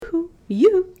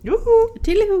Yoo-hoo.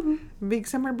 Tiddly-hoo. Big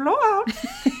summer blowout.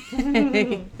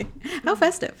 How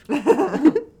festive.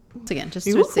 Once again, just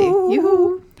to see.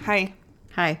 Yoo-hoo. Hi.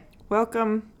 Hi.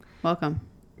 Welcome.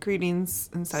 Greetings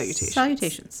and salutations.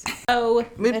 Salutations. Oh,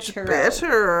 Much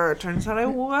better. Turns out I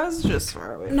was just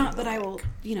far away. Not that I will,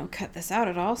 cut this out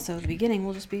at all. So the beginning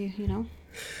will just be,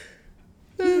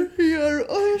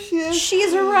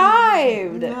 She's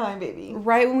arrived. Hi, baby.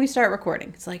 Right when we start recording.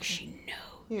 It's like, she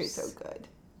knows. You're so good.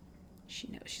 She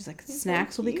knows. She's like,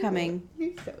 snacks will be coming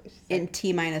in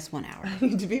T-minus 1 hour. I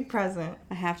need to be present.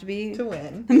 I have to be. To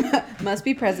win. Must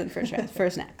be present for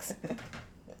snacks.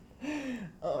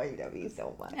 Oh, I love you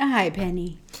so much. Hi,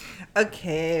 Penny.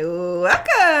 Okay,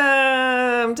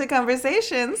 welcome to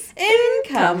Conversations In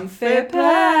Comfy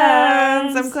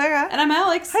Plans. I'm Clara. And I'm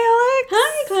Alex. Hi, Alex.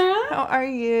 Hi, Clara. How are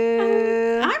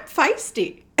you? I'm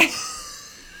feisty.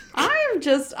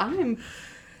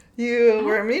 You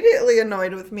were immediately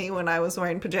annoyed with me when I was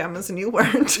wearing pajamas and you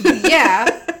weren't. Yeah.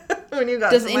 When you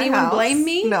got Does to my anyone house. blame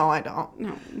me? No, I don't.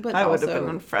 No, but I would also, have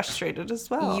been frustrated as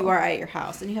well. you are at your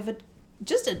house and you have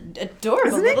just an adorable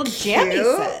Isn't little it jammy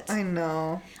cute? set. I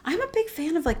know. I'm a big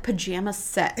fan of pajama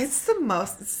sets. It's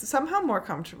somehow more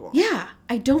comfortable. Yeah,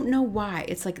 I don't know why.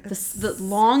 It's like the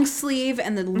long sleeve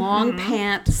and the long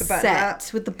pant The button set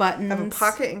up. with the buttons. Have a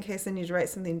pocket in case I need to write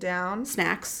something down.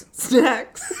 Snacks.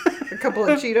 A couple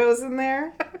of Cheetos in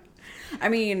there. I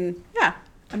mean, yeah.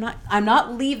 I'm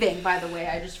not leaving, by the way.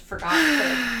 I just forgot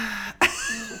something.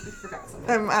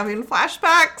 I'm having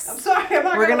flashbacks. I'm sorry.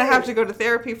 We're going to have to go to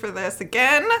therapy for this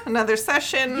again. Another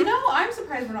session. I'm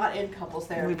surprised we're not in couples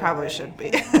therapy. We probably already. should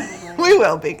be. We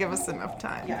will be. Give us enough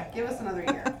time. Yeah, give us another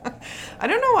year. I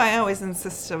don't know why I always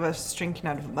insist of us drinking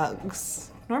out of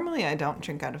mugs. Normally I don't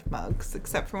drink out of mugs,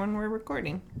 except for when we're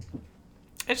recording.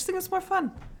 I just think it's more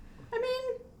fun. I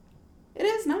mean, it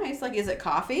is nice. Like, is it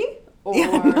coffee? Or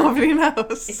Yeah, nobody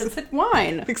knows. is it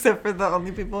wine? Except for the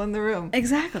only people in the room.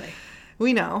 Exactly.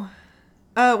 We know.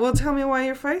 Well, tell me why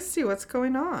you're feisty. What's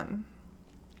going on?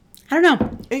 I don't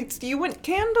know. You went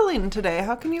candling today.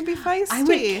 How can you be feisty? I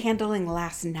went candling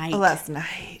last night. Last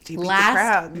night. You beat the Last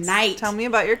crowds. night. Tell me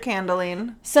about your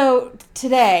candling. So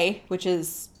today, which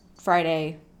is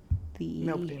Friday, the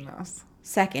Nobody knows.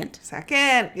 2nd.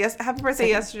 Second. Yes. Happy birthday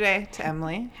yesterday to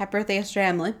Emily. Happy birthday yesterday,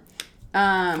 Emily.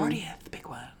 40th. Big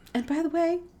one. And by the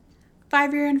way,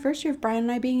 5-year anniversary of Brian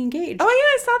and I being engaged. Oh, yeah.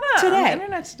 I saw that on Today. the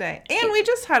internet today. And we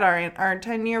just had our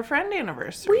 10-year friend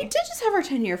anniversary. We did just have our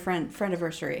 10-year friend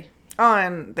anniversary.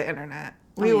 On the internet.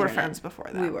 On We the were internet. friends before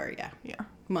that. We were, yeah. Yeah.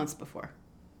 Months before.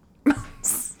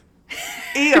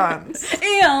 Eons.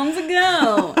 Eons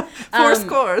ago. Four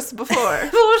scores before.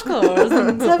 4 scores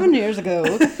and 7 years ago.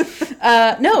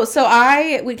 No, so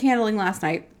I went candling last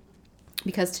night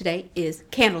because today is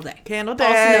Candle Day. Candle Day.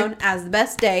 Also known as the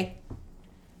best day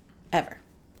ever.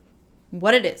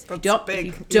 What it is. If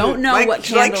you don't know what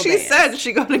Candle Like Day she is. said,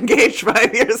 she got engaged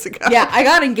 5 years ago. Yeah, I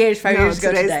got engaged 5 years ago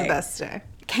today's today. the best day.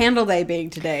 Candle Day being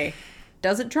today.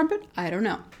 Does it trump it? I don't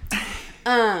know.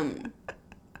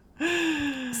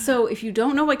 So if you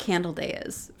don't know what Candle Day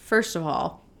is, first of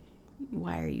all,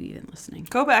 why are you even listening?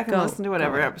 Go back and listen to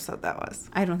whatever episode that was.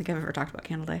 I don't think I've ever talked about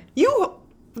Candle Day.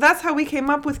 That's how we came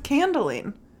up with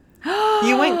candling.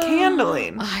 You went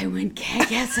candling. I went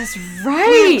yes, that's We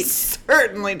right.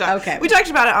 certainly talked. Okay. We talked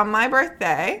about it on my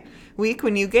birthday week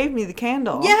when you gave me the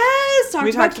candle. Yes,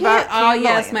 We talked about Oh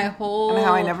yes, candling my whole and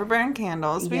how I never burn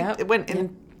candles. Yep. We went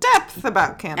in depth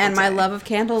about candles. and my love of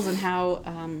candles and how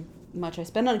much I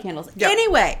spend on candles. Yep.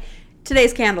 Anyway,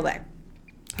 today's Candle Day.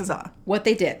 Huzzah. What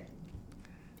they did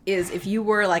is if you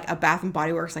were like a Bath and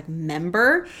Body Works like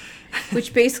member,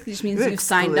 which basically just means you've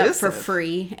signed up for Exclusive.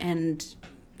 free and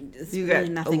it's You really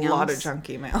get nothing a lot of else. junk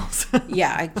emails.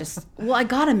 Yeah, I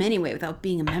got them anyway without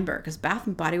being a member because Bath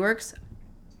and Body Works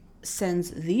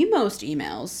sends the most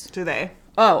emails. Do they?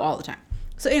 Oh, all the time.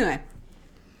 So anyway,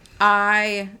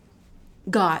 I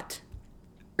got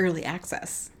early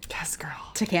access Yes,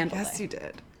 girl. to Candle Yes, Day. you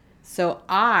did. So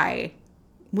I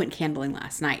went candling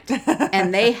last night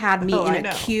and they had me in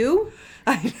a queue.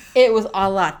 It was a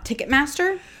la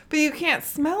Ticketmaster. But you can't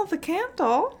smell the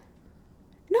candle.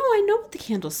 No, I know what the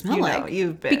candles smell You know, like.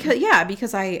 you've been.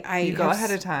 Because I You go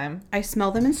ahead of time. I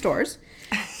smell them in stores.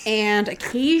 And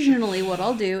occasionally what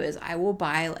I'll do is I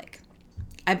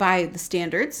buy the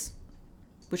standards,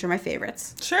 which are my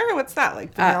favorites. Sure, what's that,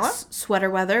 like vanilla? Sweater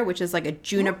Weather, which is like a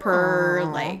juniper,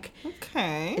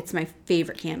 Okay. it's my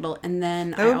favorite candle. And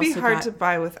then That would be hard to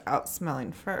buy without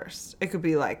smelling first. It could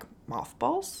be like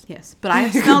mothballs. Yes, but I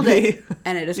have smelled it,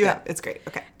 and it is good. Yeah, it's great.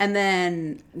 Okay. And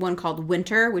then one called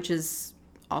Winter, which is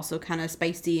also kind of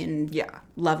spicy and Yeah.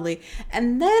 lovely.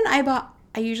 And then I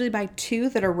usually buy 2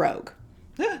 that are Rogue.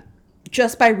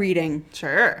 just by reading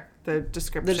Sure. The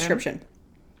description. the description.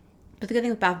 But the good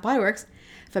thing with Bath & Body Works,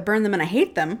 if I burn them and I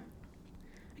hate them,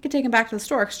 I can take them back to the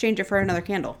store, exchange it for another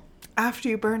candle After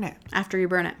you burn it. after you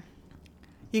burn it.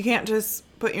 You can't just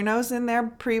put your nose in there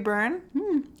pre-burn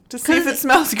to see if it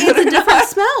smells good It's or a different not.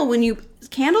 smell when you...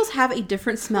 Candles have a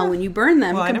different smell when you burn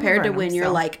them Well, I never compared to burn when them, you're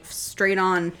so. like straight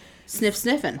on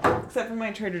sniffing. Except for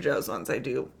my Trader Joe's ones, I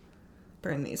do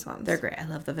burn these ones. They're great. I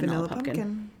love the vanilla,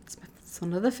 pumpkin. It's It's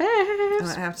one of the I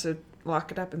faves. have to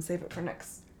lock it up and save it for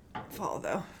next fall,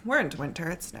 though. We're into winter.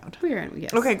 It snowed. We're in,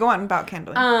 yes. Okay, go on about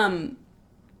candling.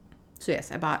 So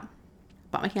yes, I bought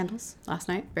my candles last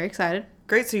night. Very excited.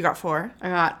 Great. So you got 4. I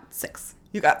got 6.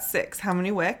 You got 6. How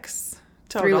many wicks?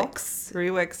 Total? 3 wicks.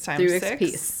 3 wicks times 3 6 wicks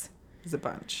apiece. is a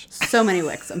bunch. So many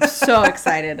wicks. I'm so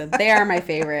excited. They are my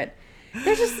favorite.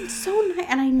 They're just so nice.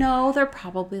 And I know they're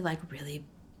probably like really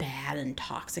bad and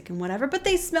toxic and whatever, but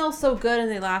they smell so good and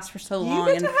they last for so You long.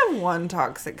 get And to have one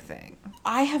toxic thing.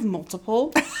 I have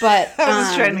multiple, but I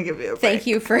was trying to give you a break. thank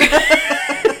you for.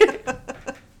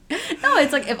 No,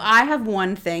 it's like if I have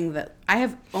one thing that I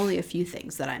have only a few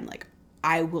things that I'm like,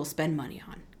 I will spend money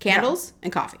on: candles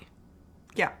and coffee,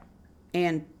 Yeah.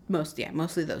 and mostly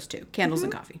those two: candles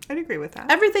and coffee. I'd agree with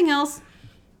that. Everything else,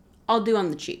 I'll do on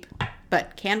the cheap,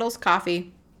 but candles,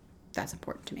 coffee, that's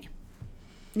important to me.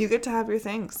 You get to have your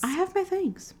things. I have my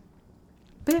things.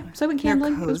 But yeah, so I went They're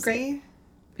candling. It was great. cozy.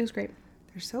 It was great.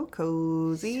 They're so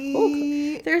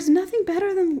cozy. There's nothing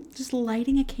better than just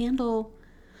lighting a candle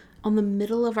on the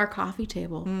middle of our coffee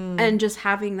table and just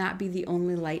having that be the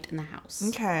only light in the house.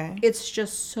 Okay. It's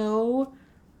just so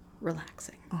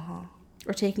relaxing.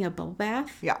 Or taking a bubble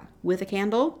bath Yeah. with a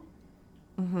candle.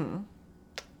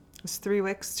 Is 3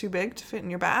 wicks too big to fit in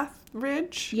your bath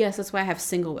ridge? Yes, that's why I have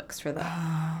single wicks for that.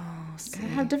 I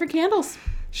have different candles.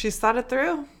 She's thought it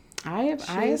through. I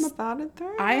thought it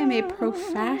through. am a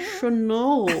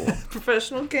professional.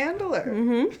 Professional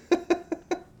candler.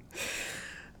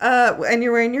 And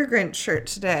you're wearing your Grinch shirt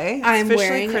today. It's I'm officially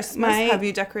wearing Christmas. my- Have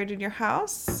you decorated your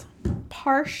house? No.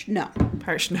 Parsh no.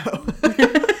 Parsh no.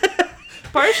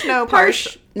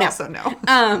 no. Also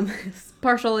no.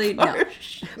 Partially no.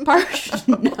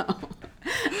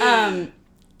 No.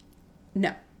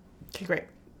 No. Okay, great.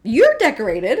 You're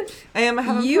decorated. I am. I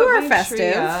haven't You put are my festive.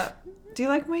 tree up. Do you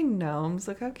like my gnomes?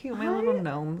 Look how cute my little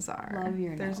gnomes are. love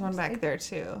your There's one gnomes. back there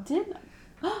too. Did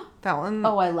That one.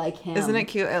 Oh, I like him. Isn't it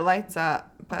cute? It lights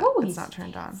up, but Oh, it's he's not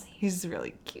turned on. fancy. He's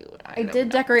really cute. I did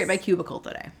decorate my cubicle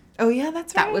today. Oh yeah,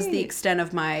 that's right. That was the extent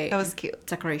of my That was cute.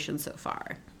 decoration so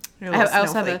far. Your I little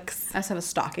also snowflakes. have a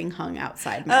stocking hung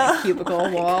outside my cubicle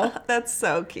wall. God, that's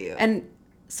so cute. And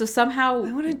so somehow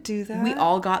I want to do that. we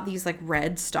all got these like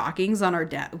red stockings on our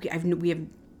desk. We have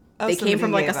Oh, they came from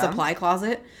somebody like a gave them. supply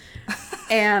closet,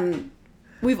 and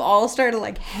we've all started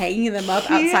like hanging them up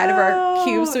outside of our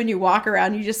cubes. So when you walk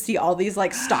around, you just see all these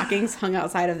like stockings hung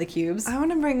outside of the cubes. I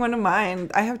want to bring one of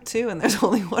mine. I have 2, and there's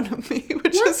only one of me,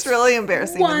 which is really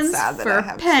embarrassing and One's sad that for I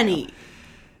have Penny. 2.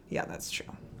 Yeah, that's true.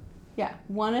 Yeah,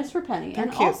 one is for Penny. They're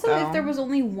And cute, also, though. if there was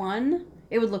only one,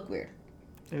 it would look weird.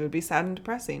 It would be sad and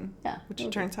depressing. Yeah, Which it it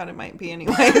would turns out it might be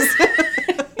anyways.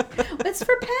 It's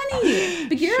for Penny.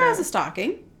 Bagheera Sure. has a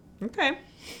stocking. Okay.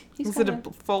 He's Is it a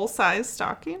kinda- full-size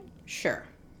stocking? Sure.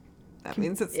 That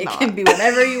means it's It not. can be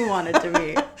whatever you want it to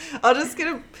be. I'll just get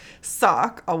a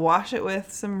sock. I'll wash it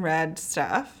with some red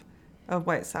stuff, a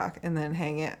white sock, and then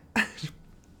hang it.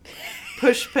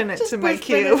 Push pin it Just to my push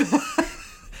pin cube.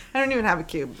 I don't even have a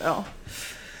cube though.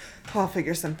 I'll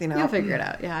figure something out. You'll figure it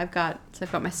out. Yeah, I've got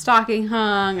my stocking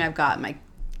hung. I've got my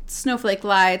snowflake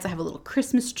lights. I have a little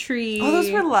Christmas tree. Oh, those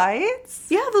were lights?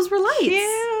 Yeah, those were lights. Cute.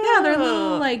 Yeah, they're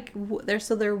little like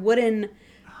they're wooden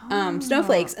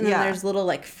snowflakes, and then yeah. there's little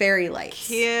like fairy lights.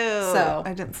 Cute. So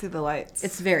I didn't see the lights.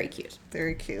 it's very cute.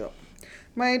 very cute.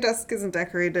 My desk isn't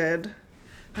decorated.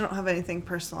 I don't have anything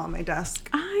personal on my desk.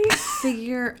 I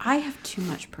figure I have too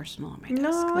much personal on my desk.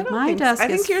 No, I like don't my think so. desk I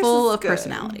think is yours full is of good.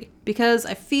 personality because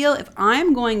I feel if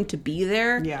I'm going to be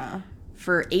there Yeah.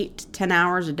 for 8 to 10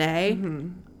 hours a day,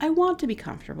 I want to be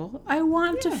comfortable. I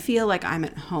want to feel like I'm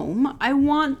at home. I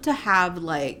want to have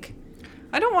like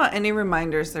I don't want any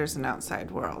reminders there's an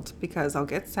outside world because I'll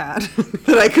get sad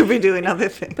that I could be doing other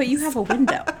things. but you have a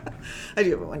window. I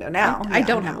do have a window now. I Yeah,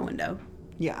 don't have now. a window.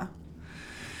 Yeah.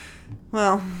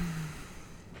 Well,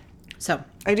 So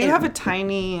I do anyway. have a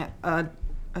tiny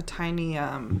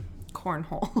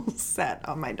cornhole set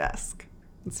on my desk.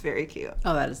 It's very cute.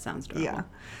 Oh, that sounds adorable. Yeah.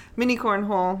 Mini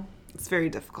cornhole. It's very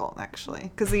difficult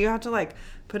actually because you have to like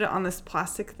put it on this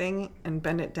plastic thing and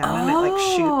bend it down and it like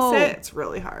Oh. shoots it. It's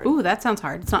really hard. Ooh, that sounds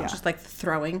hard. It's not Yeah. just like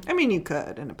throwing I mean, you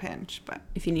could in a pinch, but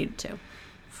if you needed to.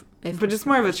 But it's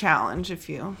more of a challenge if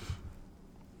you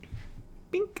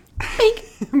bink.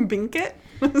 Bink. Bink it.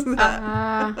 What is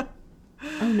that?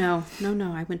 Oh no.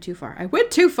 I went too far.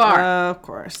 Of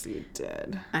course you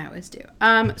did. I always do.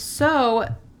 So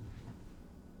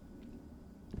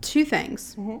 2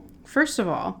 things. Mm-hmm. First of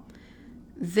all,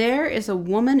 there is a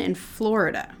woman in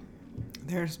Florida.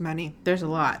 There's many. There's a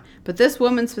lot. But this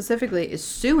woman specifically is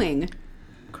suing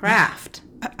Kraft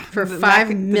for The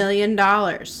 $5 million.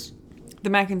 The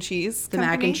mac and cheese The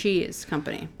mac and cheese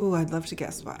company. Ooh, I'd love to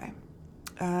guess why.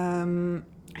 I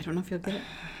don't know if you'll get it.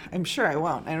 I'm sure I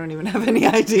won't. I don't even have any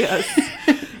ideas.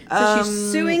 So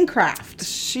she's suing Kraft.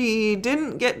 She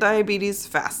didn't get diabetes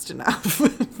fast enough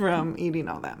from eating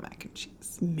all that mac and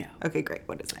cheese. No. Okay, great.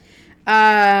 What is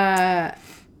it?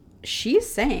 She's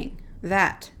saying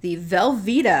that the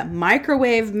Velveeta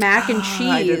microwave mac and cheese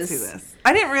I did see this.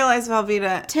 I didn't realize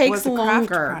Velveeta Takes was a Kraft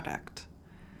longer. product.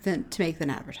 to make than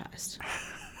advertised.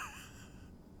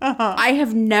 I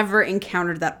have never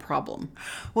encountered that problem.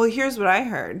 Well, here's what I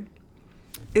heard,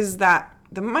 is that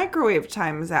the microwave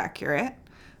time is accurate,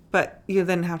 but you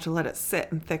then have to let it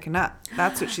sit and thicken up.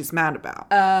 That's what she's mad about.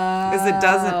 Is it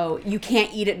doesn't... Oh, you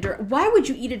can't eat it. Why would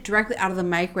you eat it directly out of the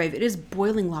microwave? It is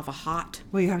boiling lava hot.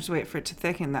 Well, you have to wait for it to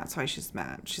thicken. That's why she's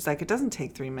mad. She's like, it doesn't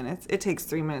take 3 minutes. It takes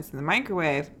 3 minutes in the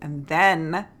microwave, and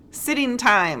then sitting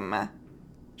time.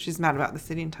 She's mad about the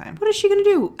sitting time. What is she going to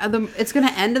do? It's going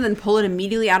to end and then pull it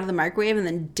immediately out of the microwave and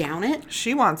then down it?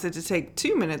 She wants it to take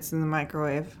 2 minutes in the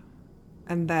microwave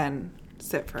and then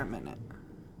sit for a minute.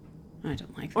 I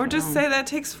don't like that. Or just say that it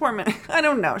takes 4 minutes. I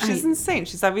don't know. She's insane.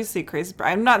 She's obviously crazy.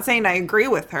 I'm not saying I agree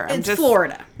with her. It's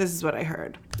Florida. This is what I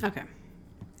heard. Okay.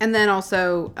 And then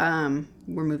also,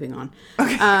 we're moving on.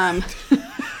 Okay.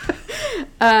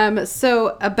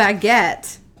 So a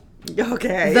baguette.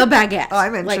 Okay. The baguette. Oh,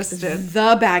 I'm interested. Like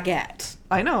the baguette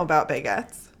I know about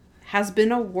baguettes. has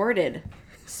been awarded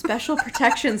special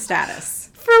protection status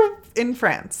In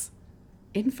France.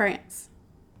 in France.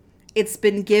 It's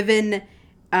been given,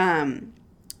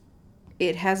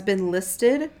 it has been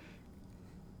listed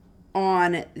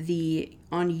on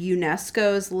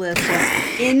UNESCO's list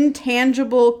of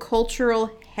intangible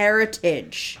cultural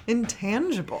heritage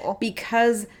Intangible.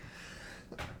 because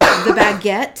the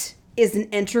baguette is an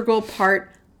integral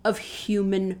part of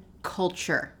human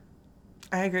culture.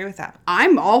 I agree with that.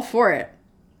 I'm all for it.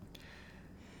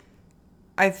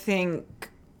 I think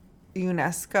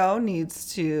UNESCO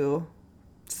needs to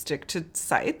stick to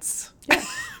sites,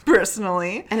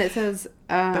 personally. And it says,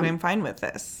 But I'm fine with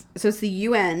this. so it's the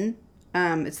UN,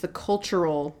 it's the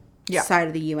cultural side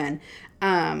of the UN,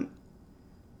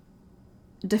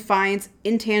 defines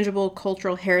intangible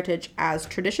cultural heritage as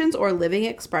traditions or living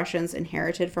expressions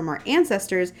inherited from our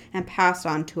ancestors and passed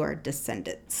on to our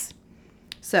descendants.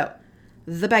 So,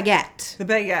 the baguette The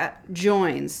baguette.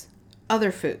 joins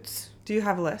other foods. Do you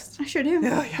have a list? I sure do.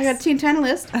 Oh, yes. I got a teeny tiny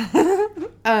list.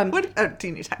 What a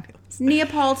teeny tiny list.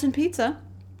 Neapolitan pizza.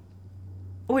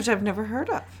 Which I've never heard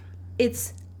of.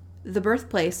 It's the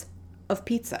birthplace of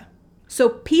pizza. So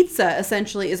pizza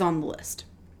essentially is on the list.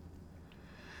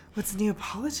 What's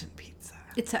Neapolitan pizza?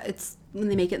 It's when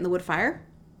they make it in the wood fire.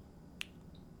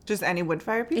 Just any wood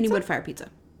fire pizza? Any wood fire pizza.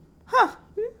 Huh.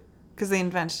 Because they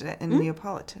invented it in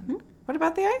Neapolitan. What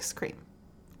about the ice cream?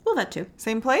 Well, that too.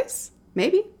 Same place?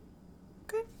 Maybe.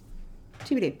 Okay.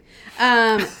 TBD.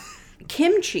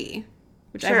 Kimchi,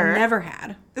 which Sure. I've never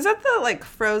had. Is that the like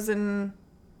frozen?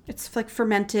 It's like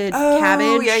fermented Oh,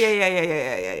 cabbage.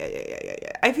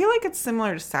 yeah. I feel like it's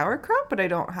similar to sauerkraut, but I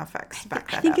don't have facts to back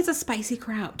that I think up. it's a spicy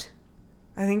kraut.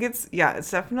 I think it's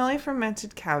definitely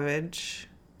fermented cabbage.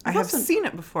 I have also- seen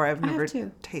it before. I've I have never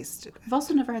too. tasted it. I've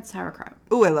also never had sauerkraut.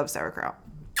 Ooh, I love sauerkraut.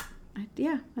 I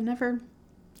never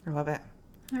I love it.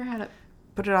 had it.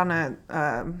 Put it on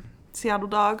a Seattle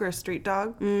dog or a street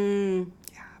dog. Mm,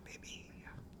 Yeah, baby. Yeah.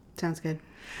 sounds good.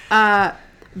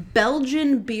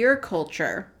 Belgian beer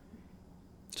culture.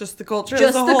 Just the culture.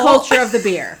 Just as a the whole? culture of the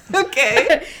beer.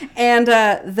 Okay. And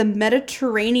the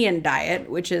Mediterranean diet,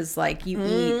 which is like you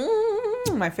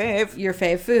eat My fave. your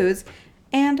fave foods,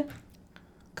 and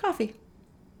coffee.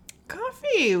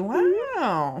 Coffee.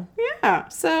 Wow. Yeah.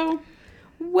 So,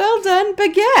 well done,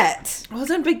 baguette.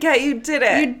 Wasn't baguette. You did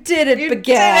it. You did it, You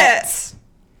baguette.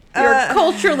 did You're Uh,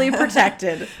 culturally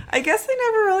protected. I guess I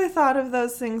never really thought of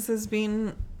those things as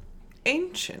being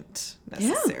ancient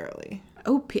necessarily.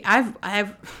 Oh, I've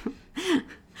I've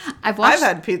watched.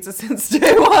 had pizza since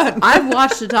day one. I've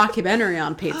watched a documentary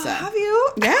on pizza. Have you?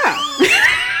 Yeah.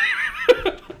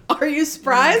 Are you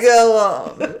surprised?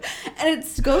 Go on. And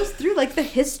it goes through like the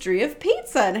history of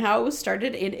pizza and how it was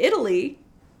started in Italy,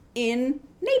 in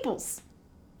Naples.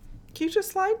 You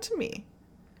just lied to me.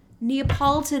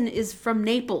 Neapolitan is from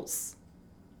Naples.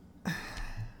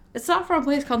 It's not from a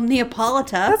place called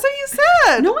Neapolita. That's what you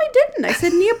said. No, I didn't. I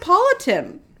said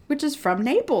Neapolitan, which is from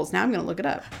Naples. Now I'm going to look it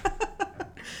up.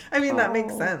 I mean, that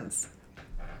makes sense.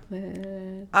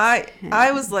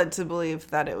 I was led to believe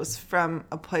that it was from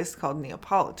a place called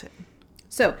Neapolitan.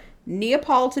 So,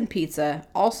 Neapolitan pizza,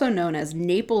 also known as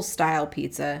Naples-style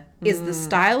pizza, is the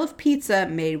style of pizza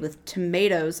made with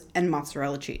tomatoes and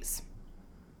mozzarella cheese.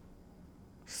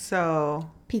 So,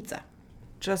 Pizza.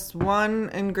 just one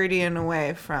ingredient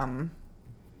away from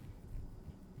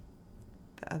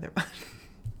the other one.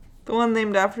 The one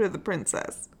named after the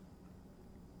princess.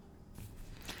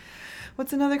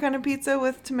 What's another kind of pizza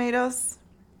with tomatoes?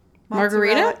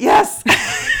 Margarita? Mozzarella? Yes.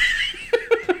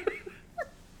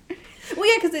 Well,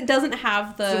 yeah, because it doesn't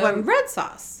have the one- red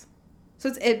sauce.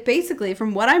 So it basically,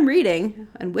 from what I'm reading,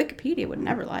 and Wikipedia would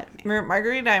never lie to me.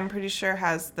 Margarita, I'm pretty sure,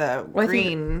 has the Well, I think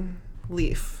green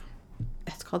leaf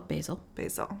It's called basil.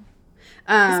 basil.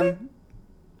 No,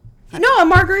 a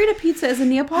margarita pizza is a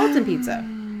Neapolitan pizza.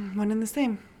 One and the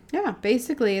same. Yeah,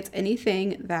 basically it's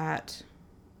anything that...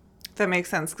 That makes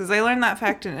sense, because I learned that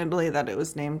fact in Italy that it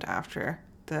was named after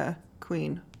the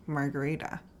Queen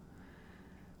Margherita.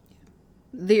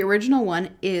 The original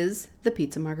one is the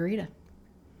pizza margarita.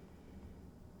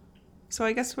 So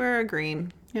I guess we're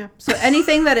agreeing. Yeah. So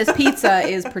anything that is pizza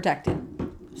is protected.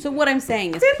 So what I'm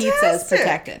saying is pizza is Fantastic.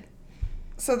 protected.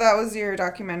 So that was your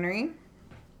documentary?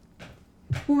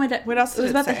 What else It did was it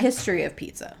about the say? history of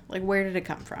pizza. Like, where did it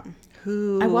come from?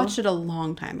 Who? I watched it a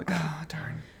long time ago. Oh,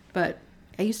 darn. But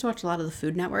I used to watch a lot of the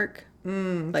Food Network.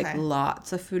 Like, okay.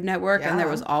 lots of Food Network. And there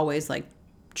Yeah. was always, like,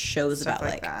 shows Stuff about,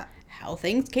 like that. how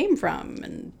things came from.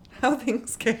 And How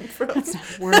things came from.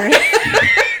 word.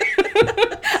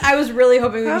 I was really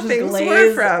hoping we How could just things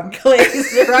were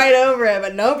glaze right over it.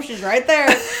 But nope, she's right there.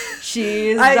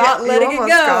 She's not letting you it almost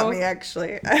got go. me,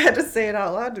 actually. I had to say it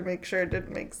out loud to make sure it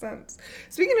didn't make sense.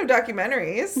 Speaking of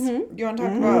documentaries, you want to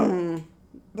talk about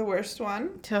the worst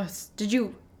one? Did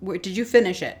you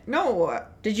finish it? No.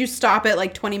 Did you stop it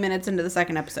like 20 minutes into the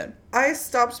second episode? I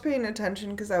stopped paying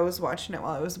attention because I was watching it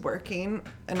while I was working.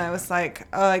 And I was like,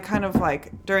 I kind of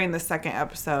like during the second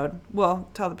episode. Well,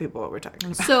 tell the people what we're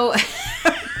talking about. So,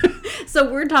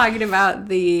 so we're talking about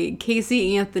the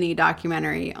Casey Anthony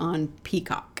documentary on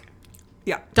Peacock.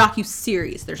 Yeah.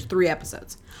 Docu-series. There's 3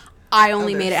 episodes. I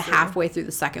only made it there's 3. halfway through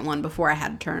the second one before I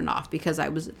had to turn it off because I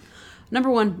was,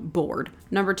 number 1, bored.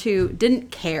 Number 2,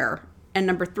 didn't care. And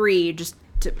number 3, just...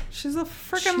 She's a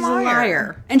freaking She's liar. a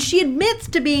liar. And she admits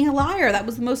to being a liar. That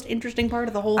was the most interesting part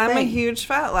of the whole I'm thing. a huge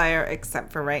fat liar,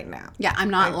 except for right now. Yeah,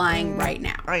 I'm not lying right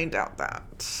now. I doubt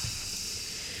that.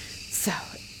 So,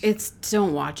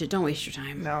 don't watch it. Don't waste your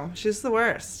time. No, she's the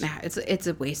worst. Yeah, it's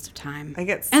a waste of time. I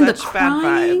get and such bad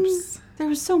vibes. There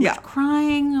was so much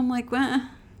crying. I'm like, well,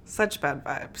 Such bad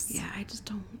vibes. yeah, I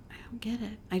don't get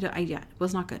it. It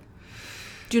was not good.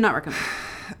 Do not recommend.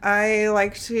 I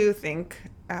like to think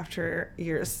after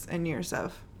years and years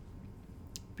of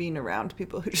being around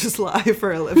people who just lie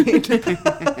for a living,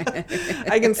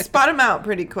 I can spot them out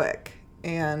pretty quick.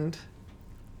 And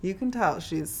you can tell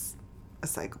she's a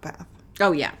psychopath.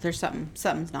 Oh yeah, there's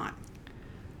something's not.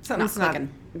 Something's Not not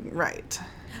right.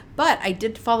 But I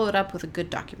did follow it up with a good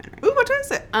documentary. Ooh, what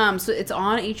is it? So it's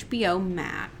on HBO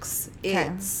Max.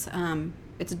 Okay.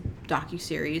 It's a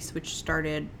docu-series which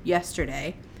started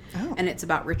yesterday, Oh. and it's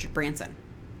about Richard Branson.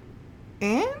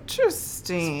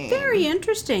 Interesting. Very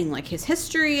interesting, like his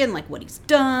history and like what he's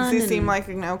done. Does he and seem like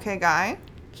an okay guy?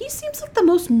 he seems like the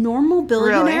most normal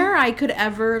billionaire I could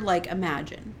ever like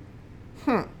imagine.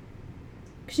 Hmm.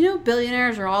 Because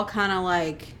billionaires are all kind of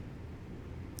like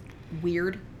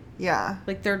weird. Yeah.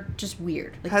 Like they're just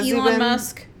weird. Like Has he Elon been-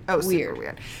 Musk. Oh, weird. super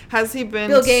weird. Has he been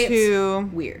Bill Gates. to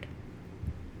Weird.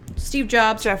 Steve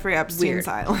Jobs. Jeffrey Epstein's Weird.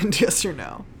 island? Yes or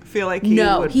no? I feel like he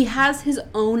No, would. he has his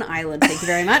own island. Thank you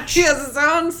very much. He has his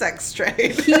own sex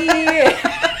trade.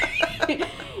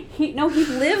 He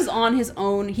lives on his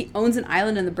own. He owns an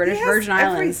island in the British He has Virgin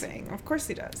Islands, everything. Of course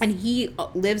he does. and he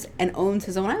lives and owns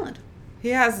his own island. He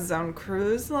has his own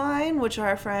cruise line, which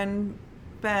our friend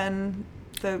Ben,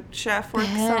 the chef, works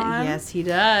on. Yes, he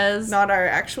does. Not our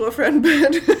actual friend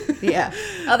Ben. Yeah,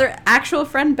 other actual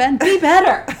friend Ben, be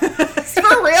better. It's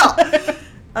for real.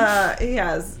 He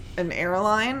has an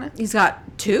airline. He's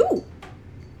got 2.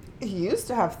 He used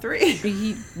to have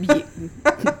 3.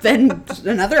 Then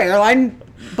another airline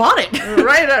bought it.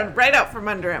 right out from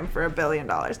under him for $1 billion.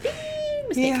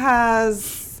 He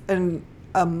has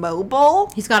a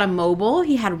mobile. He's got a mobile.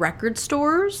 He had record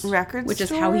stores. Record which is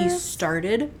how he stores?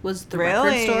 started. Was the Really?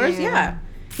 record stores? Yeah.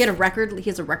 He had a record. He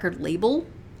has a record label.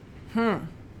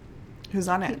 Who's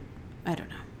on it? I don't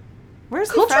know. Where's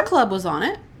he Culture from? Club was on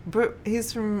it.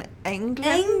 He's from England.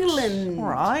 England.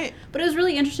 Right. But it was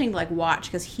really interesting to like watch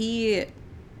because he...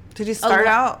 Did he start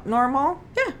out normal?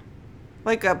 Yeah.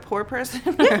 Like a poor person?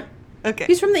 Yeah. Okay.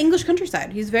 He's from the English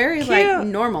countryside. He's very Cute. like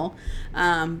normal.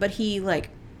 But he like...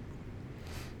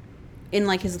 In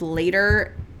like his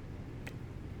later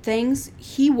things,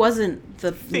 he wasn't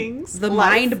the Life.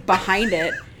 mind behind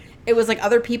it. It was like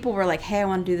other people were like, "Hey, I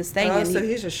want to do this thing," Oh, and so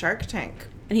he's a Shark Tank.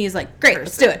 he's like, "Great,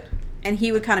 let's do it." And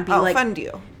he would kind of be like, fund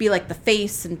you. be like the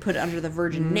face and put it under the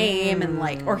Virgin name, and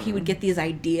like, or he would get these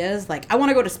ideas like, "I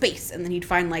want to go to space," and then he'd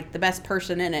find like the best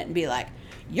person in it and be like,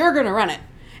 "You're gonna run it,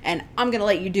 and I'm gonna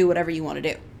let you do whatever you want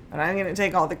to do." And I'm gonna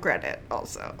take all the credit,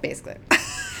 also. Basically.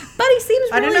 But he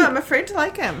seems really... I don't know. I'm afraid to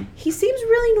like him. He seems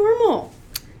really normal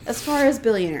as far as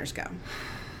billionaires go.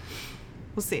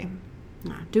 We'll see.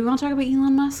 Do we want to talk about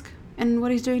Elon Musk and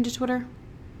what he's doing to Twitter?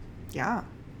 Yeah.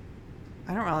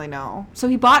 I don't really know. So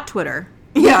he bought Twitter.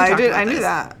 Yeah, I did. I knew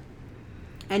that.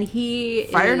 And he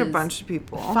Fired a bunch of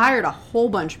people. Fired a whole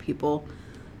bunch of people.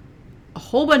 A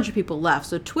whole bunch of people left.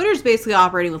 So Twitter's basically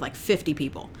operating with like 50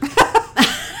 people.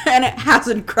 And it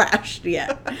hasn't crashed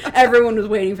yet. Everyone was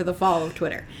waiting for the fall of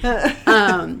Twitter.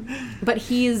 But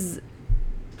he's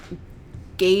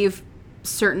gave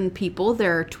certain people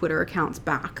their Twitter accounts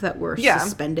back that were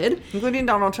suspended. Including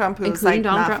Donald Trump, who's like,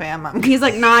 nah, fam. He's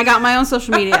like, nah, I got my own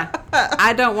social media.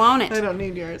 I don't want it. I don't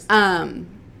need yours. And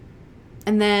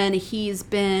then he's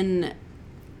been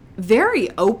very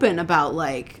open about,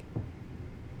 like,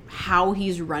 how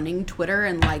he's running Twitter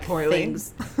and, like, Poorly.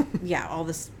 things. Yeah, all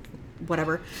this,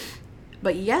 whatever.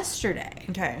 But yesterday,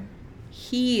 Okay.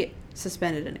 he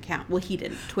suspended an account. Well, he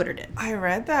didn't. Twitter did. I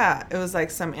read that. It was like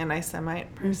some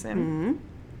anti-Semite person. Mm-hmm.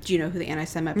 Do you know who the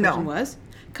anti-Semite person No. was?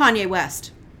 Kanye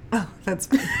West. Oh, that's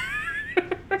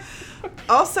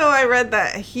Also, I read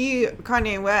that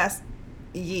Kanye West,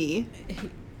 Yee,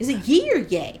 Is it Yee or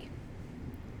Yay?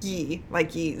 Yee,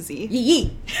 like Yeezy.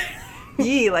 Yee.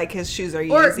 Yee, like his shoes are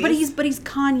Yeezys. But he's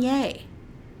Kanye.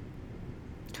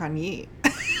 Kanye.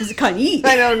 Is it Kanye?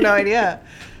 I have no idea.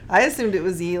 I assumed it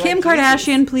was Yee. Kim like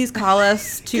Kardashian, please call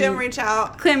us to Kim, reach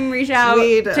out.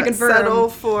 to confirm. Settle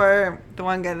for the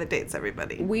one guy that dates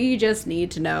everybody. We just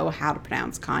need to know how to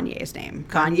pronounce Kanye's name.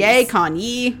 Kanye's.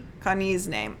 Kanye. Kanye's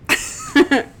name.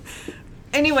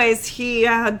 Anyways, he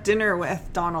had dinner with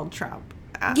Donald Trump.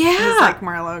 Yeah. He's like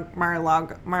Mar-a-Lago.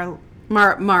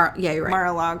 Yeah, you're right.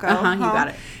 Mar-a-Lago. Uh-huh, you got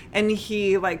it. And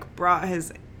he like brought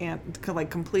his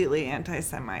completely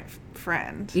anti-Semite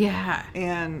friend. Yeah.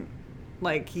 And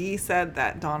like he said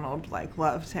that Donald like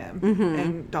loved him,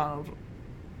 and Donald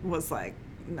was like,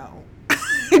 no,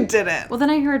 he didn't. Well, then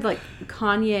I heard like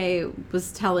Kanye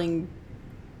was telling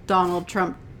Donald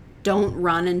Trump, "Don't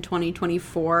run in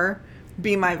 2024,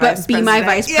 Be my but vice be president. my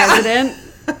vice president."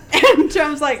 And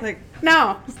Trump's like,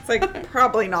 "No, It's like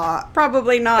probably not.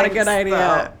 probably not a Thanks, good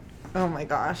idea." though. Oh my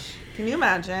gosh, can you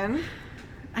imagine?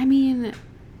 I mean,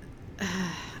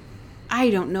 I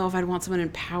don't know if I'd want someone in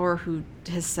power who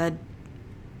has said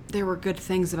there were good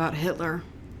things about Hitler.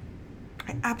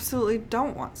 I absolutely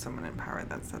don't want someone in power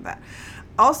that said that.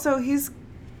 Also, he's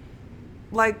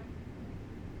like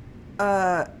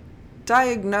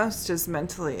diagnosed as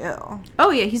mentally ill.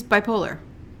 Oh yeah, he's bipolar.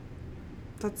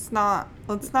 Let's not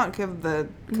give the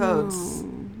codes to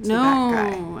No,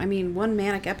 that guy. I mean one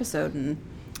manic episode and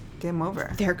Game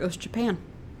over. there goes Japan.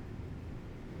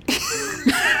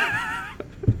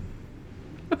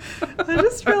 I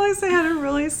just realized I had a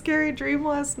really scary dream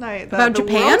last night. That About the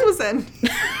Japan? world was ending.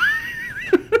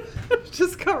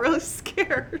 Just got really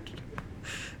scared.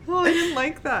 Oh, I didn't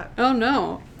like that. Oh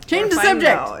no! Change We're the fine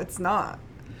subject. now. It's not.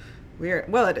 Weird.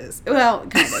 Well, it is. Well,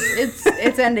 kind of.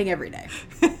 It's ending every day.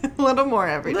 A little more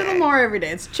every A day. little more every day.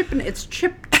 It's chipping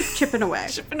away.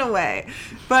 Chipping away.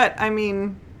 But, I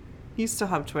mean, you still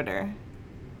have Twitter.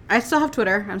 I still have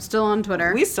Twitter. I'm still on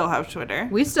Twitter. We still have Twitter.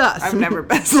 We still. I've never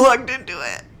been logged into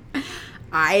it.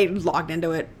 I logged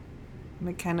into it.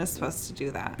 McKenna's supposed to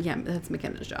do that. Yeah, that's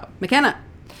McKenna's job. McKenna.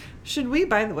 Should we,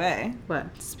 by the way,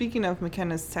 What? speaking of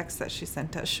McKenna's text that she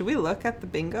sent us, should we look at the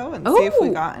bingo and see if we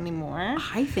Oh! got any more?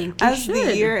 I think we As should.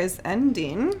 the year is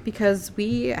ending. Because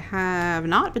we have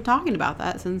not been talking about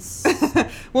that since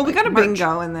Well, we got a March.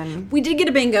 bingo and then... we did get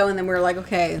a bingo, and then we were like,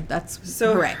 okay, that's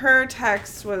So hooray. her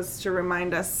text was to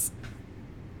remind us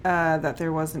that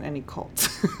there wasn't any cult.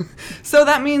 So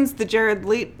that means the Jared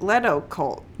Leto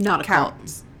cult Not a cult.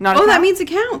 counts. Not a Oh, that count? means it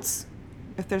counts.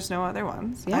 If there's no other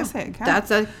ones. Yeah, I say it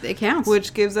counts. it counts.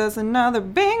 Which gives us another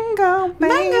bingo, baby.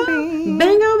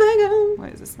 bingo, bingo. Why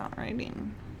is this not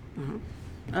writing?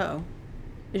 Uh-oh.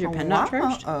 Is your Oh, pen not wow.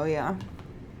 charged? Oh, yeah.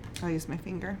 I'll use my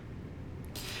finger.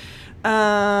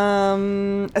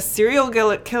 A serial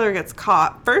killer gets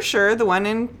caught. For sure. The one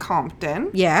in Compton.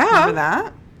 Yeah. Remember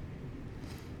that?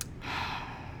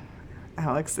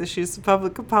 Alex issues a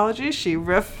public apology. She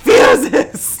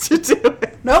refuses to do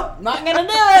it. Nope, not gonna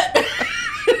do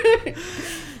it.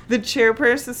 The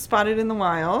chairpurse is spotted in the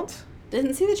wild.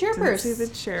 Didn't see the chairpurse. Didn't see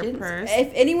the chairpurse.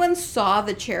 If anyone saw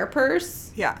the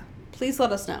chairpurse, Yeah. please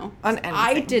let us know. On anything.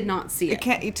 I did not see it. It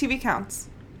can't. TV counts.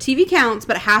 TV counts,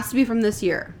 but it has to be from this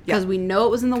year because we know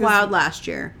it was in the wild last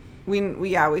year.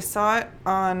 We saw it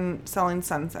on Selling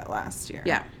Sunset last year.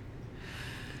 Yeah.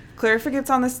 Claire forgets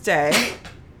on this day.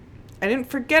 I didn't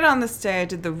forget on this day. I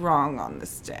did the wrong on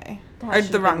this day. That Or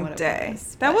should the have been wrong what it day.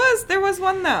 was, There was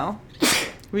one though.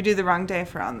 We do the wrong day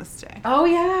for on this day. Oh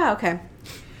yeah. Okay.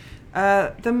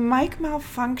 The mic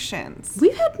malfunctions.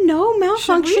 We've had no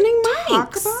malfunctioning Should we mics.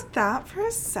 talk about that for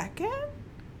a second?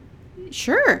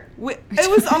 Sure.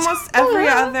 It was almost every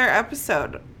other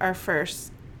episode our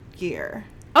first year.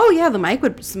 Oh yeah, the mic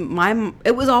would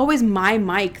it was always my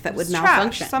mic that would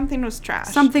malfunction. Trash. Something was trash.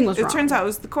 Something was It wrong. turns out it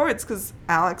was the cords because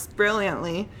Alex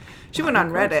brilliantly, she went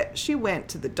on Reddit. She went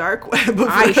to the dark web of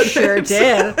I Reddit. sure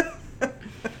did.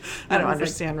 I don't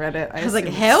understand Reddit. I was like,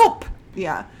 assume help.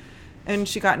 Yeah. And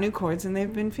she got new cords and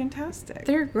they've been fantastic.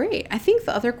 They're great. I think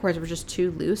the other cords were just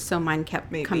too loose, so mine kept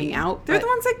Maybe. coming out. They're but- the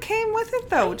ones that came with it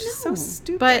though, which is so No.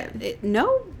 stupid. But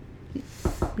no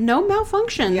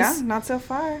malfunctions. Yeah, not so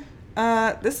far.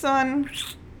 This one,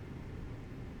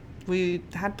 we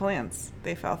had plans.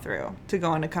 They fell through to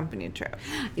go on a company trip.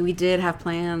 We did have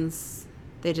plans.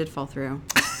 They did fall through.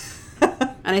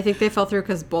 And I think they fell through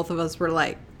because both of us were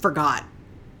like, forgot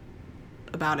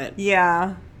about it.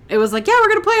 Yeah. It was like, yeah, we're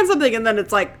going to plan something. And then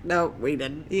it's like, no, we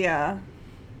didn't. Yeah.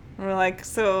 And we're like,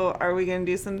 so are we going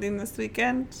to do something this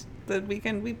weekend? The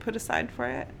weekend we put aside for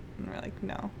it? And we're like,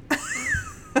 no.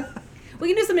 We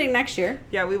can do something next year.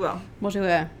 Yeah, we will. We'll do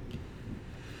a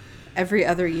every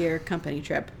other year company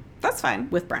trip That's fine.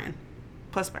 with Brian.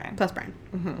 Plus Brian. Plus Brian.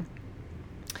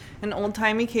 An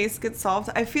old-timey case gets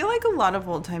solved. I feel like a lot of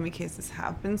old-timey cases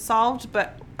have been solved,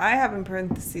 but I have in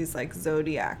parentheses like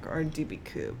Zodiac or DB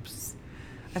Coops.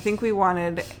 I think we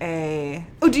wanted a...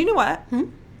 Oh, do you know what?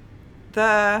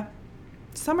 The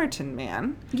Somerton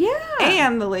man Yeah.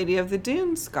 and the Lady of the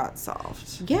Dunes got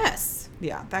solved. Yes.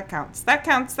 Yeah, that counts. That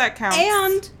counts.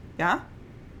 And Yeah?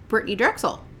 Brittany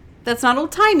Drexel. That's not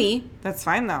old timey. That's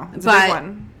fine, though. It's a But- big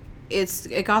one.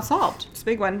 It got solved. It's a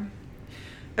big one.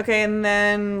 Okay, and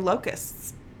then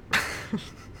locusts.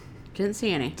 Didn't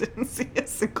see any. Didn't see a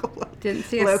single one. Didn't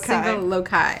see a Loci. single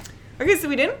loci. Okay, so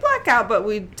we didn't black out, but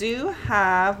we do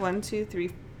have 1, 2,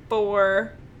 3,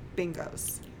 4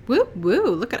 bingos. Woo woo!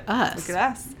 Look at us. Look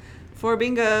at us. 4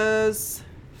 bingos.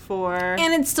 4.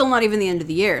 And it's still not even the end of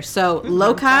the year, so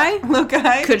loci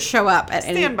Loci. could show up at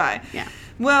any. Stand by. Yeah.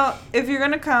 Well, if you're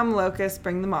going to come, Locust,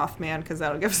 bring the Mothman, because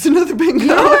that'll give us another bingo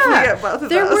if we get both of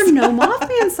There those. were no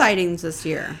Mothman sightings this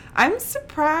year. I'm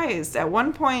surprised. At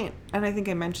one point, and I think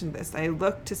I mentioned this, I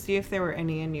looked to see if there were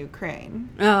any in Ukraine,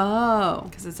 Oh.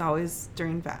 because it's always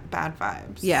during bad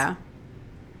vibes. Yeah.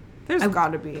 There's got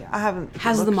to be. I haven't.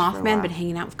 Has the looked for a Mothman while. been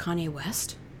hanging out with Kanye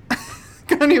West?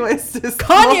 Kanye West is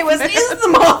Kanye West is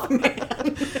the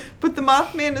Mothman. But the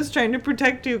Mothman is trying to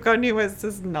protect you. Kanye West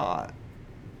is not.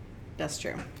 That's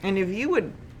true. And if you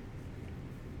would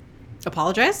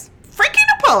Apologize? freaking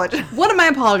apologize. What am I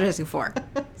apologizing for?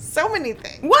 So many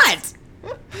things. What?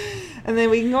 And then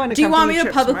we can go on a Do you want me company to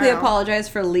trip publicly tomorrow. apologize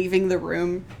for leaving the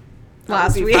room That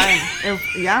last would be week? fine.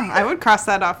 Yeah, I would cross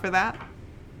that off for that.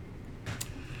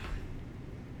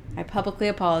 I publicly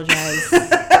apologize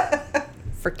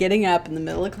for getting up in the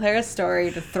middle of Clara's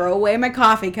story to throw away my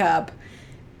coffee cup,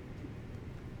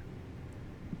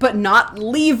 but not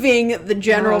leaving the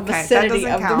general vicinity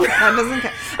that doesn't of count. the That doesn't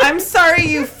count. I'm sorry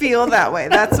you feel that way.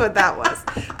 That's what that was.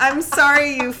 I'm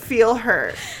sorry you feel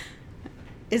hurt.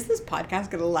 Is this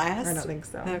podcast gonna last? I don't think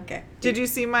so. Okay. Did you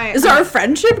see my? Is our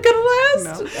friendship gonna last?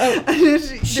 No. Oh.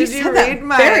 Did She you said that read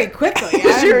my very quickly.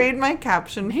 Did you read my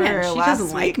caption Man, for she last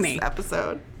doesn't like week's me.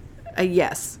 episode?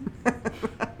 Yes.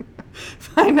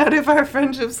 Find out if our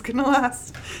friendship's gonna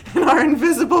last in our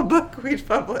invisible book we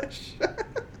publish.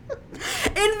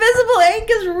 Invisible ink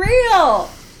is real.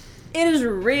 It is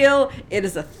real. It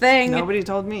is a thing. Nobody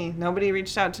told me. Nobody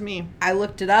reached out to me. I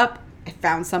looked it up. I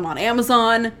found some on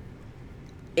Amazon.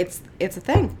 It's a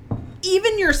thing.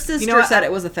 Even your sister what? said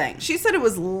it was a thing. She said it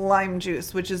was lime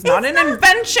juice, which is not It's an not.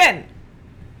 invention.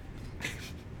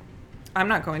 I'm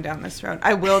not going down this road.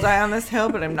 I will die on this hill,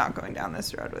 but I'm not going down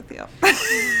this road with you.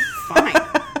 Fine.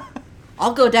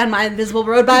 I'll go down my invisible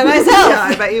road by myself. Yeah,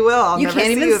 I bet you will. I'll You never can't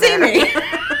see even you see there. me.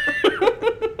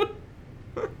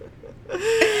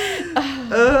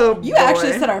 Oh, You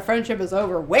actually said our friendship is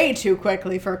over way too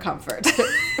quickly for comfort.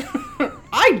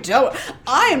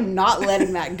 I am not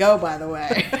letting that go, by the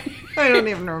way. I don't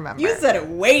even remember. You said it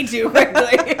way too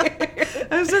quickly.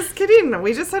 I was just kidding.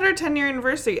 We just had our 10-year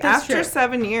anniversary. That's After true.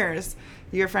 7 years,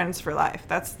 you're friends for life.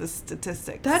 That's the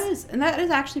statistics. That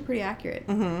is actually pretty accurate.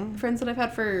 Mm-hmm. Friends that I've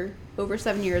had for over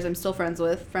 7 years, I'm still friends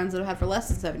with. Friends that I've had for less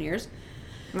than 7 years,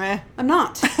 I'm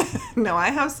not. No, I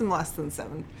have some less than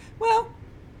 7. Well,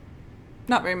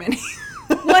 not very many.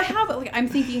 Well, I have, like,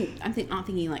 not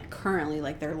thinking, like, currently,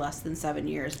 like, they're less than 7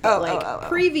 years, but,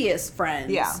 previous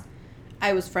friends. Yeah.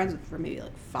 I was friends with for maybe,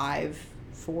 like,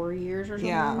 4 years or something.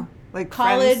 Yeah. Like,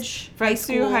 college, friends high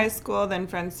through school. high school, then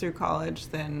friends through college,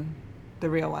 then the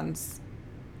real ones.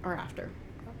 Or after.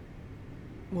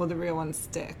 Well, the real ones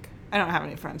stick. I don't have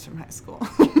any friends from high school.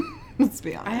 Let's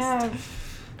be honest. I have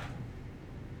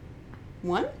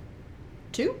 1,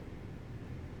 2.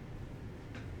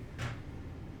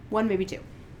 1, maybe 2.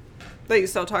 That you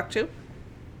still talk to?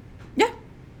 Yeah.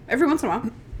 Every once in a while.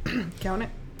 Count it.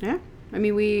 Yeah. I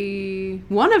mean,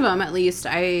 one of them, at least,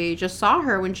 I just saw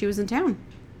her when she was in town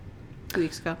 2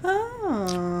 weeks ago.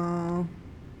 Oh.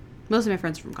 Most of my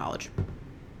friends are from college.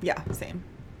 Yeah, same.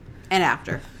 And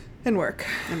after. And work.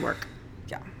 And work.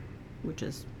 Yeah. Which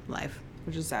is life.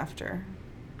 Which is after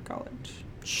college.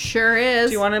 Sure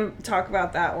is. Do you want to talk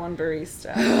about that one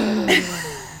barista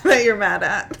that you're mad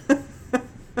at?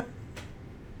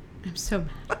 I'm so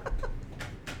mad.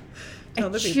 Tell I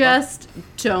the people. just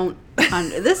don't.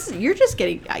 You're just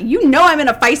getting. I'm in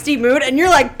a feisty mood, and you're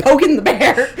like poking the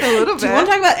bear. A little Do you want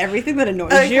to talk about everything that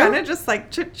annoys I you? kind of just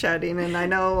like chit chatting, and I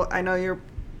know your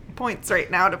points right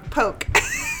now to poke.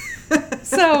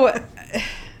 So,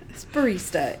 this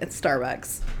barista at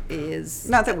Starbucks is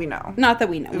Not that we know. Not that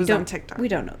we know. It was on TikTok. We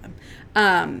don't know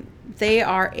them. They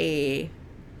are a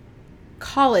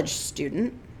college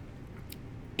student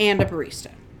and a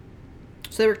barista.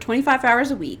 So they work 25 hours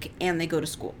a week, and they go to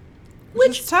school.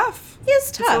 Which is tough.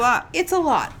 Is tough. It's a lot. It's a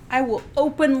lot. I will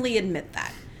openly admit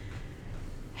that.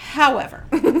 However,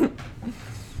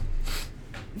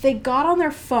 they got on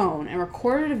their phone and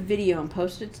recorded a video and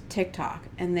posted it to TikTok,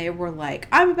 and they were like,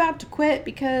 I'm about to quit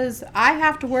because I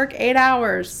have to work 8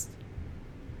 hours.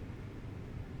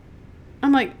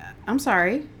 I'm like, I'm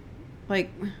sorry.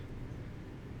 Like,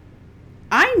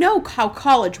 I know how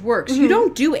college works. You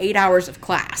don't do 8 hours of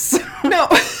class. No.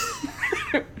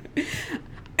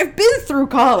 I've been through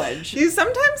college. You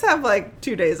sometimes have like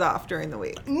 2 days off during the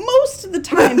week. Most of the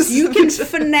times you can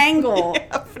finagle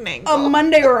Yeah, finagle. a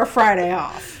Monday or a Friday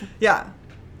off. Yeah,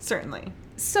 certainly.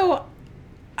 So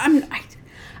I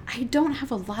don't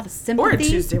have a lot of sympathy. Or a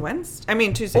Tuesday, Wednesday. I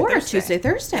mean Tuesday, Or Thursday. a Tuesday,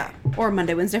 Thursday. Yeah. Or a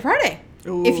Monday, Wednesday, Friday.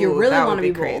 Ooh, if you really that want to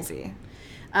would be crazy.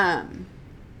 bold.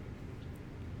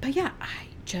 But yeah,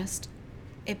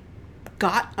 it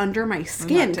got under my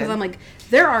skin because I'm like,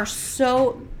 there are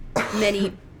so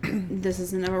many, this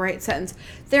isn't a right sentence,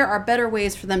 there are better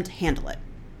ways for them to handle it.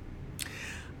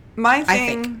 My I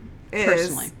thing think, is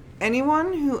personally.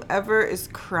 anyone who ever is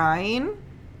crying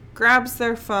grabs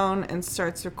their phone and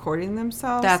starts recording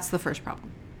themselves. That's the first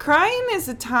problem. Crying is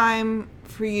a time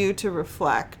for you to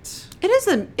reflect. It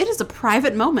is a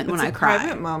private moment when I cry. It's a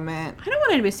private moment. I don't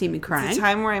want anybody to see me crying. It's a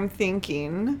time where I'm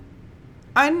thinking,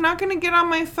 I'm not going to get on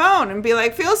my phone and be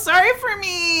like, feel sorry for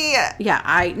me. Yeah,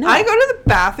 I know. I go to the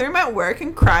bathroom at work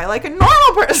and cry like a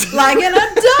normal person. Like an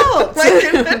adult. Like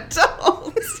an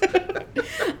adult.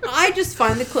 I just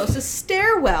find the closest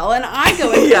stairwell and I go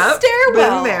into the Yep,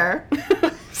 stairwell. been there.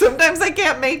 Sometimes I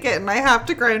can't make it and I have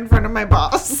to cry in front of my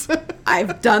boss.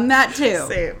 I've done that too.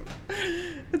 Same.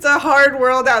 It's a hard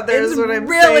world out there, It's is what I'm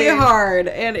really saying. hard,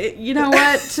 and you know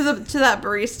what? to that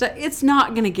barista, it's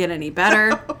not gonna get any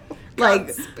better. Like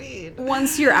Godspeed.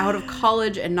 once you're out of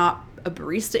college and not a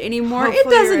barista anymore, Hopefully it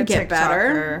you're doesn't a get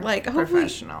better. TikToker Like hopefully,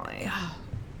 professionally.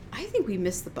 I think we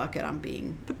missed the bucket on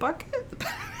being. The bucket?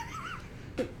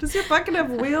 Does your bucket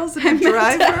have wheels and a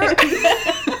driver?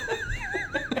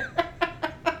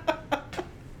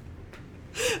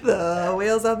 The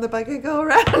wheels on the bucket go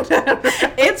round.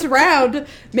 It's round.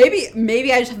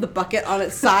 Maybe I just have the bucket on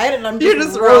its side and I'm just, You're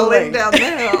just rolling down the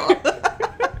hill.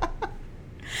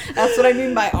 That's what I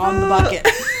mean by on the bucket.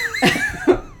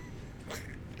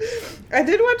 I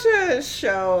did watch a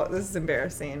show. This is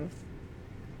embarrassing.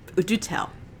 Do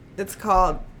tell. It's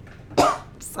called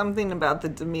something about the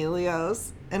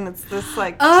D'Amelios, and it's this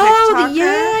like Oh, TikToker.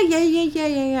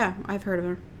 yeah. I've heard of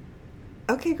her.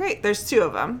 Okay, great. There's 2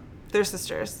 of them. They're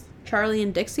sisters. Charlie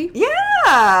and Dixie. Yeah.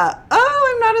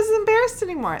 Oh, I'm not as embarrassed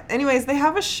anymore. Anyways, they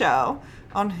have a show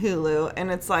on Hulu,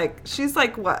 and it's like, she's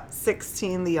like, what,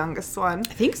 16, the youngest one?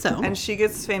 I think so. And she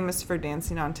gets famous for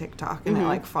dancing on TikTok, and it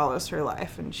like follows her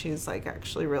life, and she's like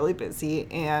actually really busy,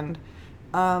 and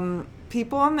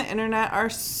people on the internet are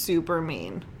super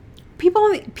mean.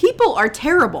 People are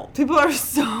terrible. People are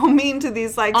so mean to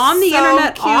these like on the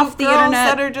internet, cute off the girls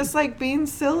internet, that are just like being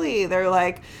silly. They're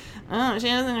like, oh, she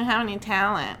doesn't have any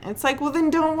talent. It's like, well,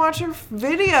 then don't watch her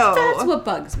video. That's what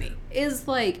bugs me. Is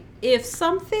like, if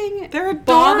something They're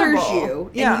bothers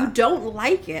adorable. you and you don't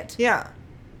like it, Yeah.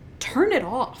 turn it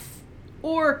off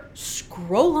or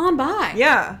scroll on by.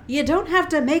 Yeah. You don't have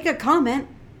to make a comment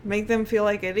Make them feel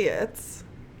like idiots.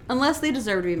 unless they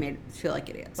deserve to be made feel like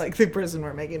idiots. Like the person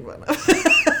we're making fun of.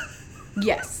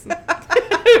 Yes.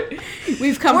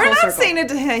 We've come We're full not circle. saying it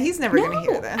to him. He's never going to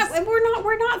hear this.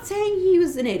 We're not saying he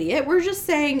was an idiot. We're just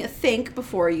saying think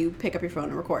before you pick up your phone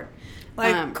and record.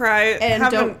 Like, cry. And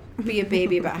don't be a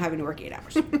baby about having to work 8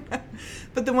 hours.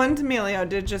 But the one D'Amelio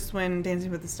did just win Dancing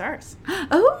with the Stars.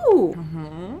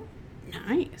 Oh.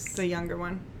 Nice. The younger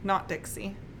one. Not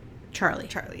Dixie. Charlie.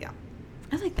 Charlie, yeah.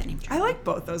 I like that name, Charlie. I like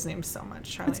both those names so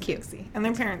much. Charlie That's and cute. Dixie. And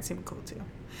their parents seem cool, too.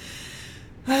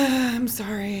 I'm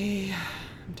sorry.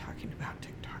 I'm talking about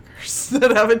TikTokers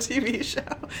that have a TV show.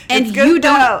 And It's good you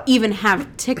don't though. even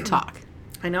have TikTok.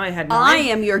 I know I had no I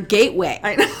idea. am your gateway.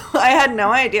 I know. I had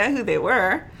no idea who they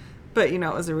were. But, you know,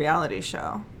 it was a reality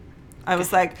show. I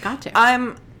was like, Got to.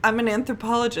 I'm an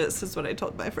anthropologist, is what I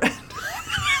told my friend.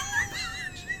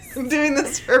 I'm doing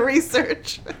this for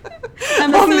research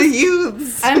on the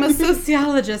youths. I'm a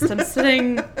sociologist. I'm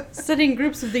studying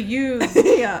groups of the youth.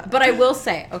 Yeah. But I will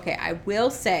say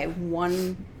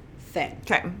one thing.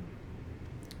 Okay.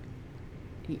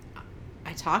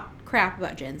 I talk crap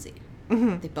about Gen Z.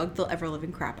 Mm-hmm. They bug the ever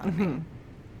living crap out of me.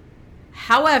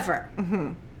 However,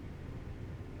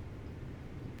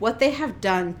 what they have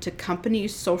done to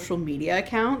companies' social media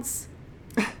accounts,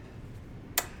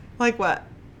 Like what?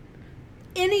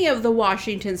 any of the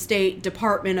Washington State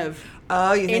Department of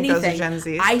Oh, you think anything, those are Gen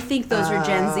Zs? I think those are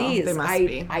Gen Oh, Zs. they must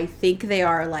be. I think they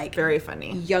are like Very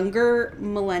funny. younger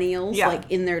millennials, Yeah.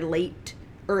 like in their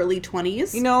early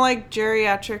 20s. You know, like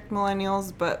geriatric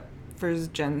millennials, but for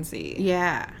Gen Z.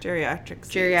 Yeah. Geriatric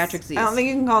Zs. Geriatric Zs. I don't think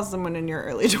you can call someone in your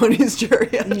early 20s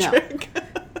geriatric.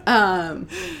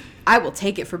 I will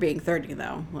take it for being 30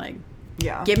 though. Like,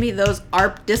 Yeah. give me those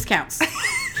ARP discounts.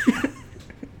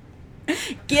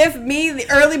 Give me the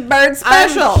early bird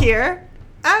special. I'm here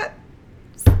at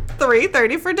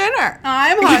 3:30 for dinner.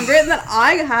 I'm hungry and then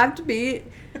I have to be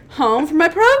home for my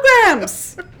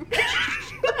programs.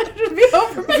 I have to be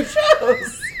home for my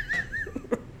shows.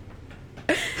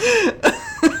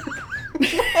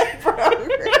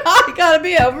 I gotta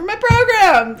be home for my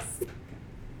programs.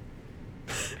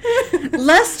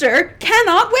 Lester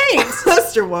cannot wait.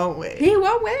 Lester won't wait. He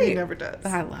won't wait. He never does.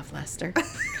 I love Lester.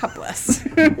 God bless.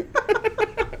 I'm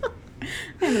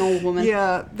an old woman.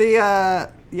 Yeah,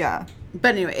 yeah.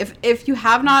 But anyway, if you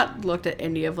have not looked at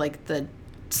any of like the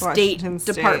Washington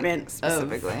State State Department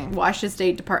specifically. of Washington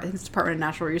State Department of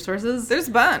Natural Resources, There's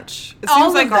a bunch. It All seems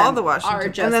of like all them the are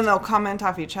Washington, just- and then they'll comment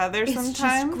off each other it's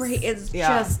sometimes. just great. It's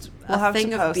Yeah. just We'll a have thing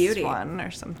to of post beauty. one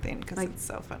or something because it's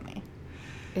so funny.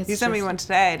 It's You sent me just- one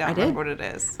today. I don't I did. remember what it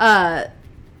is.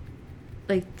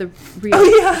 Like the real, Oh,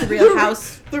 yeah. the real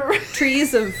house The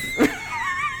trees of.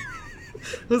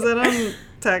 Was that on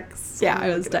text? Yeah,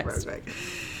 it was Look it up text. real quick.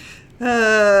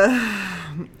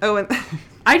 Oh, and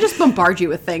I just bombard you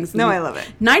with things. No, and I love it.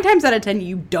 9 times out of 10,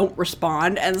 you don't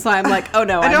respond, and so I'm like, oh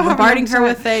no, I I'm don't have bombarding enough her time.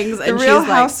 with things, The and Real she's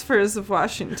House Furs of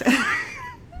Washington.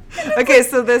 Okay,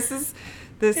 so this is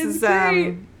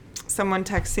great. someone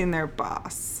texting their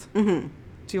boss. Mm-hmm.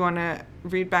 Do you want to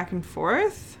read back and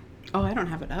forth? like, oh, I don't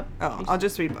have it up. Oh, I'll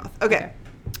just read both. Okay.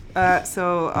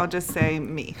 So I'll just say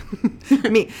me.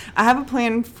 Me. I have a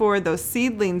plan for those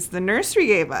seedlings the nursery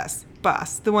gave us.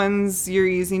 Boss, the ones you're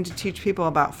using to teach people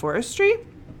about forestry?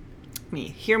 Me.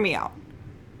 Hear me out.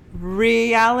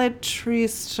 Reality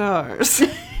stars.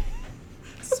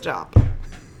 Stop.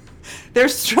 They're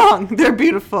strong. They're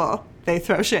beautiful. They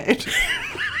throw shade.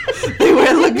 They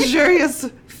wear luxurious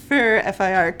fur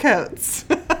FIR coats.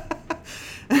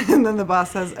 And then the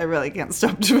boss says, I really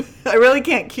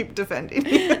can't keep defending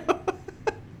you.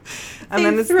 And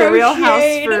then it's the throw Real House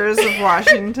shade. Furs of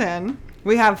Washington.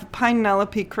 We have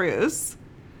Pinelope Cruz.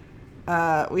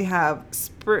 We have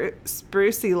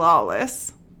Sprucey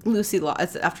Lawless. Lucy Law.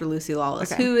 It's after Lucy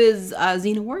Lawless, Okay. who is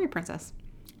Xena Warrior Princess.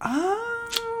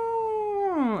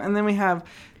 Oh. And then we have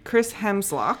Chris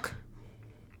Hemslock.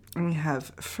 And we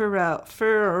have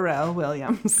Pharrell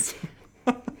Williams.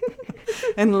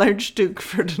 And Large Duke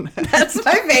Ferdinand. That's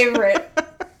my favorite.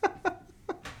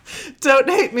 To Don't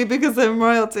hate me because I'm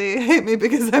royalty. Hate me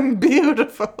because I'm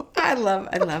beautiful. I love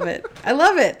it. I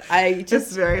love it.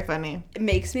 It's very funny. It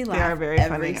makes me laugh are very every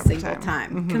funny every single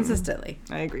time Mm-hmm. consistently.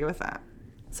 I agree with that.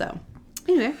 So,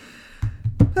 anyway,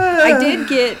 I did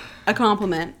get a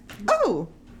compliment Oh.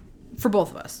 for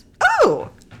both of us. Oh.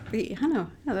 I know.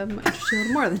 Yeah, that might interest you a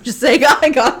little more than just saying I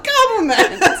got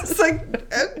compliments. It's like,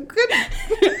 good.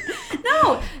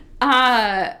 No.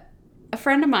 A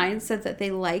friend of mine said that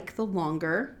they like the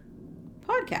longer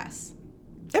podcasts.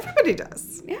 Everybody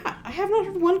does. Yeah, I have not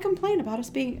heard one complaint about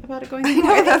it going. I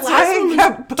know, that's why I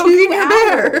kept poking your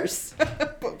bear.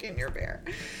 Poking your bear.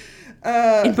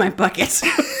 In my bucket.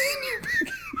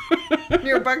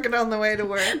 Your bucket on the way to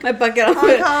work. My bucket on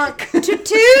Honk, honk. Toot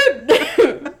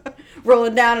toot.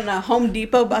 Rolling down in a Home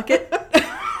Depot bucket.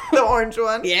 The orange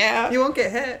one. Yeah. You won't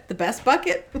get hit. The best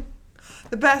bucket.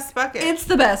 The best bucket. It's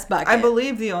the best bucket. I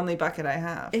believe the only bucket I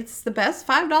have. It's the best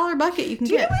 $5 bucket you can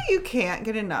Do you know get. what you can't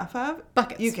get enough of?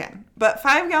 Buckets. You can. But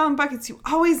 5-gallon buckets, you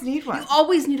always need one. You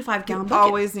always need a 5-gallon bucket.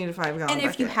 Always need a 5-gallon bucket. And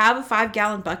if you have a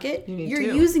 5-gallon bucket, You need you're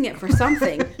two. using it for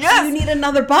something. Yes. So you need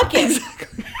another bucket.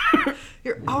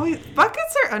 You're always...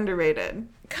 Buckets are underrated.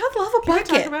 God love a Can we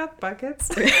bucket. talk about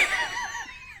buckets?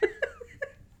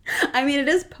 I mean, it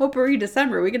is Potpourri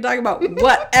December. We can talk about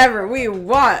whatever we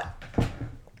want.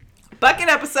 Bucket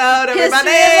episode, everybody!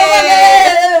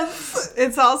 History of buckets!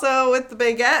 It's also with the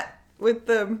baguette, with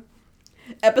the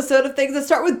Episode of things that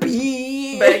start with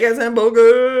B. baguettes and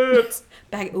buckets.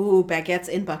 Baguettes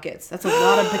in buckets. That's a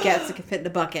lot of baguettes that can fit in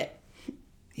a bucket.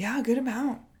 Yeah, a good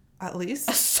amount, at A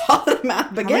least. solid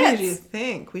amount of How many do you baguettes.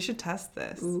 think? We should test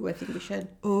this. Ooh, I think we should.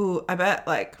 Ooh, I bet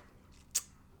like...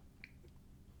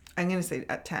 I'm going to say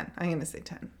at 10. I'm going to say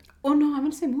 10. Oh, no, I'm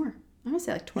going to say more. I'm going to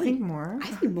say like I 20. think more. I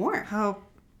think more. How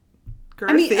girthy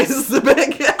I mean, is the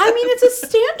baguette? I mean, it's a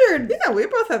standard. Yeah, we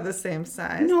both have the same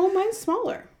size. No, mine's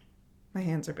smaller. My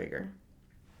hands are bigger.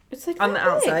 It's like On the that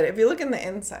big. outside. If you look in the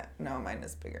inside. No, mine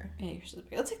is bigger. Yeah, yours is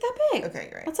big. It's like that big. Okay,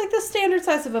 great. It's like the standard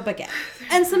size of a baguette.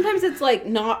 And sometimes it's like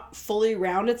not fully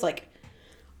round. It's like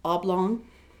oblong.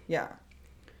 Yeah.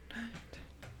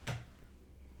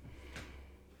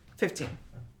 15.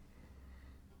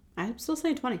 I'm still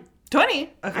saying 20. 20?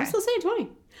 Okay. I'm still saying 20.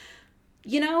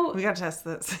 You know, We got to test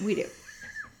this. we do.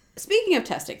 Speaking of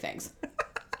testing things,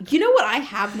 you know what I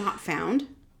have not found?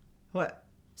 What?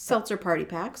 Seltzer party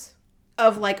packs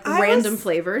of like I random was-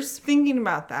 flavors. Thinking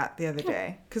about that the other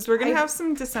day. Because we're going to have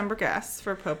some December guests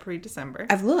for Potpourri December.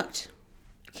 I've looked.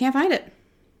 Can't find it.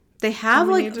 They have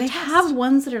we like need to they test. have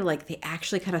ones that are like they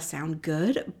actually kind of sound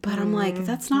good, but I'm like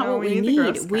that's not no, what we we need the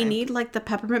need. gross We kind. need like the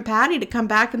peppermint patty to come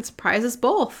back and surprise us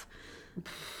both.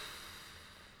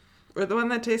 Or the one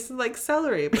that tasted like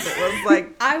celery, but it was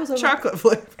like I was over chocolate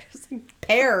flavor.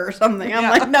 pear or something. I'm Yeah.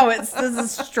 like, no, this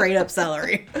is straight up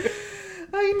celery.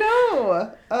 I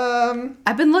know.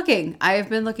 I've been looking.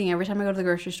 Every time I go to the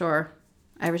grocery store,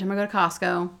 every time I go to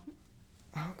Costco.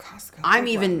 Oh, Costco. I'm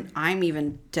good one.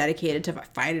 even dedicated to if I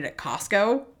find it at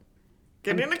Costco,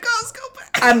 Get in a Costco bag.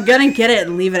 I'm gonna get it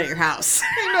and leave it at your house.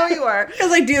 I know you are. Because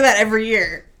I do that every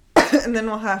year. And then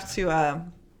we'll have to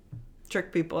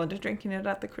trick people into drinking it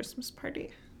at the Christmas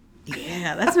party.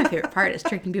 Yeah, that's my favorite part is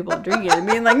tricking people into drinking it and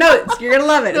being like, no, you're gonna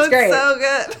love it. It's great. so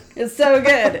good. It's so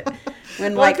good.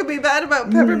 When What like could be bad about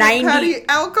peppermint 90 patty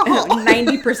alcohol?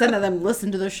 90% of them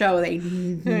listen to the show, they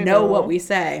know know. what we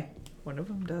say. One of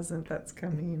them doesn't. That's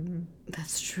coming.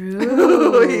 That's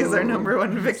true. He's our number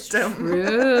one victim.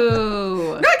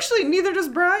 True. No, actually, neither does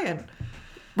Brian.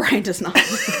 Brian does not.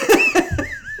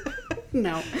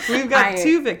 No. We've got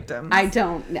two victims. I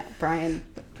don't. No, Brian.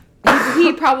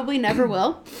 He probably never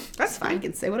will. That's I fine.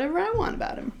 can say whatever I want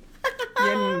about him.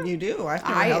 Yeah, you do. I've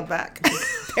never I- held back.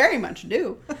 Very much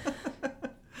do.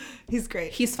 He's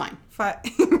great. He's fine.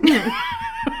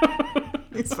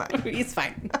 He's fine. He's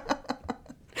fine.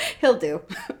 He'll do.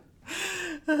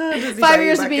 Does he 5 buy you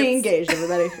years of being buckets? engaged,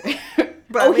 everybody.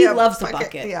 But Oh, we he have loves the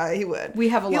bucket. Yeah, he would. We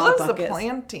have a He lot of loves the buckets.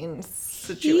 planting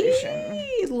situation.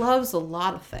 He loves a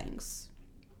lot of things.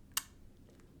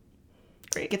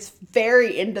 Great. Gets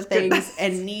very into good. things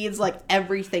and needs like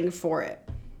everything for it.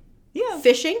 Yeah.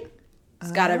 Fishing,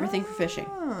 he's got everything for fishing.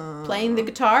 Oh. Playing the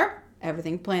guitar,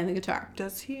 everything playing the guitar.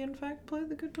 Does he in fact play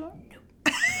the guitar?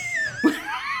 No.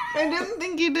 I didn't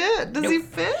think he did. Does he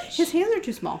fish? His hands are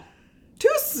too small. Too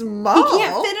small. He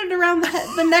can't fit it around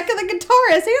the neck of the guitar.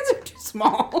 His hands are too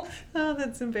small. Oh,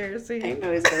 that's embarrassing. I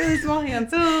know he's got really small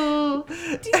hands. Oh,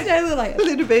 Like,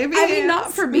 little baby. I mean, hands.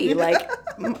 not for me. Like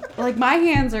my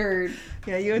hands are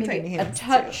Yeah, you have maybe tiny a hands.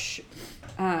 touch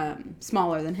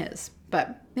smaller than his,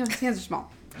 but you know, his hands are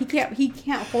small. He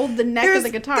can't hold the neck of the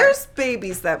guitar. There's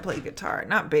babies that play guitar.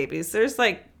 Not babies. There's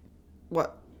like,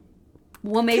 what,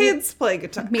 Well, maybe kids play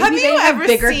guitar. maybe Have they you have ever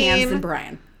bigger seen, hands than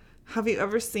Brian. Have you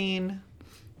ever seen?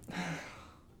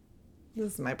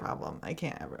 This is my problem. I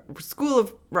can't ever. School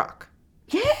of Rock.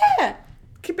 Yeah,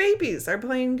 Babies are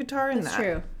playing guitar in that's that.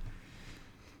 true.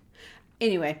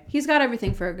 Anyway, he's got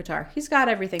everything for a guitar. He's got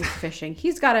everything for fishing.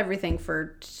 He's got everything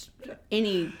for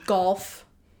any golf.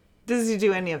 Does he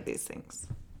do any of these things?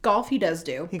 Golf he does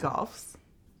do. He golfs.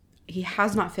 He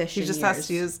has not fished He in just years. has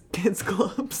to use kids'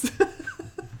 clubs.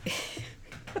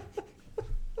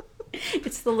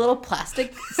 It's the little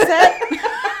plastic set.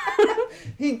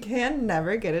 He can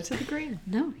never get it to the green.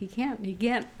 No, he can't. He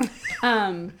can't.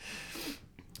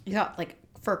 He got like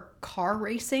for car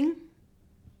racing.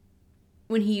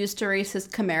 When he used to race his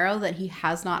Camaro that he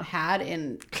has not had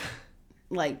in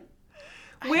like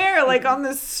Where? Like on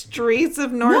the streets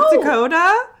of North No.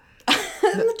 Dakota?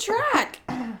 in the track.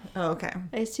 Oh, okay.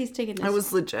 He's taking this. I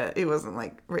was legit. It wasn't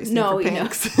like racing No, for you know.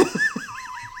 pinks.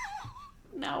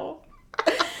 no.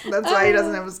 That's why he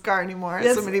doesn't have his car anymore.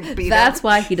 Somebody beat That's him.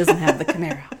 why he doesn't have the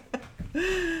Camaro.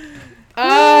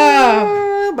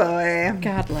 Oh, Oh, boy.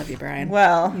 God love you, Brian.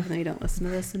 Well, Even though you don't listen to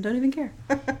this and don't even care.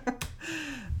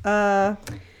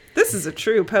 this is a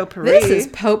true potpourri. This is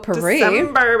potpourri.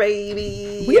 December,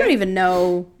 baby. We don't even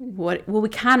know what. Well, we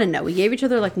kind of know. We gave each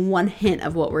other like one hint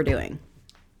of what we're doing.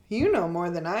 You know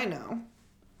more than I know.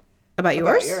 About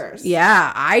yours? yours.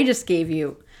 Yeah, I just gave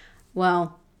you.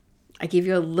 Well, I gave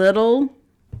you a little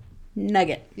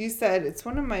nugget. You said it's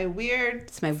one of my weird.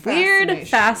 It's my weird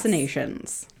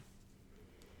fascinations.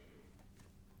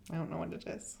 I don't know what it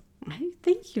is. I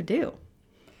think you do.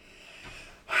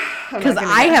 I'm not Because gonna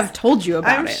I guess. have told you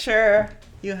about I'm it. sure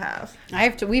you have. I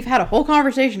have to. We've had a whole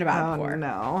conversation about it Oh before.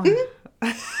 no.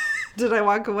 Did I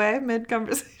walk away mid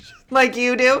conversation like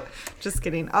you do? Just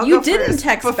kidding. I'll You go didn't first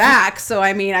text before- back, so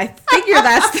I mean, I figure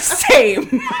that's the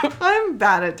same. I'm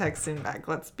bad at texting back.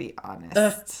 Let's be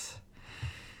honest.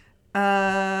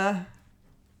 I'll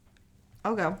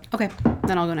go. Okay,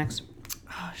 then I'll go next.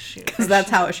 Oh shoot. Because that's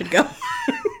how it should go.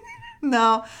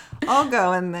 No, I'll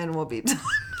go and then we'll be done.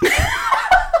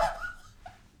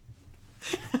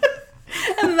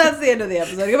 And that's the end of the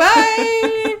episode.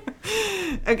 Goodbye.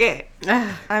 Okay.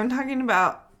 I'm talking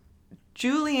about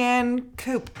Julianne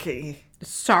Koepke.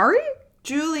 Sorry?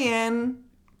 Julianne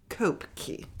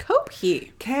Koepke.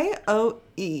 Koepke.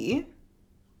 Koepcke.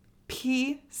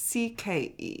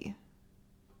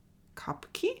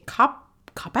 Koepke?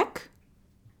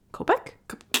 Kopek?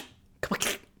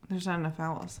 Kopek? There's not enough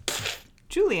vowels.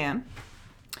 Julianne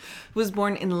was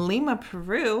born in Lima,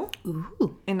 Peru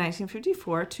Ooh. in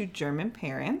 1954 to German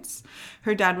parents.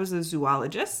 Her dad was a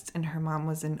zoologist and her mom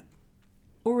was an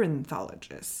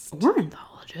ornithologist.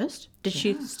 Ornithologist? Did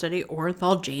she study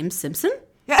Orenthal James Simpson?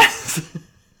 Yes.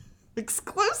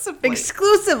 Exclusively.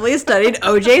 Exclusively studied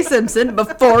O.J. Simpson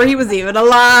before he was even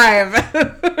alive.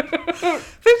 54?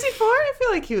 I feel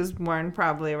like he was born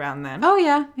probably around then. Oh,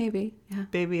 yeah, maybe. Yeah.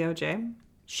 Baby OJ.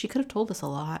 She could have told us a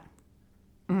lot.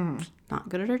 Not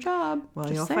good at her job. Well,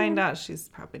 Just you'll saying. find out she's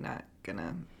probably not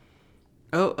gonna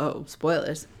Oh,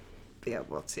 spoilers. be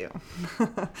able to.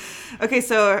 Okay,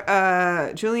 so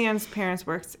Julianne's parents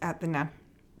worked at the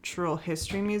Natural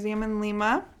History Museum in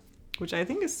Lima, which I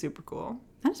think is super cool.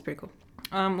 That is pretty cool.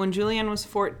 When Julianne was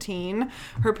 14,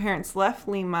 her parents left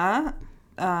Lima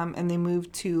and they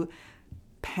moved to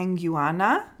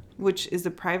Panguana, which is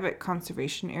a private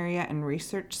conservation area and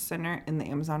research center in the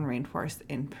Amazon rainforest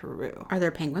in Peru. Are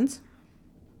there penguins?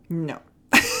 No.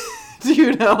 Do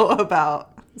you know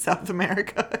about South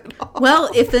America at all? Well,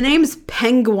 if the name's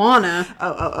Panguana,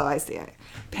 Oh, I see.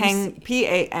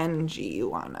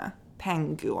 Panguana.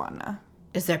 Panguana.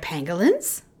 is there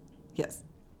pangolins? Yes.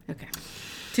 Okay.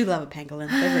 Do love a pangolin.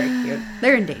 They're very cute.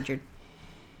 They're endangered.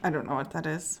 I don't know what that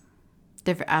is.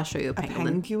 I'll show you a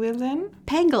pangolin. Pangolin?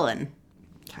 Pangolin.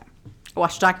 Okay. I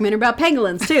watched a documentary about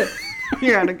pangolins, too.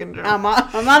 You're out of control. I'm on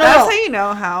a That's roll. how you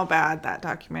know how bad that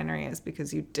documentary is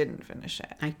because you didn't finish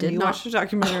it. I did you not. watched a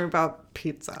documentary about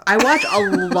pizza. I watch a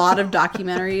lot of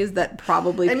documentaries that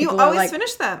probably and you people are always like,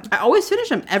 finish them. I always finish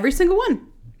them. Every single one.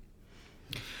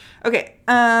 Okay.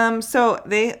 So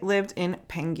they lived in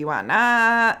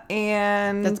Panguana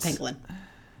and That's a pangolin.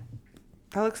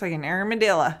 that looks like an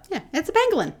armadillo. Yeah, it's a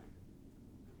pangolin.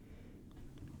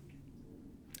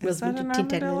 Is that an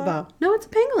armadillo? No, it's a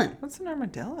pangolin. What's an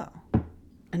armadillo?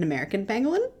 An American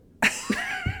pangolin?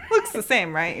 Looks the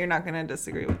same, right? You're not going to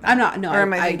disagree with that. I'm not. No, Or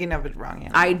am I thinking of it wrong? Yeah.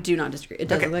 I do not disagree. It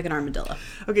does Okay. look like an armadillo.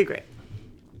 Okay, great.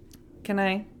 Can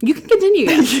I? You can continue.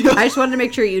 Yeah. I just wanted to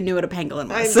make sure you knew what a pangolin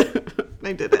was.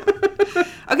 I didn't.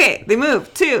 Okay, they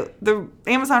moved to the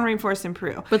Amazon rainforest in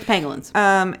Peru. With pangolins.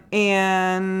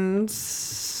 And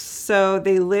so So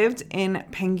they lived in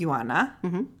Penguana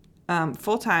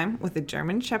full-time with a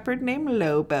German shepherd named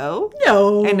Lobo.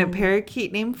 No. And a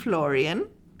parakeet named Florian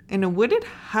in a wooded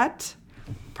hut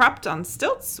propped on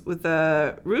stilts with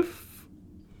a roof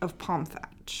of palm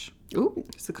thatch. Ooh.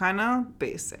 So kind of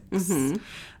basics.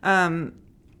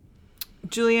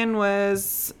 Julian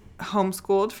was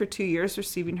homeschooled for 2 years,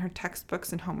 receiving her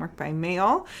textbooks and homework by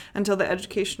mail until the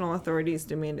educational authorities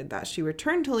demanded that she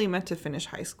return to Lima to finish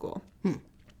high school.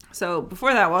 So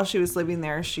before that, while she was living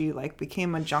there, she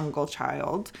became a jungle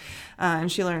child, and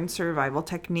she learned survival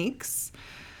techniques,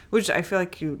 which I feel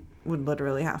like you would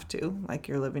literally have to,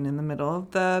 you're living in the middle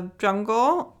of the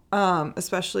jungle,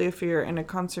 especially if you're in a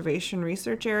conservation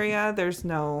research area. There's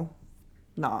no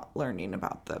not learning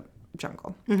about the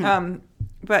jungle.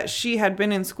 But she had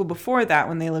been in school before that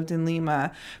when they lived in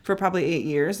Lima for probably 8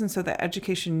 years, and so the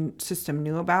education system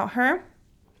knew about her.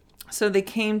 So they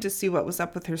came to see what was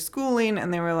up with her schooling,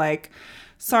 and they were like,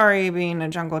 sorry, being a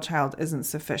jungle child isn't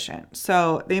sufficient.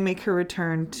 So they make her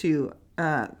return to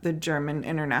the German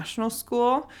International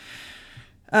School.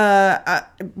 But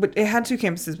it had 2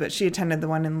 campuses, but she attended the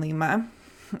one in Lima.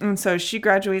 And so she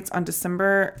graduates on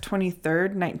December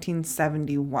 23rd,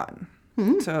 1971.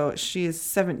 So she is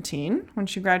 17 when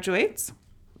she graduates.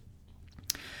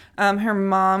 Her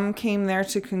mom came there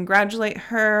to congratulate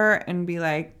her and be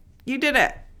like, you did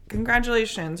it.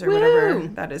 Congratulations, or whatever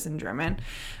that is in German.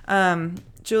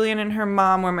 Julian and her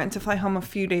mom were meant to fly home a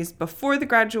few days before the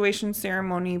graduation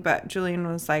ceremony, but Julian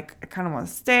was like, I kind of want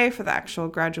to stay for the actual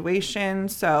graduation.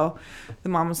 So the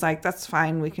mom was like, that's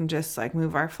fine. We can just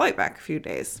move our flight back a few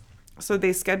days. So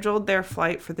they scheduled their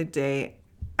flight for the day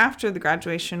after the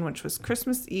graduation, which was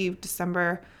Christmas Eve,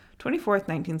 December 24th,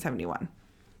 1971.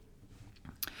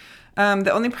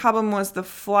 The only problem was the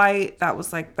flight that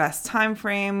was best time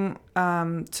frame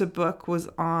to book was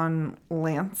on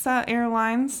Lanza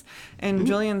Airlines, and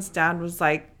Julian's dad was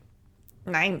like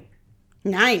 9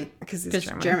 because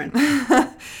he's German.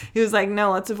 He was like,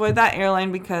 no, let's avoid that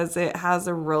airline because it has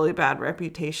a really bad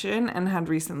reputation and had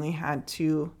recently had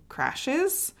 2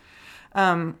 crashes,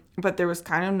 but there was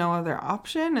kind of no other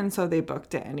option, and so they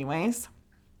booked it anyways.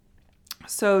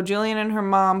 So Julian and her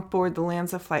mom board the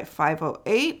Lanza flight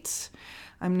 508.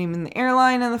 I'm naming the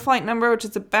airline and the flight number, which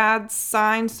is a bad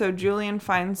sign. So Julian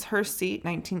finds her seat,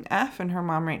 19F, and her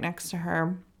mom right next to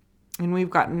her. And we've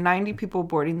got 90 people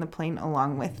boarding the plane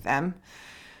along with them.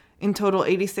 In total,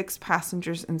 86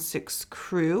 passengers and 6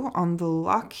 crew on the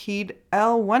Lockheed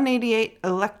L-188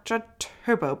 Electra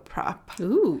turboprop.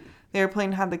 Ooh. The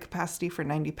airplane had the capacity for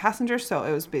 90 passengers, so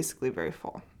it was basically very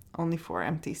full. Only 4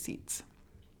 empty seats.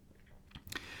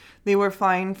 They were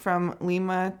flying from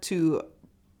Lima to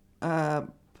Pucallpa,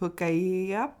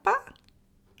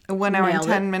 a 1 hour and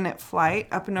 10-minute flight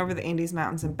up and over the Andes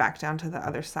Mountains and back down to the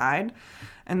other side.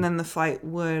 And then the flight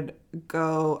would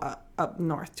go up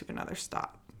north to another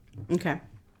stop. Okay.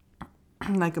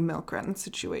 Like a milk run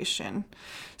situation.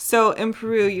 So in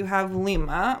Peru, you have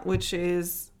Lima, which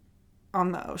is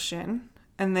on the ocean.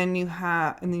 And then you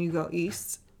go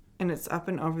east. And it's up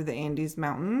and over the Andes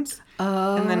Mountains.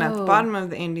 Oh. And then at the bottom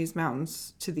of the Andes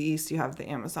Mountains to the east, you have the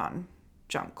Amazon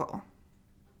jungle.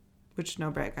 Which, no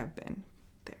brag, I've been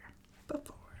there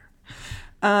before.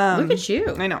 Look at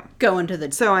you. I know. Going to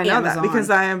the So I know Amazon. that because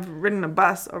I have ridden a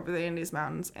bus over the Andes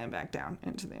Mountains and back down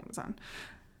into the Amazon.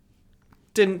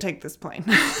 Didn't take this plane.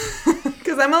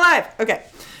 Because I'm alive. Okay.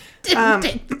 Didn't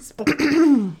take this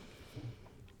plane.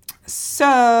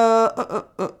 So...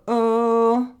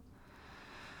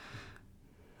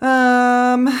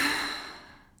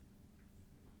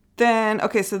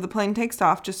 So the plane takes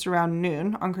off just around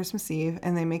noon on Christmas Eve,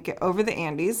 and they make it over the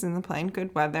Andes in the plane.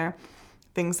 Good weather.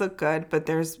 Things look good, but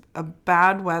there's a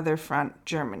bad weather front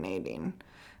germinating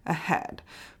ahead.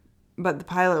 But the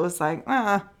pilot was like,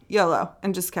 YOLO,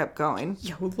 and just kept going.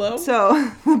 YOLO?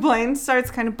 So the plane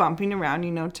starts kind of bumping around,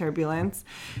 turbulence.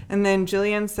 And then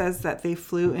Jillian says that they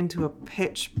flew into a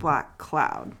pitch black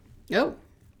cloud. Oh.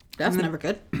 That's never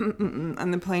good.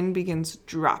 And the plane begins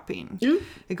dropping. Mm.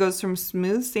 It goes from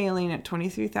smooth sailing at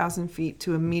 23,000 feet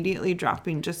to immediately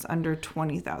dropping just under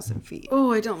 20,000 feet.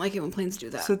 Oh, I don't like it when planes do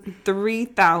that. So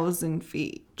 3,000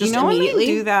 feet. Just immediately? when they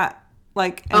do that,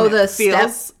 the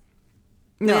step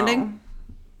landing?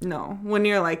 No. When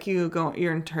you're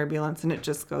you're in turbulence and it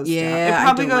just goes down. Yeah, It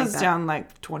probably I don't goes like down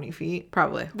 20 feet.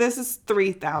 Probably. This is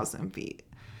 3,000 feet.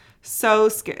 So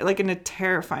scary, in a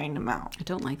terrifying amount. I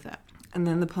don't like that. And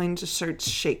then the plane just starts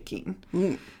shaking.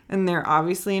 And they're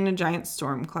obviously in a giant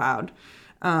storm cloud.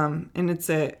 And it's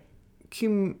a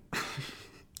Cumulative?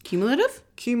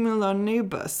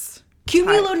 cumulonimbus.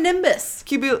 Cumulonimbus.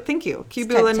 Thank you. It's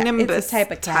Cumulonimbus a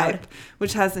type of cloud.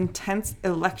 which has intense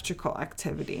electrical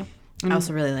activity. I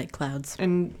also really like clouds.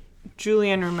 And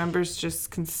Julian remembers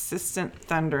just consistent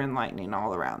thunder and lightning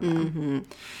all around them. Mm-hmm.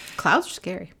 Clouds are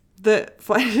scary. The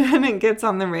flight attendant gets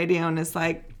on the radio and is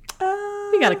like,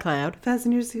 We got a cloud.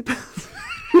 fasten your seatbelts.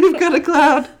 We've got a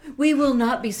cloud. We will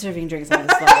not be serving drinks on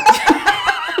this flight.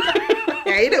 I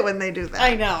hate it when they do that.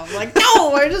 I know. I'm like,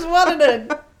 no, I just wanted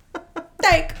to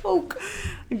take Coke.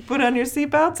 Put on your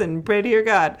seatbelts and pray to your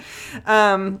God.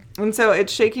 And so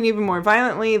it's shaking even more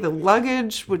violently. The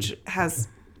luggage, which has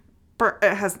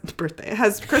Christmas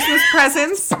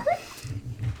presents.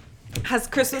 Has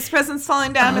Christmas presents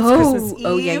falling down. It's Christmas Eve.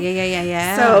 Oh,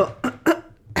 yeah.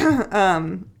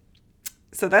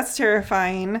 So that's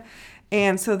terrifying.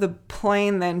 And so the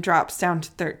plane then drops down to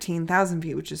 13,000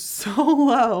 feet, which is so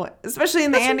low, especially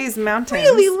in the Andes Mountains.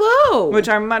 Really low. Which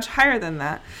are much higher than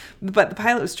that. But the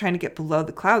pilot was trying to get below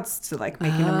the clouds to like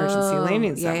make an emergency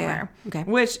landing somewhere. Yeah. Okay.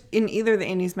 Which in either the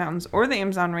Andes Mountains or the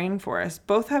Amazon rainforest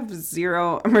both have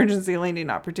zero emergency landing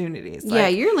opportunities. Yeah,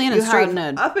 you're landing straight in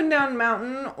a... up and down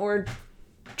mountain or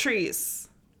trees.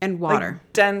 And water.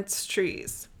 Like dense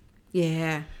trees.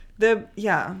 Yeah.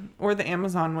 Or the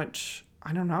Amazon, which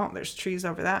I don't know. There's trees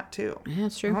over that too. Yeah,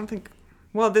 that's true. I don't think.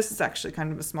 Well, this is actually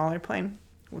kind of a smaller plane.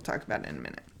 We'll talk about it in a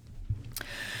minute.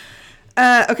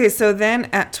 Okay, so then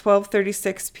at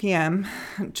 12:36 p.m.,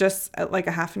 just like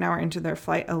a half an hour into their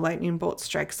flight, a lightning bolt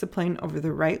strikes the plane over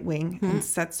the right wing and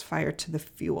sets fire to the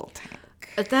fuel tank.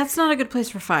 That's not a good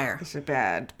place for fire. It's a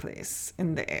bad place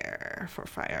in the air for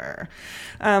fire.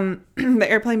 The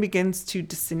airplane begins to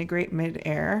disintegrate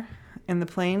mid-air in the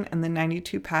plane, and the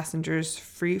 92 passengers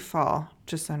free fall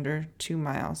just under 2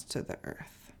 miles to the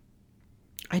earth.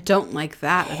 I don't like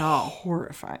that at all.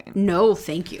 Horrifying. No,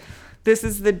 thank you. This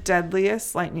is the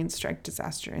deadliest lightning strike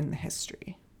disaster in the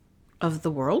history. Of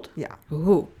the world? Yeah.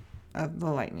 Ooh. Of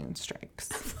the lightning strikes.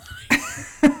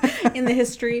 In the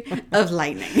history of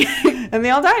lightning. And they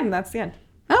all died, and that's the end.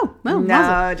 Oh, well,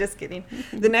 no, just kidding.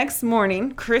 The next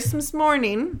morning, Christmas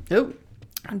morning,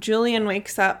 Julian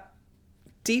wakes up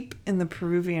deep in the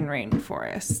Peruvian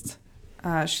rainforest.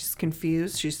 She's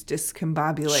confused. She's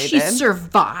discombobulated. She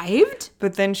survived?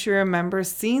 But then she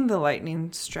remembers seeing the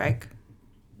lightning strike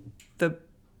the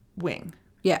wing.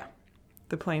 Yeah.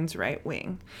 The plane's right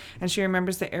wing. And she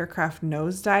remembers the aircraft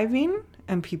nosediving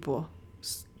and people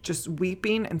just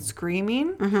weeping and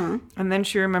screaming. Mm-hmm. And then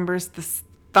she remembers the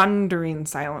thundering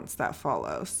silence that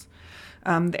follows.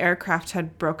 The aircraft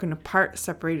had broken apart,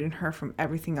 separating her from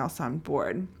everything else on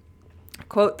board.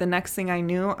 Quote, "The next thing I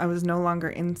knew, I was no longer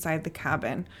inside the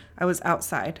cabin. I was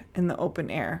outside in the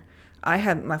open air. I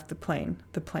hadn't left the plane.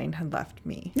 The plane had left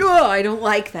me." Oh, I don't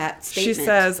like that statement. She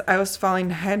says, "I was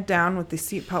falling head down with the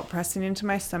seatbelt pressing into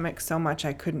my stomach so much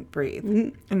I couldn't breathe.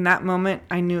 Mm-hmm. In that moment,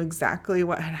 I knew exactly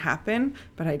what had happened,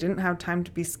 but I didn't have time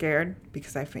to be scared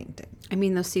because I fainted." I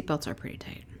mean, those seatbelts are pretty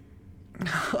tight.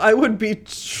 I would be...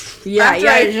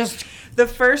 just... The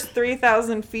first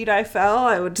 3,000 feet I fell,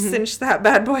 I would cinch that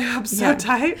bad boy up so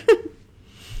tight.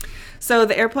 So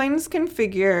the airplane is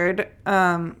configured,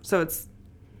 so it's,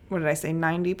 what did I say,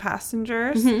 90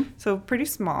 passengers? Mm-hmm. So pretty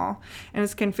small. And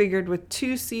it's configured with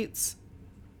 2 seats,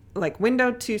 like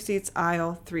window, 2 seats,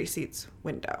 aisle, 3 seats,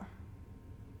 window.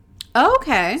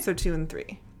 Okay. So 2 and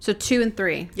 3. So 2 and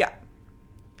 3. Yeah.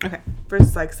 Okay.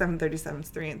 Versus like 737's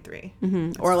 3 and 3.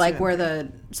 Mm-hmm. Or like where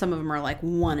some of them are like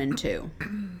 1 and 2.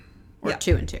 Or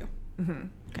 2 and 2. Mm-hmm.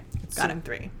 Okay. It's Got 2 and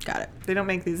 3. Got it. They don't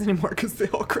make these anymore because they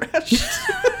all crashed.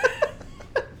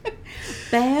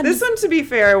 Bad. This one, to be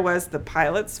fair, was the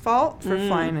pilot's fault for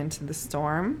flying into the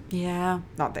storm. Yeah.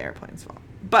 Not the airplane's fault.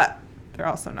 But they're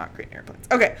also not great airplanes.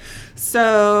 Okay.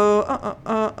 So,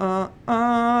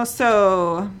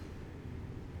 so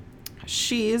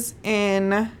she's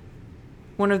in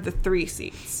one of the 3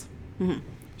 seats. Mm-hmm.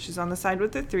 She's on the side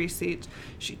with the 3 seats.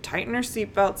 She tightened her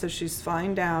seatbelt so she's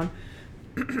flying down.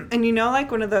 And you know, like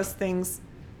one of those things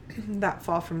that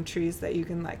fall from trees that you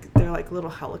can they're like little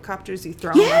helicopters. You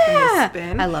throw them up and they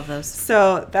spin. I love those.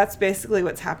 So that's basically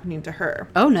what's happening to her.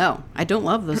 Oh no, I don't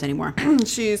love those anymore.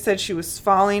 She said she was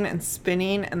falling and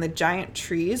spinning, and the giant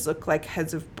trees look like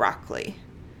heads of broccoli.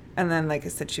 And then, like I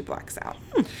said, she blacks out.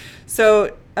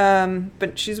 So,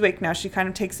 but she's awake now. She kind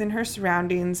of takes in her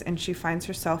surroundings, and she finds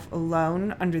herself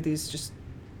alone under these just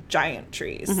giant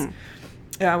trees. Mm-hmm.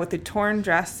 With a torn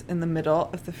dress in the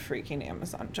middle of the freaking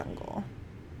Amazon jungle.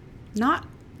 Not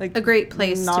like a great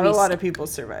place. Not a lot of people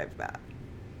survive that.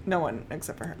 No one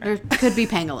except for her. There could be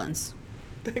pangolins.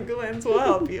 Pangolins will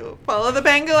help you. Follow the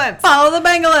pangolin. Follow the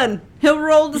pangolin. He'll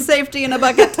roll to safety in a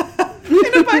bucket.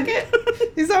 In a bucket.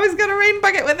 He's always got a rain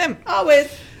bucket with him.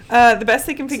 Always. The best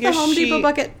they can figure It's the Home Depot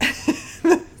bucket.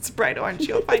 It's bright orange.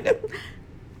 You'll find it.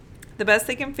 The best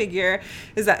they can figure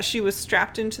is that she was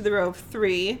strapped into the row of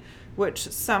 3, which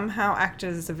somehow acted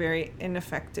as a very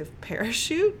ineffective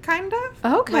parachute, kind of.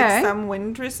 Okay. Like some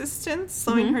wind resistance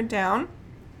slowing her down.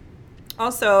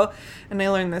 Also, and I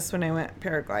learned this when I went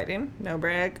paragliding. No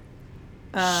brag.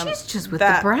 She's just with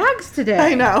the brags today.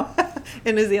 I know.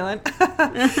 In New Zealand.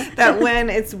 That when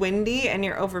it's windy and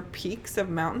you're over peaks of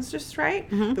mountains just right,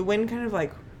 the wind kind of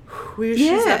like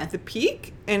whooshes up the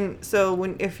peak. And so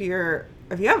if you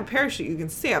have a parachute, you can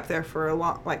stay up there for a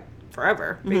long, like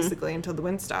forever, basically, until the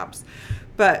wind stops.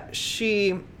 But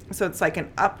so it's like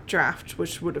an updraft,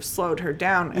 which would have slowed her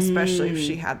down, especially if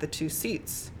she had the 2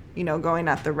 seats, going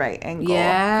at the right angle.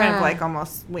 Yeah. Kind of like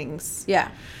almost wings.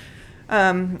 Yeah.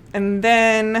 And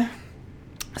then,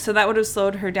 so that would have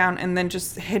slowed her down, and then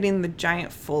just hitting the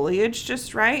giant foliage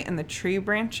just right and the tree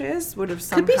branches would have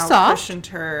somehow cushioned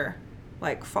her,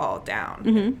 like, fall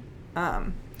down.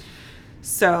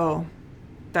 So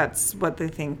that's what they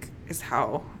think is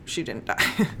how she didn't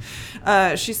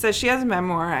die. She says she has a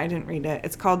memoir. I didn't read it.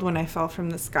 It's called When I Fell from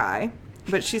the Sky.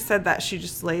 But she said that she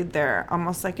just laid there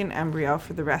almost like an embryo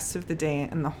for the rest of the day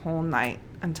and the whole night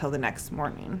until the next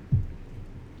morning.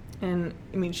 And,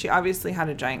 I mean, she obviously had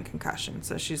a giant concussion,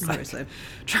 so she's, like,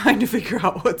 trying to figure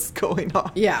out what's going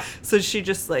on. Yeah. So she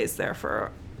just lays there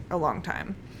for a long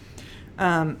time.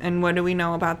 And what do we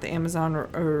know about the Amazon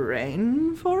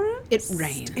rainforest? It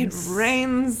rains. It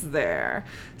rains there.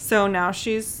 So now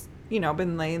she's,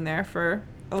 been laying there for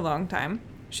a long time.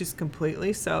 She's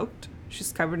completely soaked.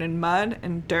 She's covered in mud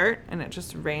and dirt, and it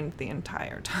just rained the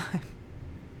entire time.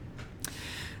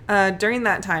 During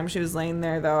that time, she was laying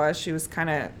there, though, as she was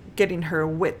kind of getting her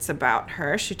wits about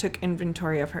her. She took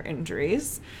inventory of her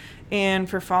injuries. And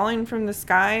for falling from the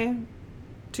sky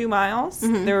 2 miles,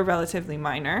 they were relatively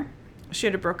minor. She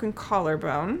had a broken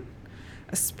collarbone,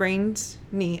 a sprained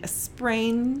knee. A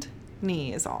sprained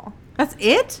knee is all. That's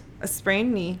it? A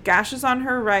sprained knee, gashes on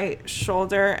her right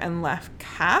shoulder and left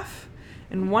calf.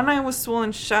 And one eye was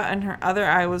swollen shut, and her other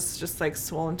eye was just, like,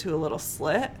 swollen to a little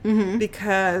slit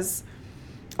because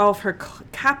all of her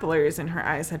capillaries in her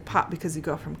eyes had popped, because you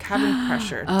go from cabin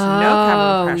pressure to no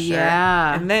cabin pressure.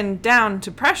 Yeah. And then down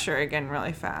to pressure again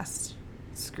really fast.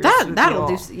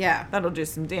 That'll do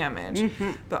some damage.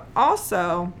 But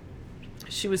also,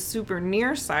 she was super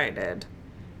nearsighted,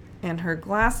 and her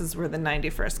glasses were the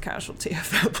 91st casualty of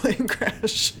that plane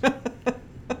crash.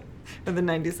 Or the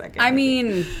 92nd. I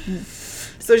mean,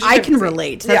 so I can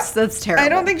relate. That's terrible. I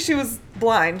don't think she was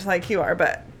blind like you are,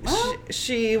 but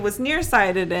she was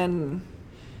nearsighted, and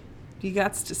you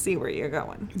got to see where you're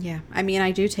going. Yeah. I mean,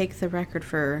 I do take the record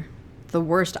for the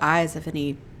worst eyes of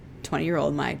any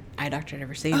 20-year-old my eye doctor had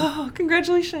ever seen. Oh,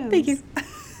 congratulations. Thank you.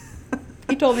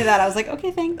 He told me that. I was like,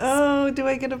 okay, thanks. Oh, do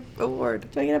I get an award?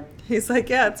 Do I get a... He's like,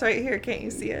 yeah, it's right here. Can't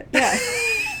you see it? Yeah.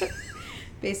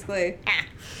 Basically.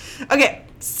 Okay,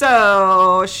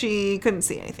 so she couldn't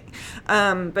see anything.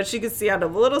 But she could see out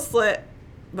of a little slit,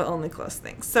 but only close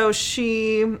things. So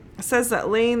she says that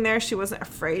laying there, she wasn't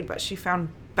afraid, but she found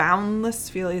boundless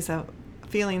feelings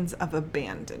of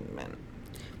abandonment.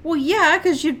 Well, yeah,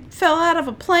 because you fell out of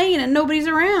a plane and nobody's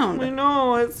around. I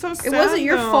know, it's so sad. It wasn't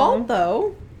your fault,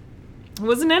 though. It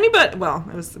wasn't anybody. Well,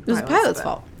 it was the pilot's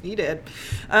fault. He did.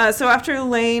 So after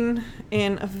laying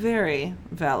in a very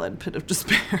valid pit of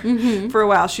despair for a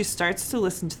while, she starts to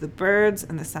listen to the birds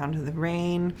and the sound of the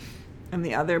rain and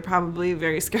the other probably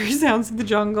very scary sounds of the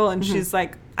jungle. And she's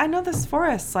like, I know this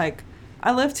forest. Like,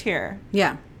 I lived here.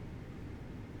 Yeah.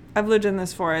 I've lived in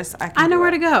this forest. I know where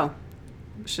to go.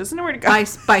 She doesn't know where to go.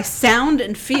 By sound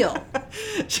and feel.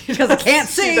 Because I can't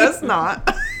see. She does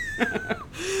not.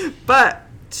 But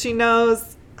she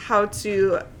knows how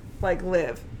to, like,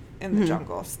 live in the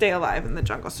jungle, stay alive in the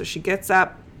jungle. So she gets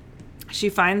up. She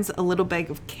finds a little bag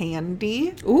of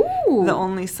candy. Ooh. The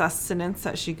only sustenance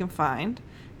that she can find.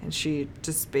 And she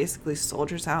just basically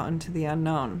soldiers out into the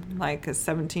unknown like a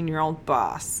 17-year-old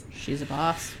boss. She's a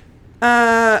boss.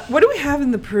 What do we have in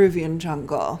the Peruvian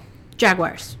jungle?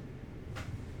 Jaguars.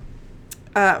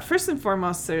 First and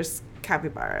foremost, there's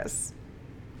capybaras.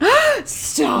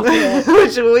 Stop it.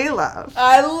 Which we love.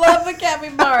 I love a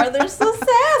capybara. They're so sassy.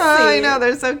 I know,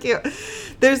 they're so cute.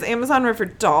 There's Amazon River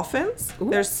dolphins.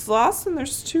 Ooh. There's sloths, and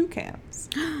there's toucans.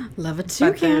 Love a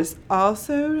toucan. But there's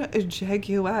also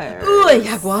jaguars. Ooh, a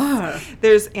jaguar.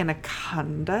 There's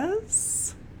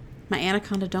anacondas. My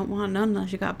anaconda don't want none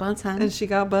unless you got buns, honey. And she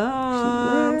got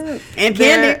bones. And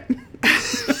candy.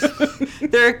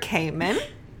 There are caiman.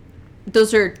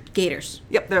 Those are gators.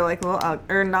 Yep, they're like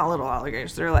or not little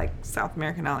alligators. They're like South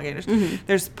American alligators.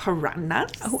 There's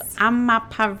piranhas. Oh, I'm a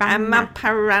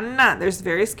piranha. There's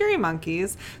very scary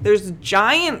monkeys. There's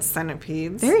giant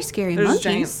centipedes. Very scary There's monkeys.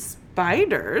 giant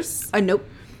spiders. Nope.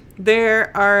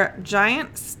 There are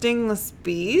giant stingless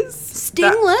bees.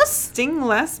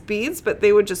 Stingless bees, but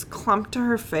they would just clump to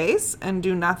her face and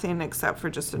do nothing except for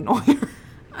just annoy her.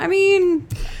 I mean,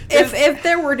 if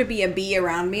there were to be a bee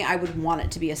around me, I would want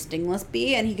it to be a stingless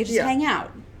bee, and he could just hang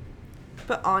out.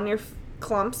 But on your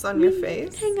clumps on your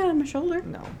face? Hang out on my shoulder.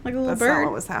 No. Like a little that's bird. Not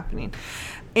what was happening.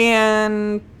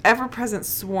 And ever-present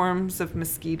swarms of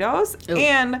mosquitoes. Ooh.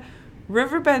 And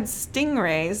riverbed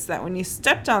stingrays that when you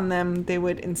stepped on them, they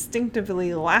would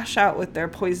instinctively lash out with their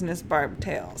poisonous barbed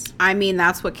tails. I mean,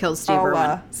 that's what killed Steve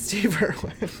Irwin. Steve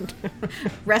Irwin.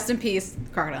 Rest in peace,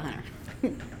 Crocodile Hunter.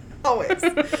 Always.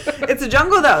 It's a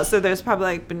jungle, though, so there's probably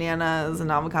like bananas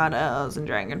and avocados and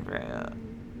dragon fruit.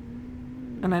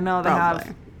 And I know they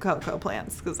have cocoa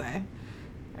plants because I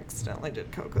accidentally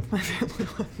did coke with my family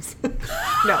once.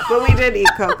 No, but we did eat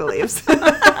cocoa leaves.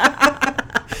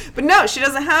 But no, she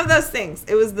doesn't have those things.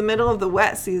 It was the middle of the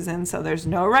wet season, so there's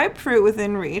no ripe fruit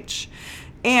within reach.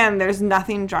 And there's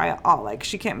nothing dry at all. Like,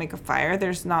 she can't make a fire.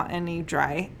 There's not any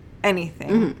dry anything.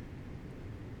 Mm-hmm.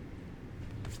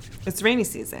 It's rainy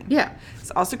season. Yeah.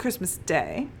 It's also Christmas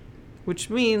Day, which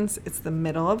means it's the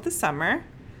middle of the summer.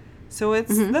 So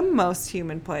it's the most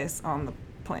humid place on the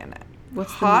planet.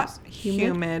 What's hot, the most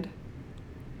humid,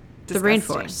 the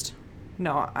rainforest.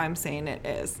 No, I'm saying it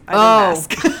is. I didn't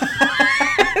ask.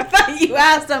 I thought you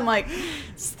asked. I'm like,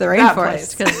 it's the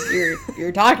rainforest because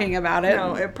you're talking about it.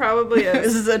 No, it probably is.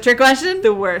 This is a trick question.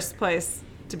 The worst place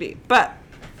to be, but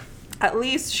at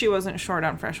least she wasn't short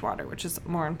on fresh water, which is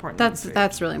more important.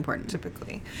 That's really important.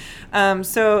 Typically,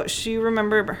 so she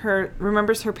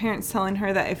remembers her parents telling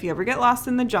her that if you ever get lost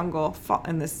in the jungle,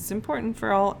 and this is important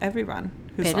for everyone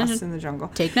who's lost in the jungle.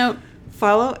 Take note.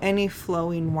 Follow any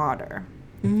flowing water.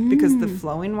 Because the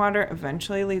flowing water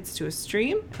eventually leads to a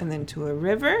stream and then to a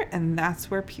river, and that's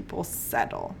where people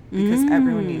settle because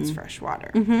everyone needs fresh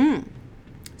water.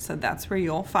 So that's where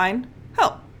you'll find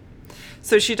help.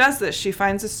 So she does this. She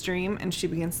finds a stream and she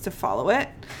begins to follow it.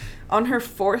 On her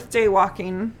 4th day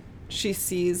walking, she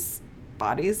sees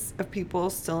bodies of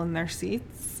people still in their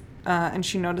seats, and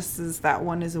she notices that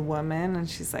one is a woman, and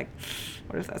she's like,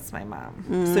 what if that's my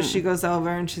mom? So she goes over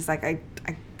and she's like, I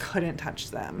couldn't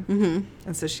touch them.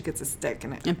 And so she gets a stick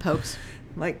and pokes.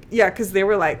 Like, yeah, because they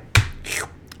were like,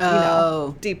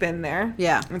 deep in there.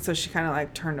 Yeah. And so she kind of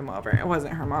like turned them over. It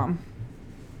wasn't her mom.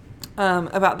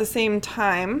 About the same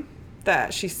time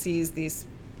that she sees these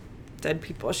dead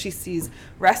people, she sees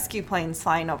rescue planes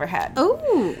flying overhead.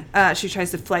 Oh. She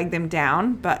tries to flag them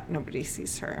down, but nobody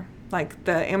sees her. Like,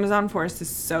 the Amazon forest is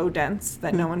so dense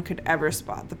that no one could ever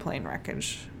spot the plane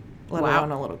wreckage, let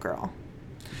alone a little girl.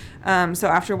 So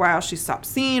after a while, she stopped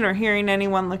seeing or hearing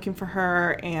anyone looking for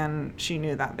her, and she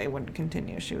knew that they wouldn't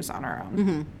continue. She was on her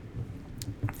own.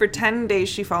 For 10 days,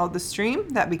 she followed the stream.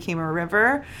 That became a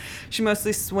river. She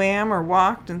mostly swam or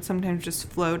walked and sometimes just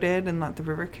floated and let the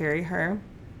river carry her.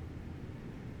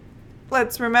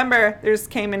 Let's remember, there's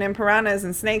caiman and piranhas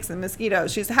and snakes and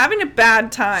mosquitoes. She's having a bad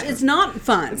time. It's not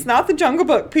fun. It's not the Jungle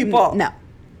Book, people. No.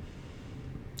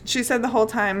 She said the whole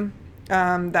time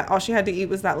that all she had to eat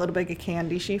was that little bag of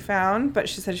candy she found, but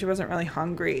she said she wasn't really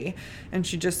hungry, and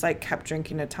she just, like, kept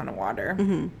drinking a ton of water,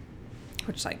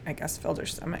 which, like, I guess filled her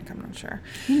stomach. I'm not sure.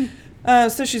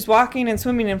 So she's walking and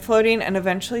swimming and floating, and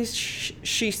eventually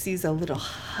she sees a little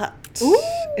hut. Ooh.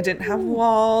 It didn't have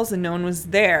walls, and no one was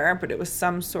there, but it was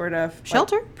some sort of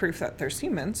shelter, like, proof that there's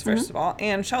humans, first of all,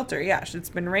 and shelter. Yeah, it's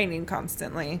been raining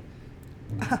constantly.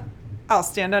 I'll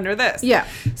stand under this. Yeah.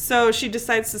 So she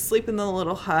decides to sleep in the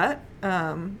little hut.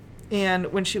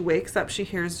 And when she wakes up, she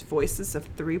hears voices of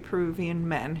 3 Peruvian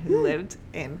men who lived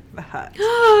in the hut. People!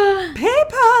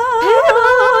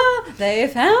 They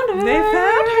found her. They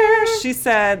found her. She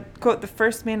said, quote, "The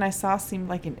first man I saw seemed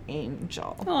like an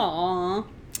angel." Aww.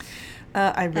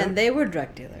 And they were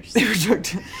drug dealers. They were drug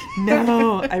dealers.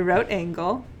 No, I wrote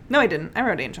Angel. No, I didn't. I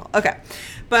wrote Angel. Okay.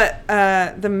 But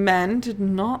the men did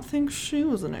not think she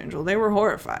was an angel. They were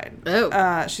horrified.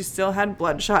 Oh. She still had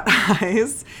bloodshot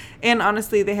eyes. And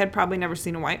honestly, they had probably never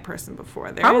seen a white person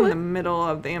before. They're in the middle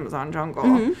of the Amazon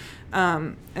jungle.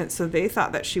 And so they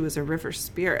thought that she was a river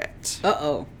spirit.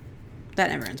 Uh-oh. That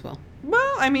never ends well.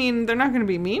 Well, I mean, they're not going to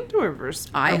be mean to a river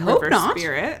spirit. I hope not.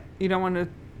 You don't want to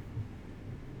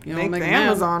make the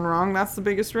Amazon Amazon wrong. That's the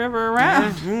biggest river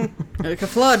around. It could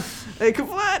flood. It could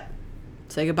flood.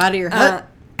 Say goodbye to your hut.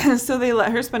 So they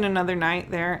let her spend another night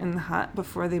there in the hut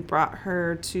before they brought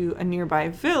her to a nearby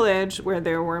village where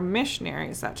there were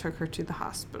missionaries that took her to the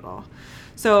hospital.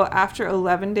 So after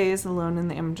 11 days alone in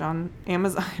the Amazon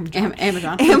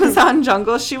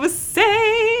jungle, she was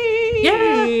saved.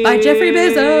 Yeah, by Jeffrey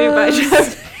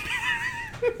Bezos.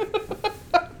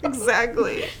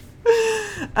 Exactly.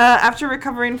 After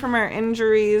recovering from her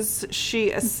injuries,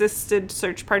 she assisted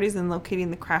search parties in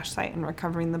locating the crash site and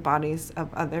recovering the bodies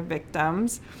of other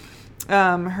victims.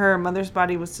 Her mother's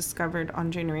body was discovered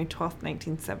on January 12th,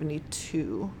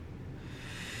 1972.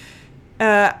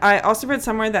 I also read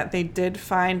somewhere that they did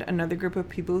find another group of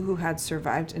people who had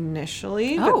survived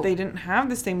initially, but they didn't have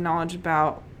the same knowledge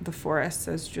about the forests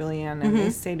as Julianne, and they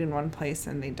stayed in one place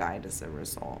and they died as a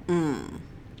result.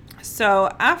 So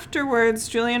afterwards,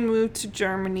 Julianne moved to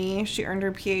Germany. She earned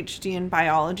her PhD in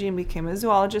biology and became a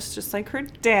zoologist just like her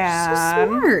dad. So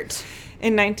smart.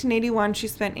 In 1981, she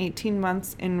spent 18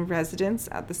 months in residence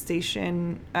at the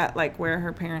station at where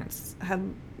her parents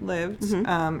had lived,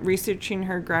 researching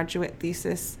her graduate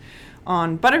thesis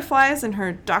on butterflies and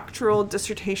her doctoral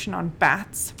dissertation on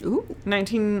bats. Ooh.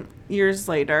 19 years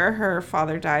later, her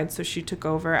father died, so she took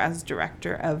over as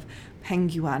director of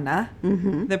Penguana,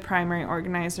 the primary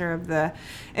organizer of the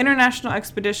international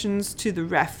expeditions to the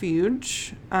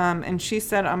refuge. And she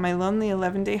said, on my lonely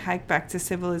 11-day hike back to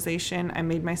civilization, I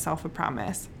made myself a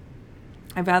promise.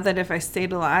 I vowed that if I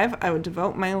stayed alive, I would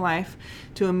devote my life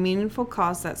to a meaningful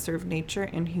cause that served nature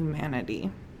and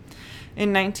humanity.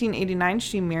 In 1989,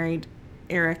 she married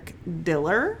Eric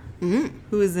Diller,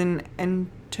 who is an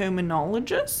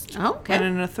entomologist and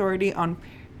an authority on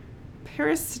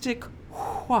parasitic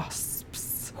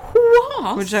wasps,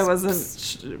 which I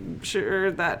wasn't sure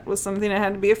that was something I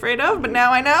had to be afraid of, but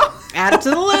now I know. Add it to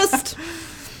the list.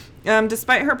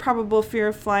 Despite her probable fear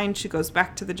of flying, she goes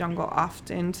back to the jungle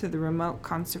often to the remote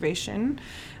conservation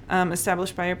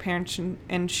established by her parents,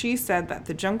 and she said that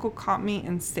the jungle caught me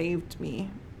and saved me.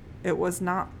 It was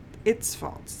not its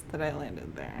fault that I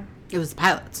landed there. It was the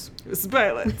pilots. It was the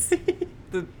pilots.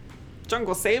 The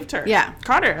jungle saved her. Yeah.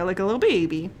 Caught her like a little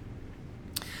baby.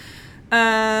 The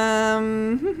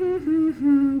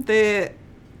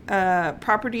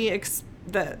property,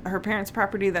 her parents'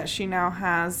 property that she now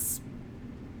has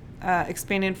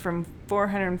expanded from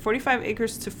 445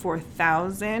 acres to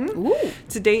 4,000. Ooh.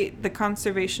 To date, the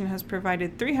conservation has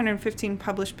provided 315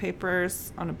 published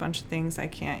papers on a bunch of things I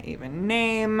can't even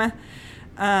name.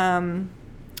 Under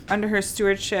her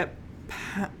stewardship,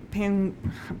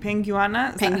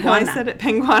 Penguana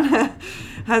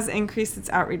has increased its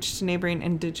outreach to neighboring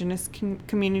indigenous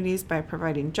communities by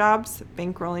providing jobs,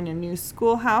 bankrolling a new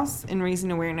schoolhouse, and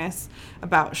raising awareness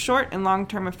about short and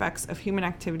long-term effects of human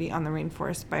activity on the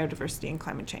rainforest, biodiversity, and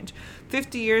climate change.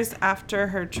 50 years after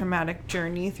her traumatic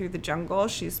journey through the jungle,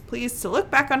 she's pleased to look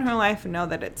back on her life and know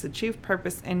that it's achieved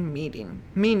purpose and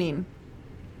meaning.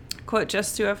 Quote,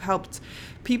 just to have helped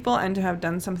people and to have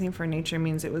done something for nature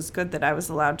means it was good that I was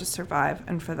allowed to survive,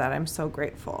 and for that I'm so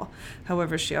grateful.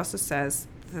 However, she also says,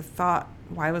 the thought,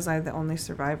 why was I the only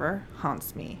survivor,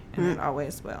 haunts me, and it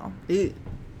always will. Ew.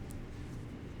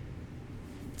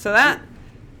 So that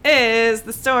is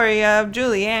the story of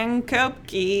Julianne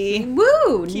Koepke.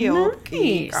 Woo!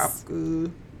 Koepke. Nice.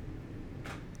 Koepke.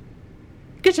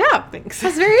 Good job. Thanks.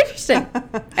 That's very interesting.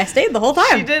 I stayed the whole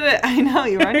time. She did it. I know.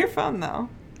 You were on your phone, though.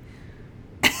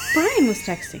 Brian was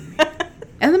texting me.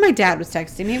 And then my dad was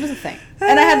texting me. It was a thing.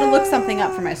 And I had to look something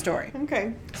up for my story.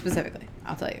 Okay. Specifically.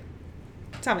 I'll tell you.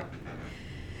 Tell me.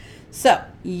 So,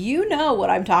 you know what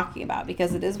I'm talking about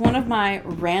because it is one of my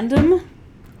random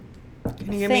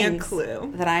Can you give me a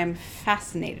clue? that I'm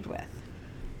fascinated with.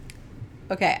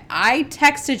 Okay, I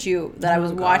texted you that I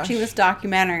was watching this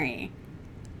documentary.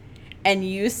 And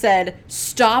you said,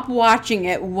 stop watching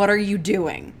it. What are you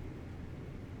doing?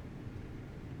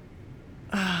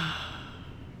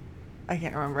 I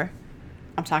can't remember.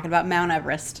 I'm talking about Mount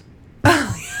Everest.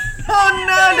 Oh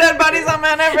no, dead bodies on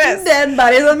Mount Everest. Dead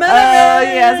bodies on Mount Oh,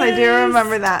 Everest. yes, I do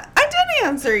remember that. I did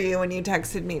answer you when you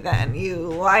texted me then, you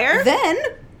liar. Then?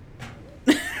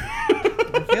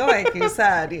 I feel like you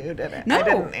said you didn't. No. I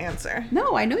didn't answer.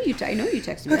 No, I know you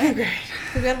texted me. Okay, great.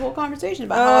 Because we had a whole conversation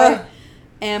about how I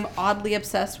am oddly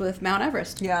obsessed with Mount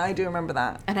Everest. Yeah, I do remember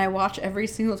that. And I watch every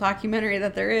single documentary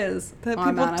that there is That on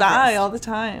people Mount die Everest. all the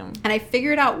time. And I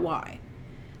figured out why.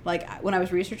 Like, when I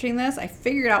was researching this, I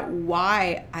figured out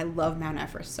why I love Mount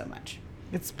Everest so much.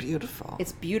 It's beautiful.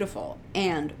 It's beautiful.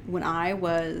 And when I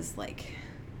was, like,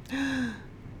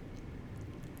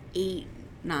 8,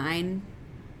 9,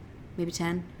 maybe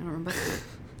 10, I don't remember.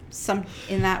 Some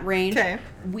in that range. Okay.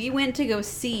 We went to go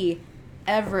see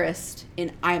Everest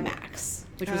in IMAX.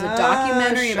 which was a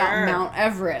documentary about sure. Mount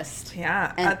Everest.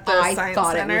 Yeah, And at the I Science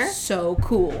thought Center? it was so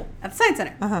cool. At the Science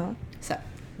Center. Uh-huh. So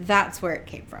that's where it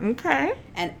came from. Okay.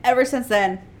 And ever since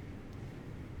then,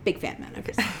 big fan of Mount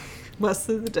Everest.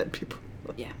 Mostly the dead people.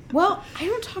 Yeah. Well, I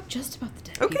don't talk just about the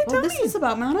dead Okay, people. tell This me. is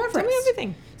about Mount Everest. Tell me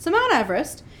everything. So Mount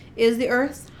Everest is the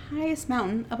Earth's highest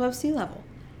mountain above sea level.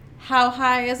 How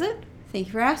high is it? Thank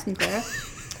you for asking, Clara.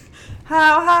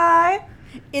 How high?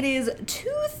 It is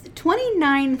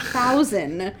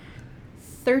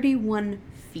 29,031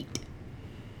 feet,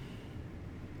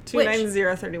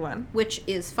 29031. which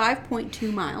is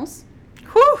 5.2 miles,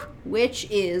 Whew. which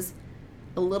is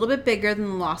a little bit bigger than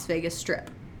the Las Vegas Strip.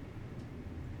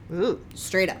 Ooh,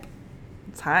 Straight up.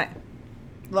 it's high.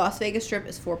 Las Vegas Strip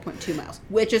is 4.2 miles,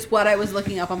 which is what I was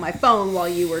looking up on my phone while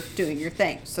you were doing your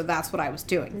thing. So that's what I was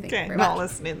doing. Thank you Okay, very not much.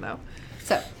 listening though.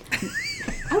 So,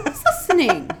 I was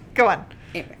listening. Go on.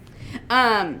 Anyway,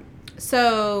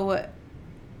 so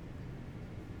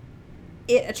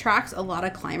it attracts a lot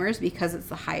of climbers because it's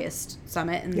the highest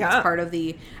summit, and Yeah. it's part of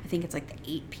the, I think it's like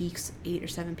the 8 or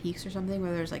 7 peaks or something,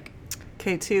 where there's like,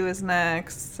 K2 is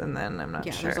next, and then I'm not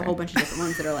yeah, sure. there's a whole bunch of different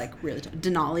ones that are like really tall.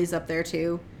 Denali's up there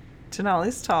too.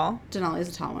 Denali's tall. Denali's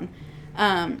a tall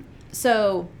one.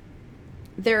 So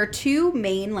there are 2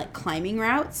 main like climbing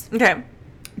routes. Okay.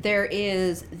 There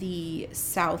is the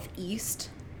southeast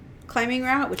climbing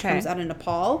route, which Okay. comes out of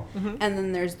Nepal, Mhm. and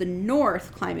then there's the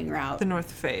north climbing route. The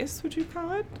North Face, would you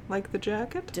call it? Like the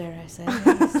jacket? Dare I say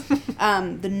this?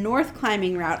 The north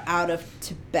climbing route out of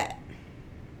Tibet.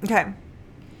 Okay.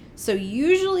 So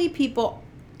usually people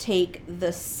take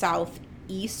the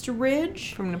southeast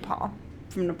ridge From Nepal.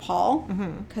 from Nepal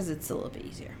Mhm. because it's a little bit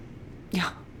easier.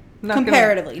 Yeah. Not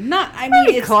Comparatively. Not, I Gonna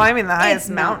mean, be it's climbing the highest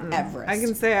it's Mount mountain. Everest. I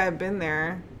can say I've been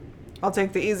there. I'll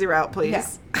take the easy route, please. Yeah.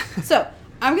 So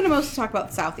I'm going to mostly talk about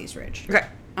the southeast ridge. Okay.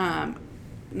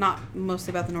 Not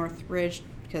mostly about the north ridge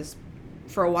because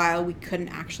for a while we couldn't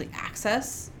actually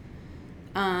access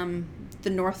the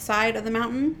north side of the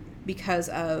mountain because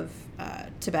of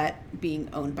Tibet being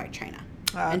owned by China.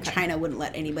 And Okay. China wouldn't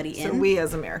let anybody So in. we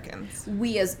as Americans.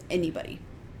 We as anybody.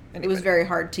 It was Anybody. very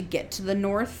hard to get to the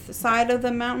north side of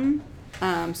the mountain.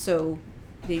 So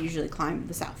they usually climb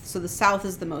the south. So the south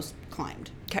is the most climbed.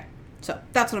 Okay. So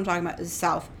that's what I'm talking about is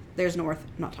south. There's north.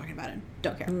 I'm not talking about it.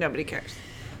 Don't care. Nobody cares.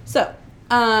 So,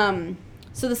 the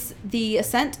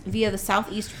ascent via the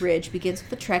southeast ridge begins with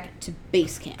the trek to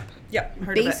base camp. Yep.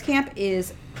 Heard Base of it. camp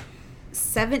is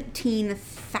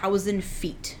 17,000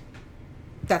 feet.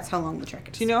 That's how long the trek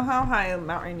is. Do you know how high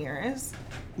Mount Rainier is?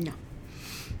 No.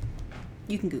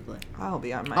 You can Google it. I'll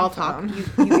be on my I'll phone. talk.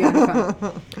 You be on your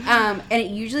phone. And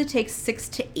it usually takes 6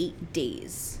 to 8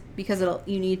 days because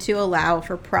you need to allow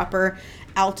for proper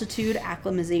altitude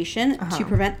acclimatization to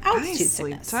prevent altitude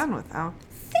Nicely sickness. done without.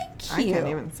 Thank I you. can't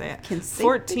even say it. Can say big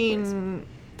words.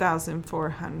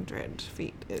 14,400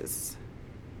 feet is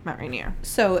Mount Rainier.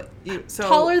 So, So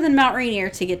taller than Mount Rainier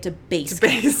to get to base to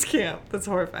camp. base camp. That's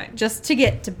horrifying. Just to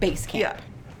get to base camp.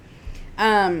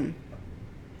 Yeah.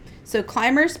 So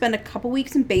climbers spend a couple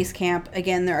weeks in base camp.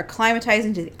 Again, they're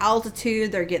acclimatizing to the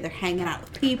altitude. They're hanging out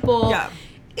with people. Yeah.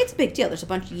 It's a big deal. There's a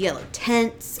bunch of yellow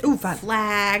tents, Ooh, and fun.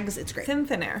 flags. It's great.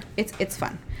 Thin air. It's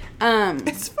fun.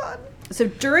 It's fun. So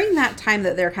during that time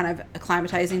that they're kind of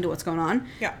acclimatizing to what's going on,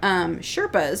 Yeah.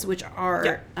 Sherpas, which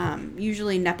are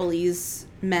usually Nepalese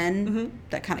men Mm-hmm.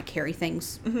 that kind of carry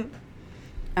things,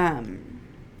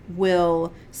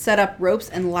 will set up ropes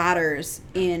and ladders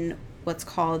in what's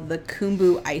called the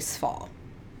Khumbu Ice Fall,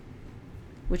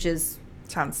 which is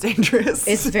Sounds dangerous.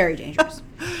 it's very dangerous.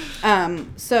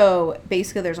 So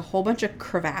basically, there's a whole bunch of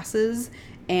crevasses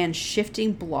and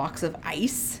shifting blocks of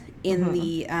ice in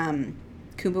the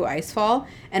Khumbu Ice Fall,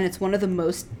 and it's one of the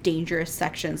most dangerous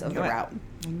sections of the route.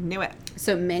 I knew it.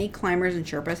 So many climbers and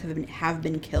Sherpas have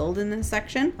been killed in this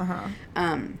section.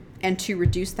 And to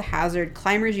reduce the hazard,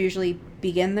 climbers usually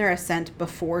begin their ascent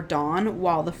before dawn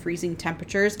while the freezing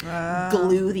temperatures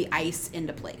glue the ice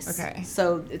into place. Okay.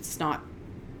 So it's not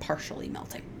partially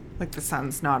melting. Like the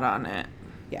sun's not on it.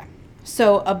 Yeah.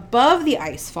 So above the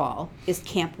ice fall is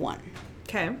Camp 1.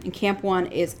 Okay. And Camp 1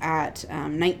 is at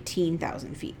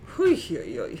 19,000 feet.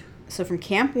 Hui. So from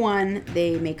Camp 1,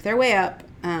 they make their way up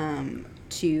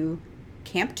to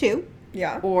Camp 2.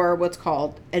 Yeah. Or what's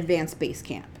called Advanced Base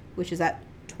Camp, which is at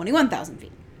 21,000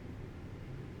 feet.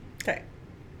 Okay.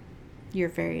 You're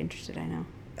very interested, I know.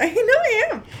 I know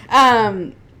I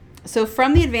am. So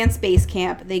from the Advanced Base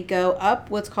Camp, they go up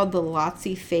what's called the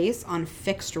Lhotse Face on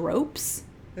fixed ropes.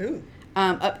 Ooh.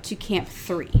 Up to Camp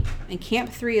 3. And Camp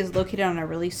 3 is located on a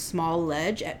really small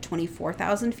ledge at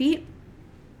 24,000 feet.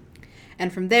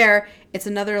 And from there, it's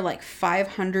another like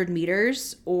 500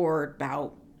 meters or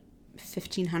about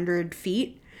 1,500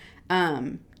 feet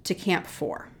to Camp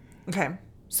 4. Okay.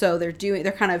 So they're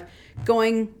kind of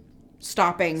going,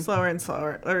 stopping. Slower and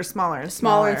slower, or smaller and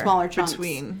smaller chunks.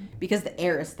 Between. Because the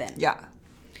air is thin. Yeah.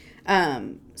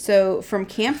 So from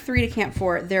Camp 3 to Camp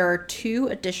 4, there are 2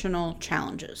 additional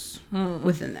challenges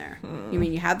within there. You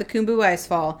mean you had the Khumbu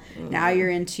Icefall. Now you're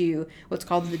into what's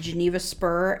called the Geneva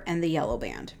Spur and the Yellow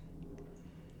Band.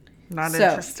 Not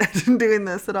interested in doing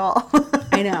this at all.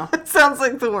 I know. It sounds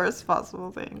like the worst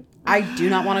possible thing. I do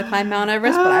not want to climb Mount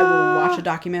Everest, but I will watch a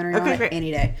documentary on it great.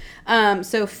 any day.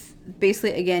 So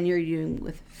basically, again, you're dealing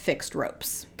with fixed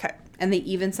ropes. Okay. And they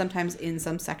even sometimes, in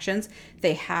some sections,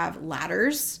 they have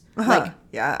ladders, like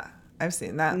yeah, I've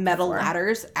seen that metal before.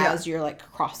 ladders as you're like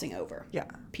crossing over. Yeah,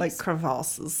 like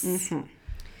crevasses.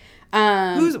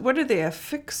 Mm-hmm. What are they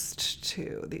affixed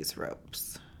to, these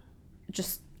ropes?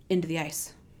 Just into the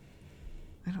ice.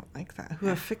 I don't like that. Who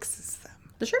affixes them?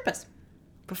 The Sherpas.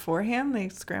 Beforehand, they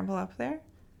scramble up there?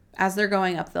 As they're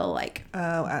going up, they'll like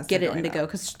As get they're it into going go. up.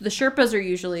 Because the Sherpas are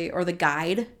usually, or the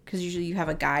guide, because usually you have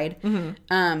a guide.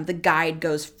 The guide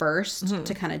goes first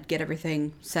to kind of get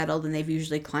everything settled. And they've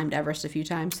usually climbed Everest a few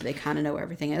times, so they kind of know where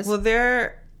everything is. Well,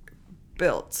 they're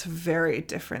built very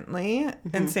differently.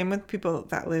 And same with people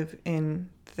that live in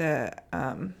the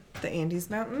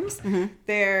Andes Mountains.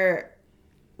 They're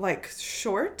like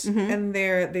short and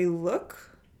they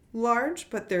look large,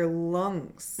 but their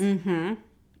lungs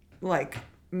like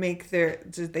they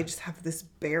just have this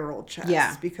barrel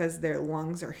chest because their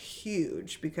lungs are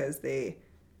huge because they're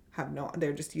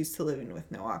just used to living with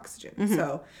no oxygen.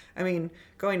 So I mean,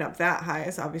 going up that high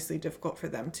is obviously difficult for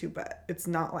them too, but it's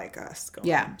not like us going.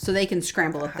 Yeah, so they can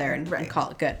scramble up there and Right.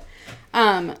 call it good.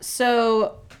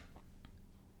 So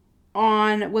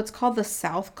on what's called the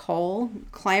South Col,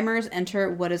 climbers enter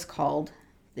what is called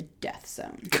the death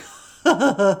zone.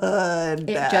 Good.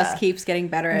 It just keeps getting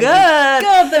better as Good. you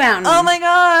go up the mountain. Oh my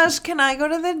gosh, can I go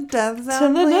to the death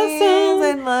zone, the death please? zone.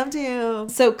 I'd love to.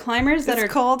 So climbers that It's are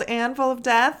cold and full of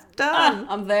death. Done.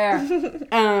 I'm there.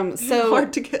 So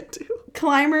Hard to get to.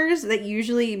 climbers that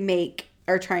usually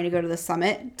are trying to go to the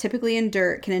summit typically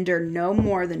can endure no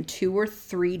more than 2 or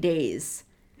 3 days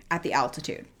at the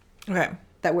altitude Okay.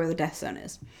 where the death zone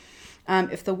is.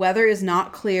 If the weather is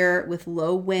not clear with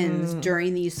low winds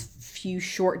during these few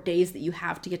short days that you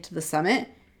have to get to the summit,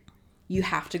 you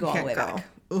have to go all the way back.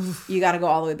 You got to go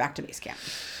all the way back to base camp.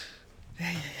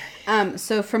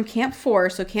 So from Camp 4,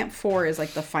 Camp 4 is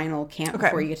like the final camp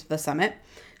before you get to the summit.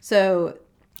 So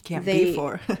Camp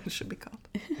B4 it should be called.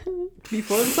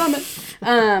 before the summit.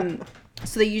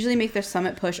 So they usually make their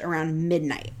summit push around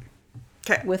midnight.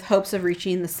 Okay. With hopes of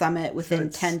reaching the summit within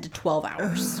 10 to 12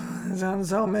 hours. That sounds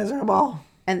so miserable.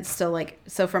 And still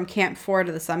so from Camp 4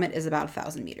 to the summit is about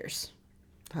 1,000 meters.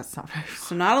 That's not very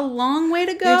So not a long way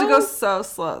to go. You have to go so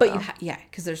slow, But though.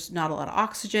 because there's not a lot of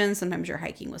oxygen. Sometimes you're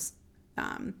hiking with,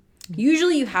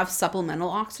 usually you have supplemental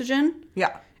oxygen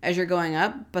Yeah. as you're going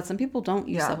up, but some people don't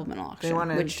use supplemental oxygen. They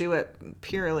want to do it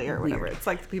purely or whatever. It's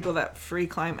like the people that free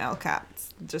climb El Cap.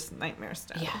 It's just nightmare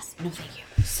stuff. Yes, no thank you.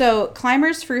 So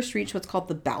climbers first reach what's called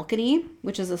the balcony,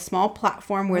 which is a small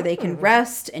platform where they can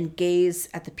rest and gaze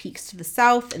at the peaks to the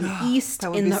south and the east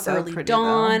That would in be the so early pretty,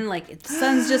 dawn. Like the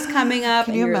sun's just coming up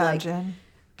Can and you you're imagine? like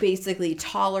basically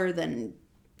taller than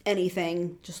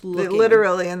anything, just looking.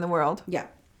 Literally in the world. Yeah.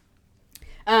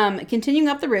 Continuing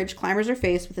up the ridge, climbers are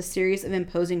faced with a series of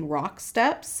imposing rock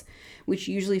steps, which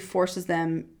usually forces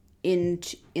them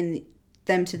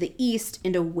to the east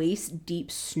into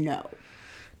waist-deep snow.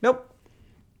 Nope.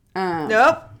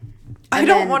 Nope. I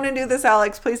don't want to do this,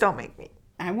 Alex. Please don't make me.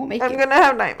 I won't make I'm you. going to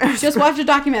have nightmares. Just watch a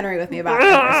documentary with me about it.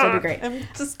 It'll be great. I'm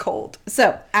just cold.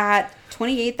 So, at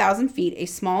 28,000 feet, a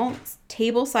small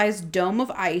table-sized dome of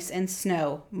ice and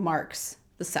snow marks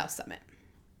the south summit.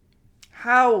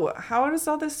 How does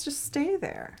all this just stay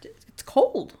there? It's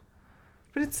cold,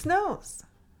 But it snows.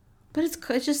 but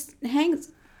it just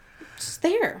hangs just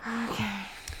there. Okay.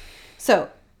 So,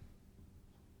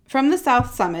 from the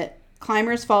south summit,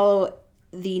 climbers follow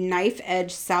the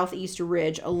knife-edge southeast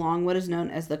ridge along what is known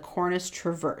as the Cornice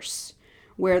Traverse,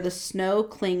 where the snow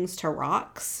clings to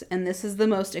rocks, and this is the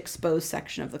most exposed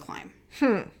section of the climb.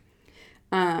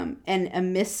 And a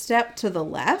misstep to the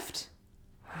left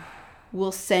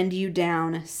will send you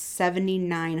down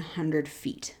 7,900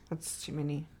 feet. That's too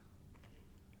many.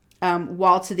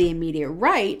 While to the immediate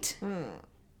right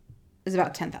is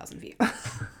about 10,000 feet.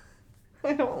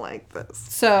 I don't like this.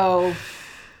 So,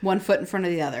 1 foot in front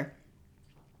of the other.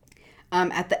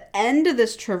 At the end of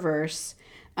this traverse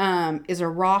is a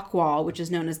rock wall, which is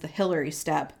known as the Hillary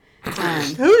Step,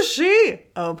 Who's she?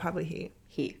 Oh, probably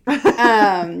he.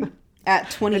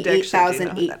 At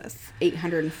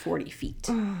 28,840 feet.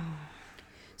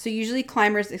 So usually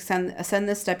climbers ascend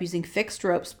this step using fixed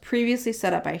ropes previously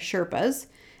set up by Sherpas.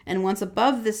 And once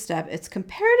above this step, it's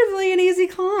comparatively an easy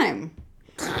climb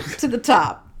to the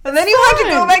top. And then you have to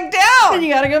go back down. And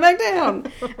you got to go back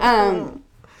down.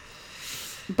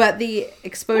 But the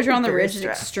exposure on the ridge is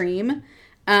extreme.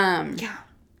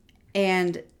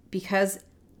 And because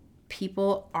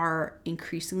people are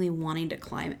increasingly wanting to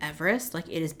climb Everest, like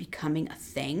it is becoming a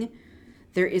thing,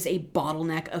 there is a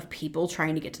bottleneck of people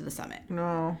trying to get to the summit.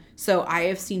 No. So I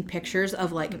have seen pictures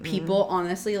of like people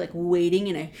honestly like waiting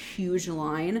in a huge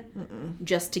line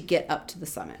just to get up to the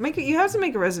summit. You have to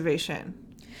make a reservation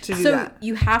to do that. So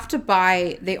you have to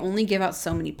buy, they only give out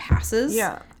so many passes.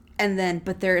 Yeah. And then,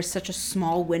 but there is such a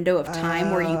small window of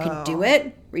time where you can do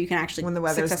it, where you can actually when the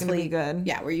weather's going to be good.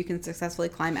 Yeah, where you can successfully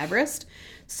climb Everest.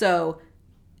 So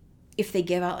if they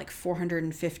give out like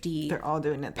 450 they're all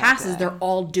doing it that passes, day. they're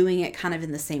all doing it kind of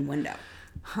in the same window.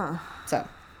 Huh.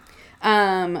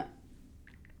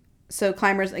 So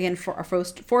climbers, again, are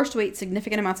forced to wait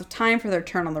significant amounts of time for their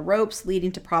turn on the ropes,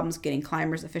 leading to problems getting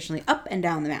climbers efficiently up and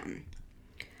down the mountain.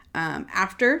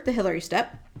 After the Hillary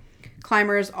step,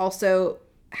 climbers also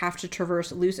have to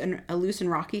traverse a loose and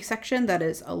rocky section that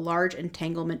is a large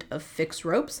entanglement of fixed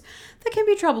ropes that can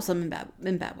be troublesome in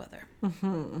bad weather.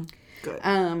 Mm-hmm. Good.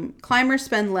 Climbers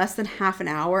spend less than half an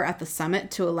hour at the summit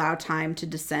to allow time to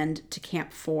descend to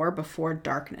Camp 4 before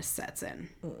darkness sets in.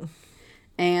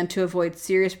 And to avoid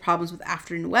serious problems with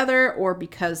afternoon weather or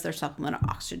because their supplemental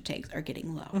oxygen tanks are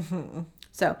getting low. Mm-hmm.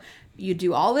 So you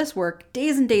do all this work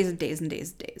days and days and days and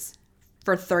days and days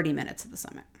for 30 minutes at the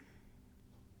summit.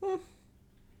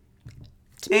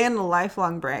 And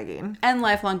lifelong bragging. And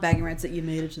lifelong bragging rights that you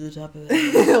made it to the top of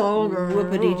it.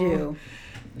 Whoopity-doo.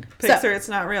 Picture it's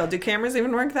not real. Do cameras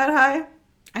even work that high?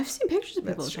 I've seen pictures of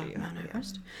people at the top of Mount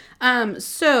Everest.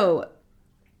 So,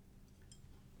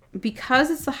 because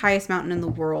it's the highest mountain in the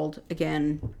world,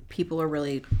 again, people are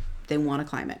really, they want to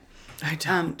climb it. I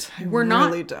don't. We're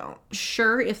really not don't.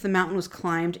 sure if the mountain was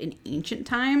climbed in ancient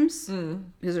times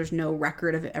because there's no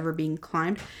record of it ever being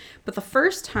climbed. But the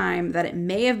first time that it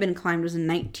may have been climbed was in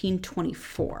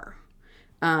 1924.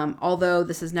 Although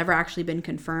this has never actually been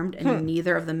confirmed, and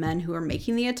neither of the men who are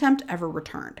making the attempt ever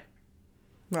returned.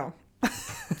 Well,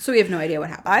 so we have no idea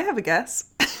what happened. I have a guess.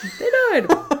 They died.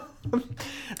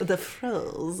 The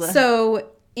froze. So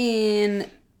in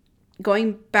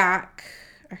going back,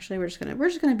 actually, we're just gonna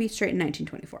be straight in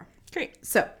 1924. Great.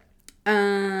 So,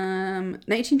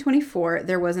 1924,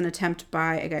 there was an attempt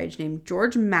by a guy named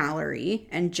George Mallory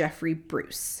and Jeffrey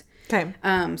Bruce. Okay.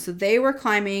 So they were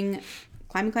climbing,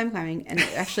 and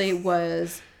it actually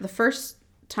was the first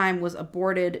time was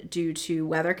aborted due to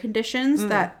weather conditions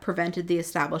that prevented the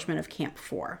establishment of Camp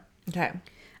 4. Okay.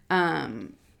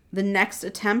 The next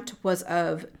attempt was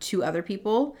of two other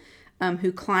people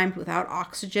who climbed without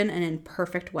oxygen and in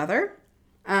perfect weather.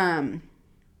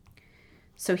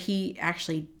 So he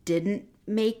actually didn't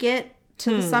make it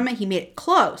to the summit. He made it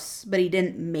close, but he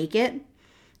didn't make it.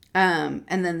 And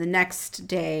then the next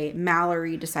day,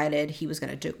 Mallory decided he was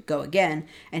going to go again,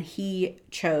 and he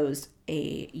chose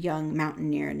a young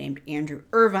mountaineer named Andrew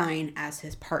Irvine as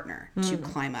his partner to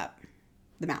climb up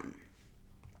the mountain.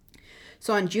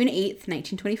 So on June 8th,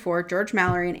 1924, George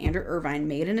Mallory and Andrew Irvine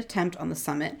made an attempt on the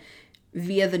summit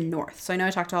via the north. So I know I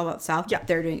talked all about the south. Yeah.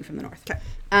 They're doing it from the north. Okay.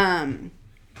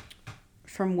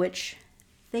 From which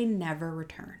they never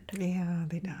returned. Yeah,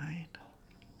 they died.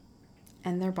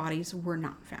 And their bodies were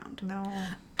not found. No.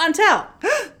 Until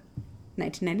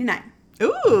 1999.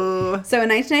 Ooh. So in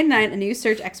 1999, a new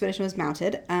search expedition was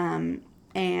mounted. And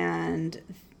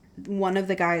one of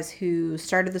the guys who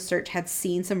started the search had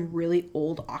seen some really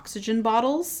old oxygen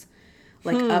bottles,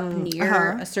 like up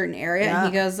near a certain area. Yeah.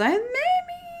 And he goes, maybe they might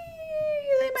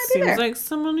be there. Seems like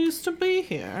someone used to be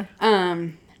here.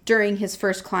 During his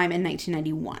first climb in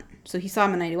 1991. So he saw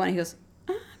him in 91. He goes,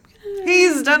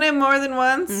 he's done it more than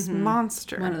once.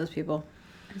 Monster. One of those people.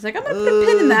 He's like, I'm going to put a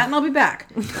pin in that and I'll be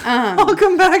back. I'll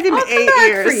come back in 8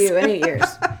 years. For you in 8 years.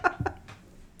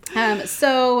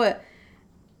 So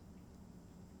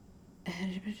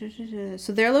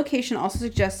their location also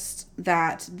suggests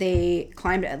that they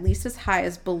climbed at least as high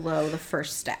as below the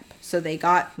first step. So they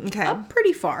got up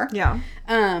pretty far. Yeah.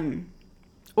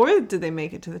 Or did they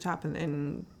make it to the top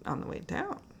and on the way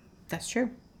down? That's true.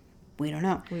 We don't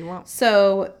know. We won't.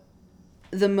 So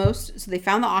they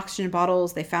found the oxygen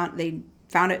bottles. They found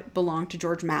it belonged to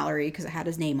George Mallory because it had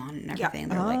his name on it and everything.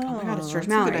 They're like, oh my God, it's George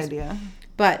Mallory. That's a good idea.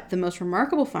 But the most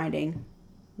remarkable finding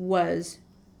was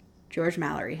George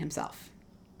Mallory himself.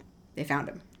 They found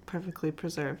him. Perfectly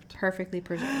preserved. Perfectly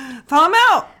preserved. Thaw him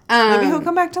out! Maybe he'll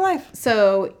come back to life.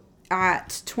 So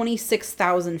at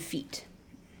 26,000 feet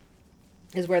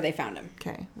is where they found him.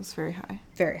 Okay, that's very high.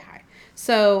 Very high.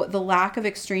 So the lack of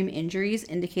extreme injuries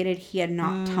indicated he had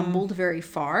not tumbled very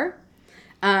far.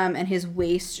 And his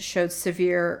waist showed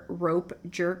severe rope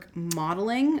jerk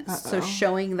modeling. So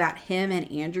showing that him and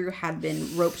Andrew had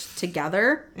been roped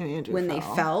together when they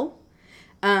fell.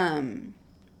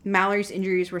 Mallory's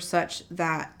injuries were such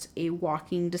that a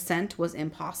walking descent was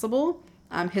impossible.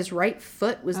 His right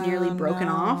foot was nearly broken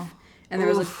off. And there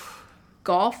was a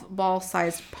golf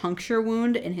ball-sized puncture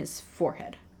wound in his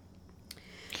forehead.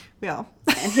 Yeah.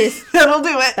 And his That'll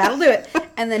do it. That'll do it.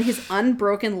 And then his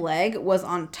unbroken leg was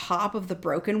on top of the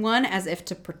broken one as if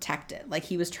to protect it. Like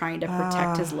he was trying to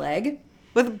protect his leg.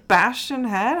 With bashed in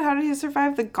head? How did he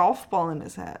survive the golf ball in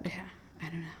his head? Yeah,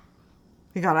 I don't know.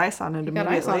 He got ice on it immediately.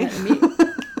 Got ice on it immediately.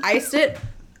 Iced it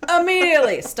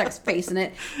immediately. Stuck his face in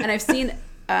it. And I've seen,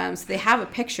 so they have a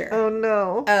picture. Oh,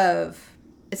 no. Of,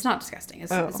 it's not disgusting.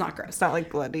 It's not gross. It's not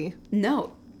like bloody.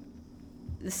 No.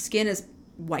 The skin is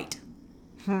white.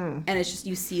 And it's just,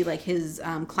 you see like his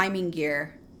climbing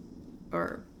gear,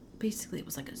 or basically it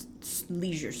was like a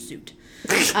leisure suit.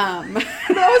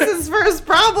 That was his first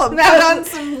problem. Put on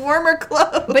some warmer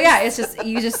clothes. But yeah, it's just,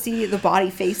 you just see the body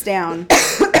face down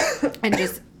and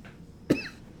just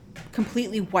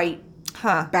completely white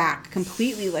back,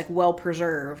 completely like well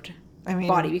preserved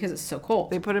body because it's so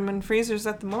cold. They put him in freezers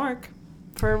at the morgue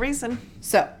for a reason.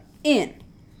 So in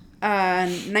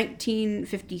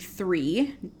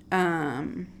 1953,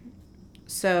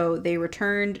 so they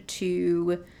returned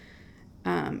to,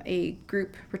 a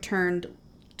group returned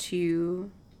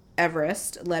to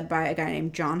Everest led by a guy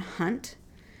named John Hunt.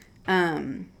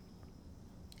 And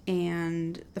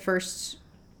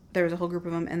there was a whole group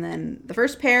of them. And then the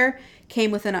first pair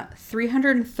came within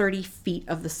 330 feet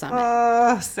of the summit.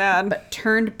 Oh, sad. But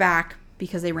turned back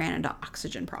because they ran into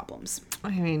oxygen problems.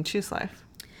 I mean, choose life.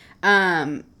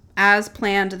 As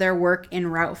planned, their work in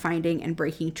route finding and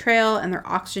breaking trail and their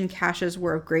oxygen caches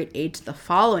were of great aid to the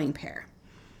following pair.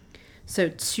 So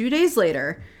 2 days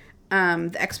later,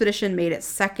 the expedition made its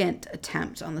second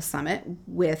attempt on the summit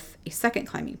with a second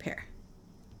climbing pair.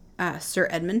 Sir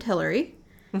Edmund Hillary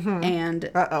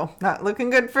and... not looking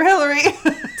good for Hillary.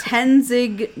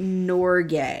 Tenzing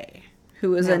Norgay,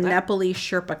 who was a Nepali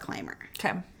Sherpa climber.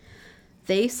 Okay.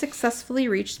 They successfully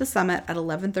reached the summit at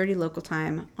 11:30 local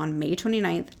time on May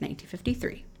 29th,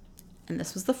 1953. And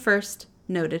this was the first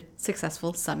noted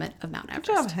successful summit of Mount Everest.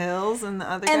 Good job, Hills and the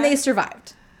other And guy. they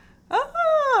survived.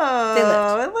 Oh, They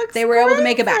lived. It looks They were able to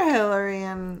make it back. For Hillary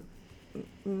and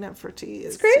Nefertiti.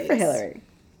 It's great for Hillary.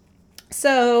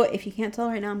 So, if you can't tell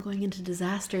right now, I'm going into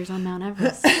disasters on Mount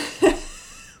Everest.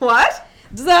 What?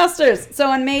 Disasters! So,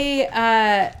 on May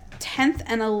 10th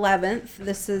and 11th,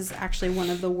 this is actually one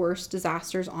of the worst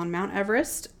disasters on Mount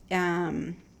Everest.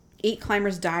 8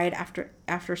 climbers died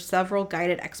after several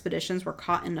guided expeditions were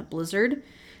caught in a blizzard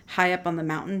high up on the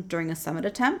mountain during a summit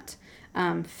attempt.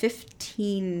 During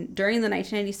the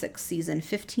 1996 season,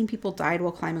 15 people died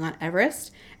while climbing on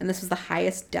Everest, and this was the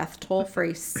highest death toll for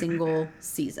a single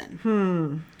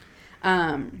season.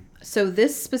 So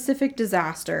this specific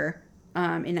disaster in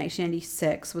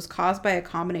 1996 was caused by a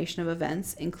combination of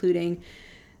events, including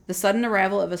the sudden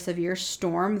arrival of a severe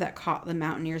storm that caught the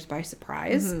mountaineers by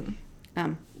surprise.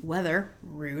 Weather,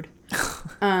 rude.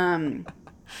 That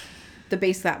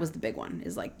was the big one,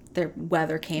 is like their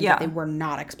weather came that they were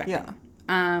not expecting.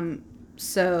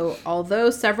 So although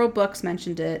several books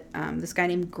mentioned it, this guy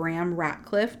named Graham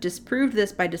Ratcliffe disproved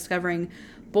this by discovering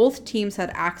both teams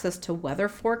had access to weather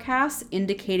forecasts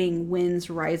indicating winds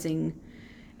rising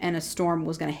and a storm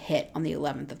was going to hit on the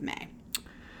 11th of May.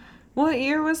 What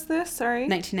year was this? Sorry.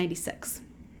 1996.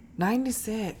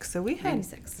 96. So we had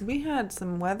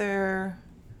some weather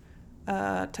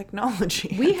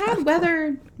technology. We had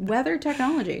weather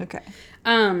technology. Okay.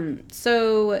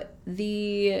 So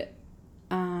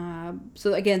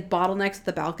again, bottlenecks at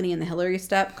the balcony and the Hillary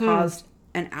step caused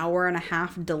an hour and a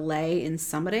half delay in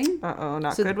summiting.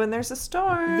 Not good when there's a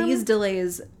storm. These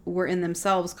delays were in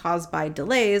themselves caused by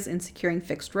delays in securing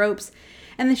fixed ropes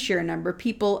and the sheer number of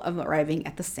people arriving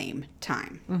at the same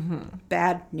time.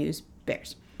 Bad news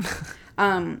bears.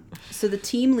 So the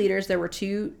team leaders, there were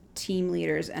 2 team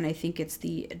leaders, and I think it's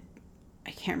I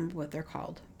can't remember what they're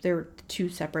called. They were 2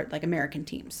 separate, like, American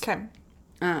teams. Okay.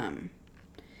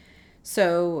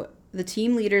 So the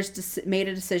team leaders made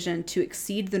a decision to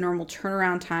exceed the normal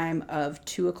turnaround time of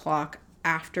 2 o'clock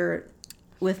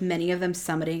with many of them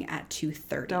summiting at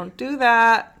 2:30. Don't do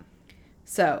that.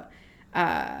 So,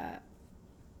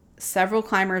 several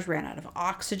climbers ran out of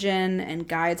oxygen, and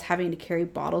guides having to carry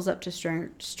bottles up to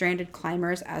stranded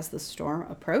climbers as the storm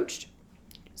approached.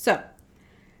 So,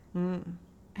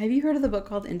 have you heard of the book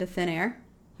called Into Thin Air?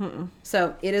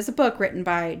 So, it is a book written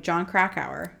by John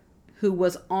Krakauer, who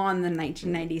was on the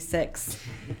 1996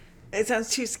 It sounds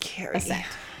too scary. ascent.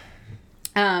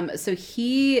 So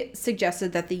he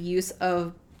suggested that the use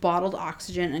of bottled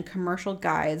oxygen and commercial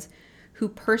guides who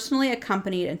personally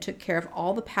accompanied and took care of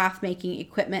all the path-making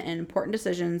equipment and important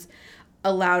decisions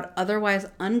allowed otherwise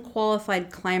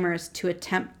unqualified climbers to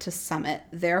attempt to summit,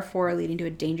 therefore leading to a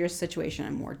dangerous situation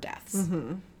and more deaths.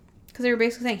 Because they were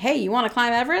basically saying, hey, you want to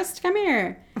climb Everest? Come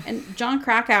here. And John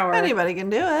Krakauer... Anybody can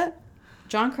do it.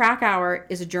 John Krakauer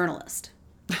is a journalist.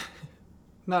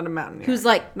 Not a mountaineer. Who's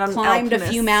like Not an climbed a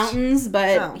alpinist. few mountains,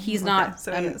 but Oh, he's okay. not.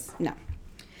 So he is. No.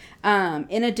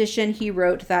 In addition, he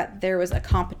wrote that there was a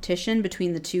competition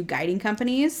between the two guiding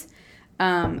companies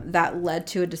that led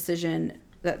to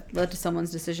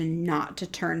someone's decision not to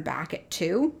turn back at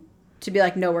 2, to be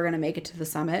like, no, we're going to make it to the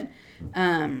summit.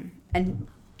 And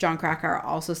John Krakauer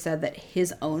also said that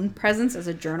his own presence as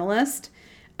a journalist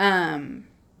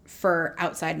for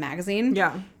Outside Magazine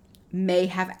may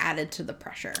have added to the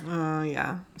pressure. Oh,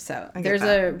 yeah. So I get there's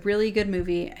that. a really good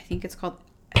movie. I think it's called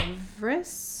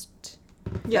Everest.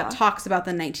 Yeah. That talks about the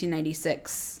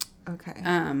 1996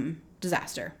 Okay.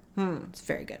 disaster. It's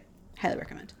very good. Highly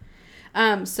recommend.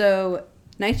 So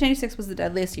 1996 was the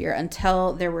deadliest year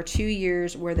until there were 2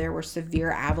 years where there were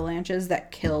severe avalanches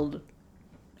that killed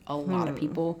a lot of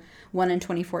people. One in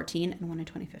 2014 and one in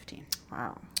 2015.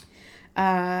 Wow.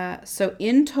 So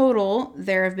in total,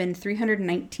 there have been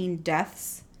 319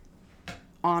 deaths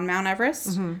on Mount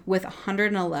Everest, with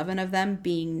 111 of them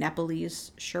being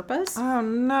Nepalese Sherpas, Oh,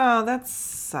 no. That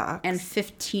sucks. and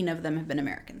 15 of them have been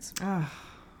Americans. Ugh.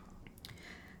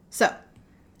 So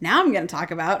now I'm going to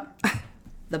talk about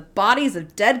the bodies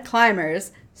of dead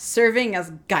climbers serving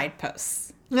as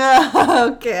guideposts.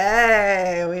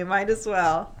 Okay. We might as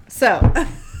well. So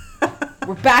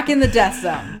we're back in the death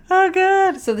zone. Oh,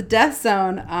 good. So the death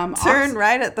zone... Turn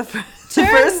right at the first Turn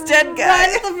dead guy.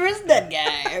 Right at the first dead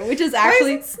guy, which is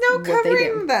actually Why is it snow what they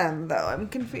covering do. them, though? I'm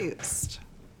confused.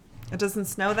 It doesn't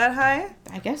snow that high?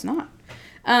 I guess not.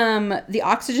 The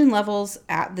oxygen levels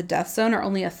at the death zone are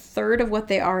only a third of what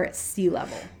they are at sea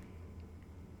level.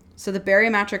 So the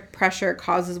barometric pressure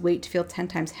causes weight to feel 10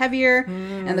 times heavier,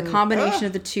 and the combination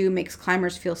of the two makes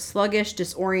climbers feel sluggish,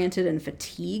 disoriented, and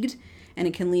fatigued, and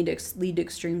it can lead to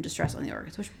extreme distress on the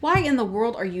organs. Which, why in the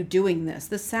world are you doing this?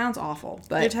 This sounds awful,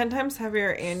 but You're 10 times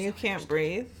heavier and you can't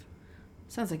breathe.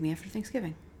 sounds like me after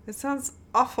Thanksgiving. It sounds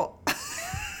awful.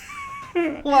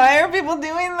 Why are people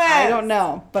doing that? I don't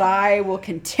know, but I will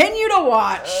continue to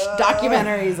watch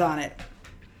documentaries on it.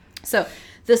 So,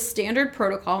 the standard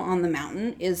protocol on the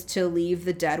mountain is to leave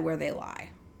the dead where they lie,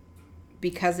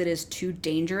 because it is too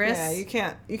dangerous. Yeah, you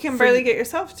can't. You can barely get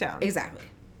yourself down. Exactly.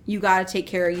 You got to take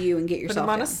care of you and get Put yourself them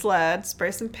on down. a sled,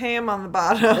 spray some Pam on the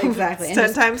bottom. Exactly. It's And 10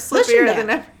 just times push 'em slippier down. than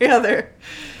every other.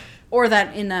 Or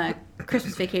that in a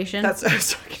Christmas Vacation. That's what I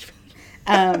was talking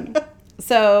about.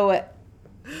 So,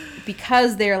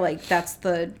 because they're like, that's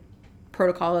the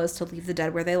protocol, is to leave the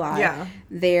dead where they lie. Yeah.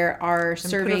 There are And put a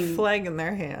serving. flag in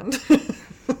their hand.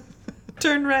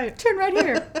 Turn right. Turn right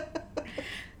here.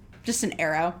 Just an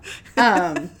arrow.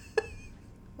 A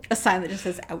sign that just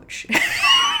says ouch.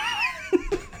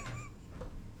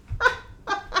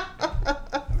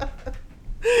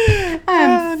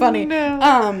 I'm funny.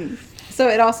 No. So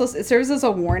it serves as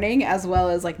a warning as well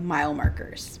as like mile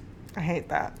markers. I hate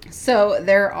that. So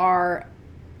there are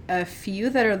a few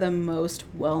that are the most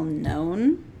well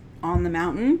known on the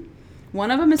mountain.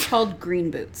 One of them is called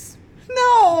Green Boots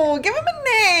No, give him a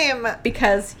name.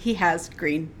 because he has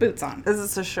green boots on. Is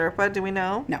this a Sherpa? Do we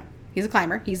know? No, he's a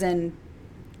climber. He's in.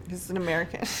 He's an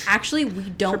American. Actually, we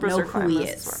don't Sherpas know are who he climbers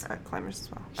is. as well- climbers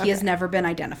as well. He has never been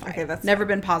identified. Okay, that's never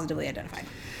been positively identified.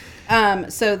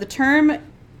 So the term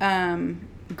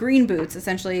green boots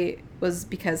essentially was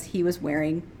because he was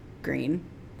wearing green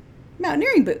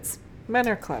mountaineering boots. Men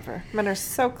are clever. Men are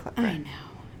so clever. I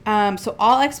know. So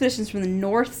all expeditions from the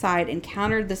north side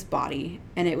encountered this body,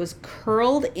 and it was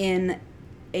curled in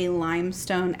a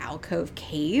limestone alcove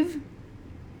cave.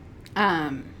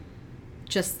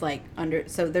 Just like under.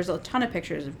 So there's a ton of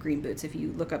pictures of green boots. If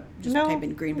you look up, just type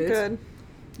in green boots. Good.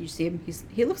 You see him.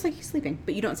 He looks like he's sleeping,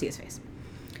 but you don't see his face.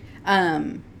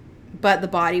 But the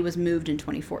body was moved in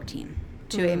 2014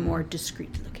 to a more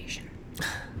discreet location.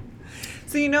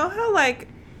 So you know how like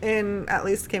in at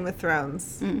least Game of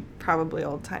Thrones, probably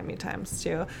old timey times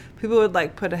too, people would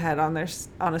like put a head on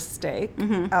on a stake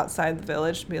outside the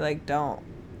village and be like, "Don't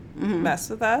mess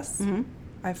with us."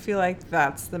 I feel like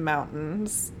that's the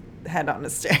mountain's head on a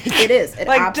stake. It is. It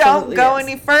like, absolutely don't go is.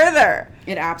 any further.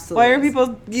 It absolutely Why are is.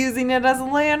 people using it as a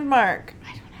landmark? I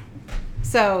don't know.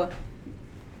 So,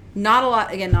 not a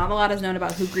lot is known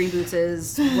about who Green Boots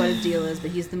is, what his deal is,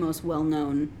 but he's the most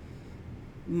well-known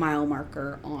mile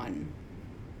marker on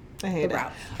I hate the it.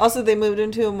 route. Also, they moved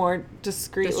into a more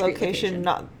discreet location,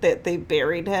 not that they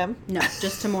buried him. No,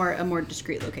 just a more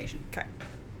discreet location. Okay.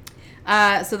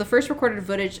 So the first recorded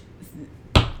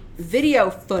video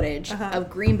footage Uh-huh. of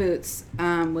Green Boots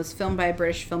was filmed by a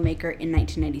British filmmaker in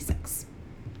 1996.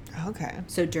 Okay.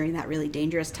 So during that really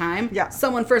dangerous time, Yeah.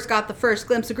 someone first got the first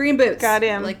glimpse of Green Boots. Got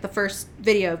him. Like the first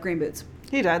video of Green Boots.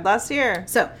 He died last year.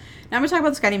 So now I'm going to talk about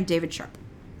this guy named David Sharp.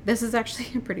 This is actually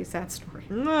a pretty sad story.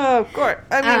 No, of course.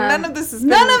 I mean, none of this is.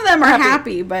 None of them are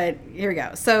happy, but here we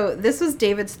go. So this was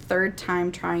David's third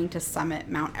time trying to summit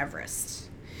Mount Everest.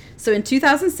 So in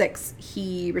 2006,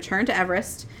 he returned to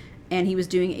Everest, and he was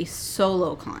doing a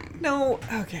solo climb. No.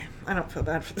 Okay. I don't feel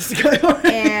bad for this guy.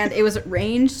 And it was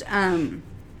arranged.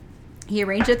 He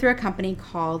arranged it through a company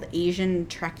called Asian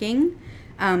Trekking.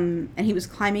 And he was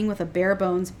climbing with a bare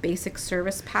bones basic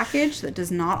service package that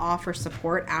does not offer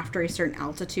support after a certain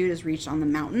altitude is reached on the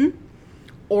mountain,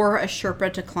 or a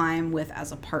Sherpa to climb with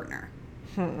as a partner.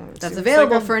 That's Seems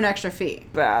available like a for an extra fee.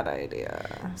 bad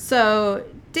idea. So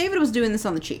David was doing this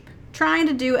on the cheap, trying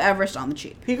to do Everest on the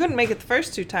cheap. He couldn't make it the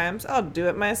first 2 times. I'll do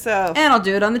it myself. And I'll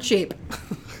do it on the cheap.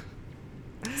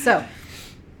 So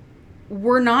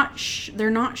they're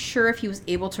not sure if he was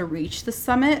able to reach the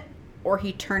summit or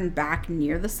he turned back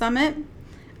near the summit.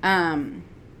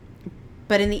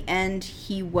 But in the end,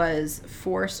 he was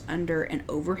forced under an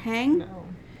overhang. No.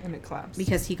 And it collapsed.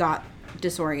 Because he got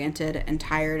disoriented and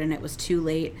tired and it was too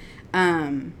late.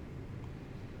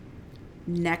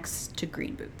 Next to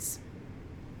Green Boots.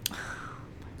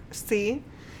 See?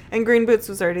 And Green Boots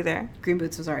was already there. Green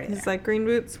Boots was already there. He's like, Green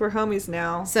Boots, we're homies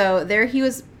now. So there he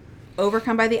was,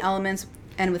 overcome by the elements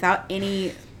and without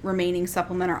any remaining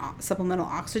supplemental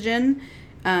oxygen.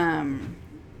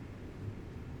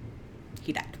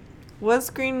 He died. Was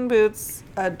Green Boots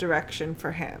a direction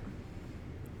for him?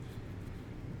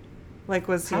 Like,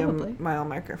 was he Probably. a mile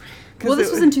marker? 'Cause Well, this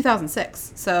it was would- in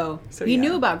 2006, so he yeah.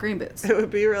 knew about Green Boots. It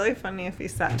would be really funny if he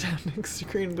sat down next to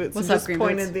Green Boots What's and up, just Green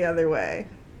pointed Boots? the other way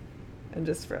and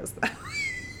just froze that.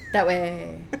 That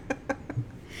way.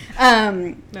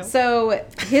 No. So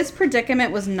his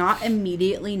predicament was not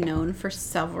immediately known for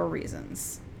several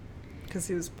reasons. Because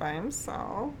he was by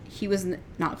himself. He was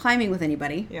not climbing with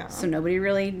anybody, Yeah. so nobody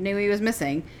really knew he was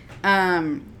missing.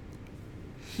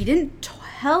 He didn't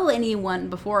tell anyone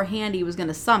beforehand he was going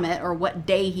to summit or what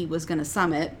day he was going to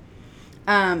summit.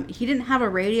 He didn't have a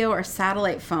radio or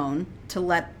satellite phone to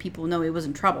let people know he was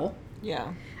in trouble.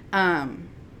 Yeah.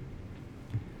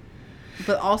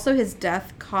 But also his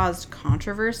death caused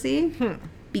controversy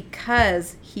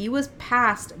because he was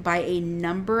passed by a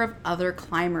number of other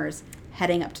climbers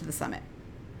heading up to the summit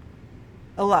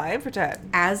Alive or dead?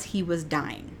 as he was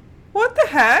dying. What the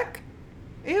heck?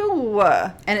 Ew.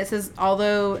 And it says,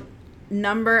 although a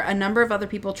number of other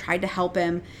people tried to help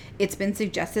him, it's been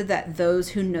suggested that those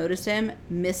who noticed him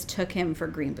mistook him for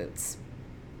Green Boots.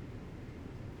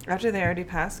 After they already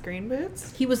passed Green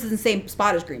Boots? He was in the same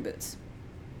spot as Green Boots.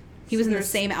 He was So in the there's-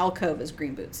 same alcove as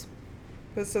Green Boots.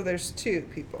 But so there's 2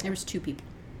 people. There was 2 people.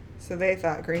 So they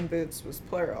thought Green Boots was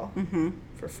plural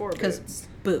for 4 Because boots.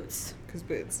 boots. Because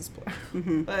boots is plural.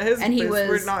 Mhm. But his And he boots were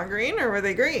was- not green, or were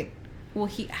they green? Well,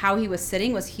 how he was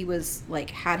sitting was he was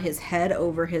like had his head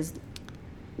over his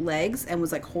legs and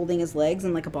was like holding his legs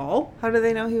in like a ball How do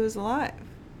they know he was alive?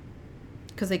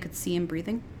 because they could see him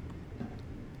breathing.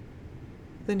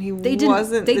 Then he They didn't.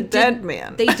 wasn't they the dead didn't-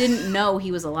 man. They didn't know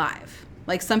he was alive.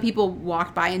 Like some people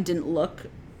walked by and didn't look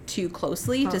too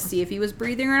closely to see if he was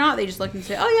breathing or not. They just looked and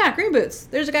said, "Oh yeah, Green Boots.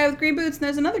 There's a guy with green boots and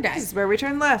there's another guy. This is where we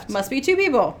turn left. Must be 2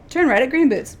 people. Turn right at Green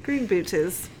Boots." Green Boots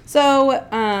is. So,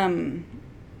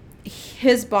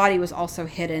 his body was also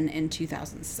hidden in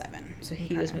 2007. So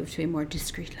he was Okay. moved to a more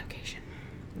discreet location.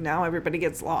 Now everybody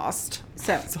gets lost.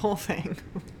 So, It's the whole thing.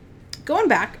 going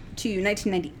back to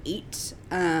 1998,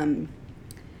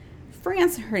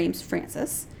 her name's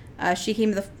Frances. She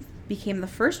became the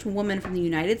first woman from the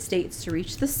United States to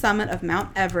reach the summit of Mount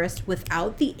Everest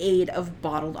without the aid of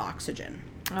bottled oxygen.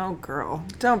 Oh, girl.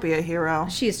 Don't be a hero.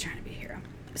 She is trying to be a hero.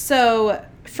 So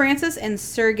Frances and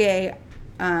Sergey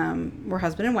were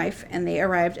husband and wife, and they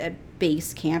arrived at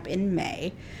base camp in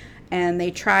May. And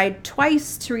they tried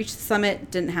twice to reach the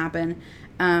summit. Didn't happen.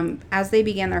 As they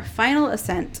began their final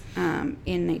ascent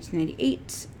in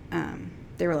 1998,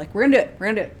 they were like, we're going to do it.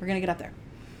 We're going to get up there.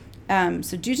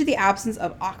 So due to the absence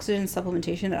of oxygen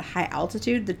supplementation at a high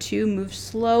altitude, the two moved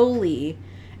slowly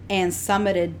and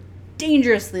summited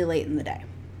dangerously late in the day.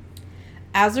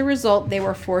 As a result, they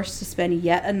were forced to spend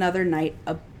yet another night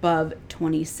above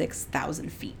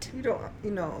 26,000 feet.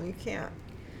 You can't.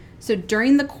 So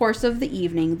during the course of the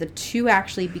evening, the two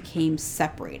actually became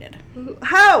separated.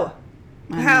 How?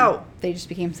 How? They just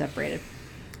became separated.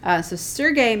 So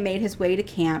Sergei made his way to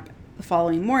camp the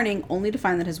following morning, only to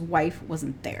find that his wife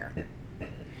wasn't there.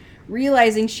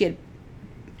 Realizing she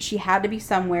had to be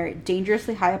somewhere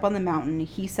dangerously high up on the mountain,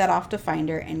 he set off to find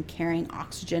her and carrying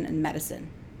oxygen and medicine.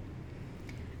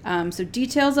 So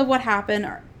details of what happened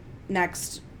are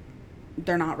next,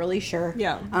 they're not really sure.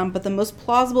 Yeah. But the most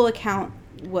plausible account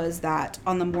was that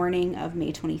on the morning of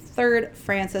May 23rd,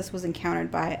 Francis was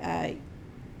encountered by a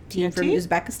team from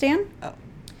Uzbekistan. Oh.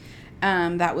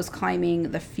 That was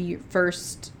climbing the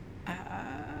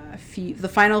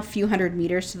final few hundred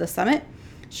meters to the summit.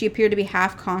 She appeared to be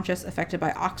half conscious, affected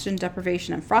by oxygen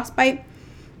deprivation and frostbite.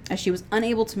 As she was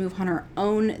unable to move on her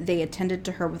own, they attended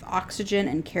to her with oxygen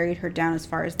and carried her down as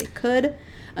far as they could.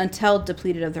 Until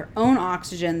depleted of their own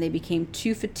oxygen, they became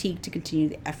too fatigued to continue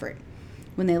the effort.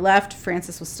 When they left,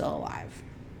 Francis was still alive.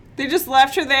 They just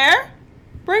left her there?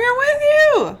 Bring her with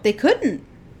you! They couldn't.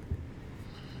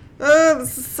 Oh,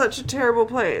 this is such a terrible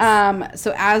place.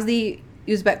 So as the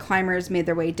Uzbek climbers made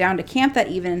their way down to camp that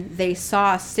evening, they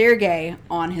saw Sergei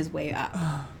on his way up.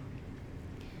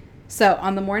 So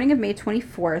on the morning of May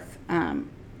 24th,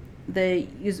 the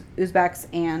Uzbeks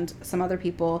and some other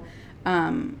people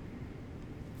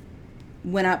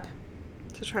went up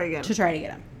to try again. To try to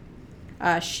get him.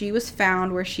 She was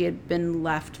found where she had been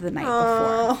left the night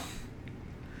before.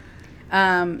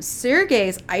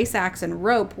 Sergei's ice axe and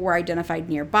rope were identified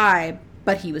nearby,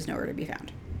 but he was nowhere to be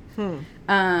found.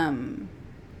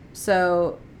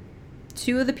 So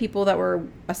two of the people that were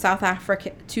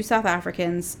two South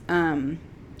Africans,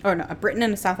 a Briton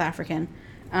and a South African,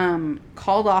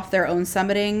 called off their own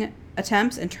summiting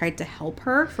attempts and tried to help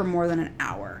her for more than an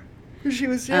hour. She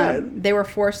was dead. They were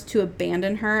forced to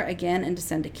abandon her again and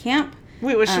descend to camp.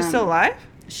 Wait, was she still alive?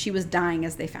 She was dying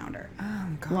as they found her. Oh,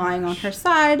 gosh. Lying on her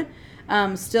side,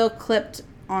 still clipped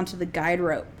onto the guide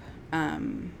rope.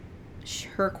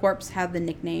 Her corpse had the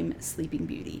nickname Sleeping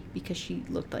Beauty because she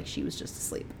looked like she was just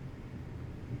asleep.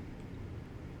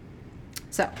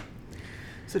 So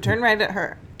turn right at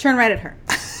her. Turn right at her.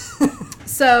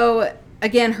 So,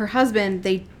 again, her husband,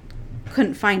 they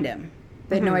couldn't find him.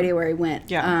 They had no idea where he went.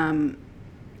 Yeah.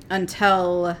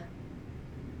 So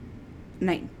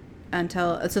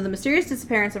the mysterious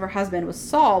disappearance of her husband was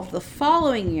solved the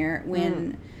following year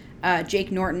when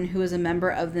Jake Norton, who was a member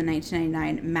of the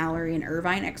 1999 Mallory and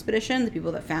Irvine expedition, the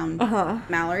people that found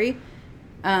Mallory,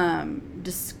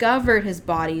 discovered his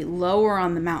body lower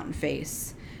on the mountain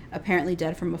face, apparently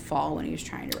dead from a fall when he was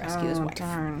trying to rescue his wife.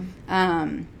 Darn.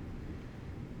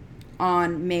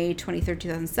 On May 23rd,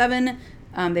 2007,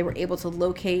 they were able to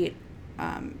locate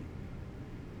her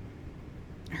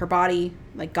body,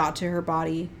 got to her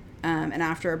body, and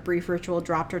after a brief ritual,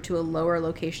 dropped her to a lower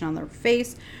location on the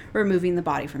face, removing the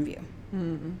body from view.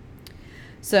 Mm-hmm.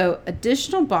 So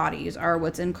additional bodies are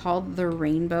what's called the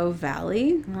Rainbow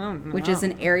Valley, which is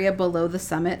an area below the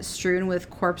summit strewn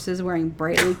with corpses wearing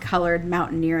brightly colored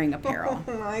mountaineering apparel.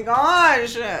 Oh my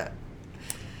gosh.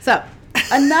 So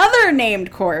another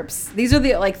named corpse, these are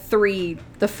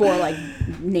the four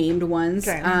named ones,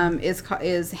 is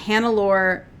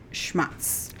Hannelore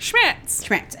Schmatz.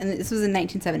 And this was in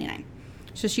 1979.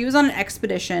 So she was on an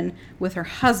expedition with her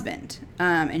husband,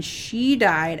 and she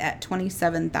died at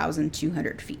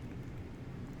 27,200 feet.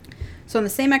 So on the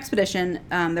same expedition,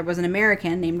 there was an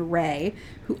American named Ray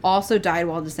who also died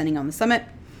while descending on the summit.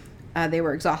 They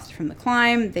were exhausted from the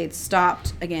climb. They'd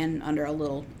stopped, again, under a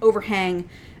little overhang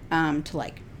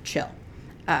to, chill.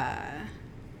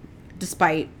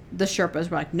 Despite the Sherpas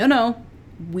were like, no,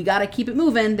 we got to keep it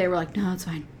moving. They were like, no, it's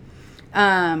fine.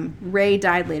 Ray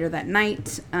died later that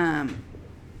night.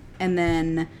 And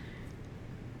then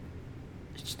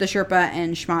the Sherpa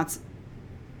and Schmatz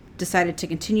decided to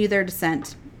continue their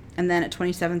descent. And then at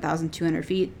 27,200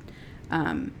 feet,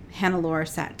 Hannelore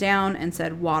sat down and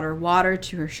said, "Water, water,"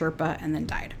 to her Sherpa, and then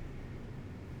died.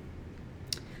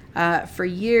 For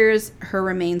years, her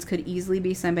remains could easily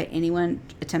be seen by anyone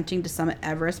attempting to summit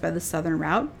Everest by the southern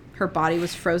route. Her body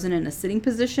was frozen in a sitting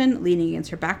position, leaning against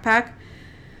her backpack,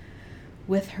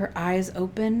 with her eyes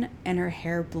open and her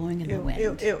hair blowing in the wind.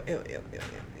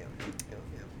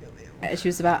 She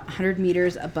was about 100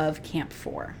 meters above Camp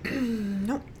 4.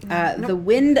 Nope. The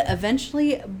wind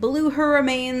eventually blew her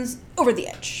remains over the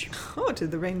edge. Oh, to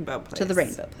the rainbow place. To the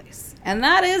rainbow place. And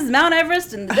that is Mount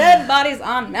Everest and the dead bodies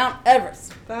on Mount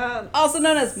Everest. That's Also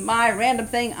known as my random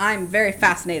thing I'm very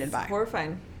fascinated by.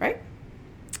 horrifying. Right?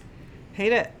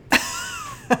 Hate it.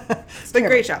 But terrible.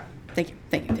 great job. Thank you.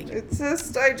 It's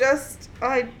just, I just.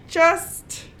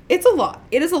 It's a lot.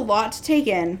 It is a lot to take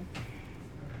in.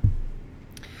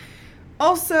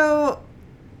 Also,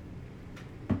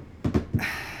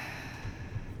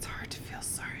 it's hard to feel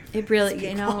sorry for It really, these you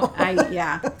people. know,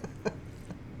 yeah.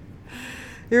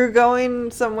 You're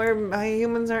going somewhere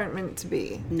humans aren't meant to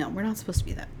be. No, we're not supposed to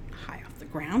be that high off the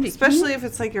ground. Especially if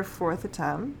it's like your 4th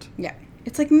attempt. Yeah.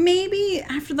 It's like maybe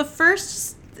after the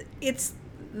first, it's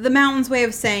the mountain's way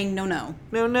of saying no. No.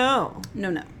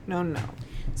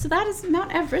 So that is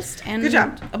Mount Everest and Good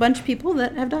job. a bunch of people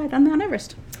that have died on Mount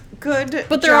Everest. Good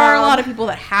But there are a lot of people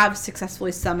that have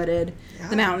successfully summited Yeah.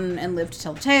 the mountain and lived to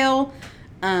tell the tale.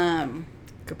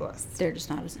 Good bless. They're just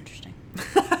not as interesting.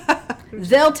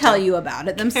 They'll tell you about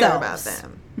it Care themselves. about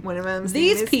them. One of them.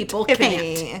 These people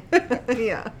Tiffany.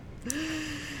 Yeah.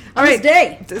 On this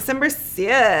day. December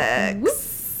 6th. Whoop,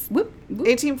 whoop.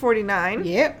 1849.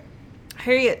 Yep.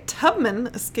 Harriet Tubman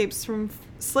escapes from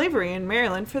slavery in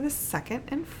Maryland for the second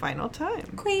and final time.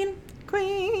 Queen.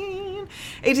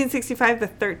 1865, the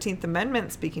 13th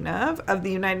Amendment, speaking of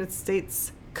the United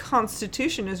States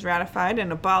Constitution is ratified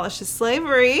and abolishes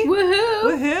slavery. Woohoo.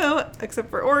 Woohoo! Except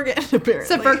for Oregon, apparently.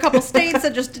 Except for a couple states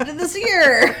that just did it this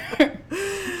year.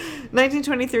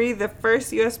 1923, the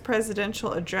first U.S.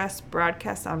 presidential address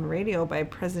broadcast on radio by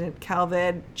President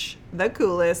Calvage, the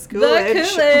Coolidge. The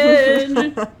Coolidge.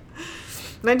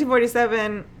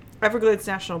 1947, Everglades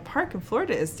National Park in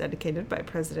Florida is dedicated by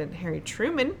President Harry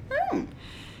Truman.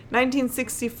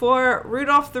 1964,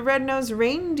 Rudolph the Red-Nosed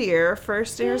Reindeer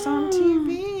first airs on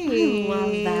TV. I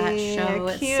love that show.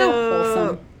 It's Cute. so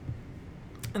wholesome.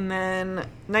 And then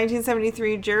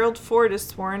 1973, Gerald Ford is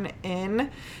sworn in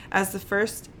as the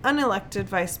first unelected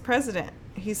vice president.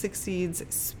 He succeeds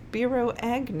Spiro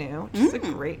Agnew, which is a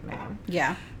great name,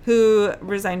 Yeah. who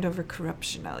resigned over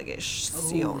corruption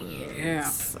allegations. Yeah.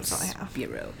 That's all I have.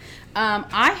 Bureau.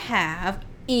 I have,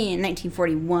 in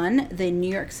 1941, the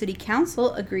New York City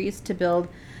Council agrees to build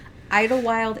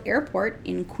Idlewild Airport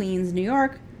in Queens, New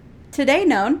York, today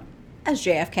known as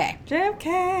JFK.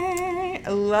 JFK. I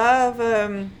love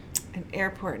an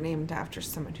airport named after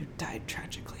someone who died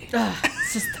tragically.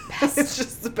 It's just the best. It's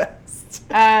just the best.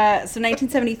 So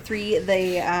 1973,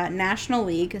 the National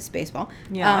League, it's baseball,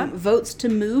 Yeah. votes to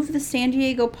move the San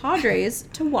Diego Padres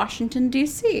to Washington,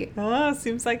 D.C. Oh,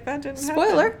 seems like that didn't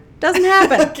Spoiler, doesn't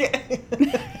happen. Okay.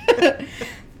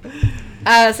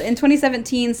 So in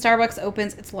 2017, Starbucks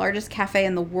opens its largest cafe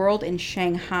in the world in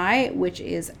Shanghai, which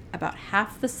is about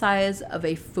half the size of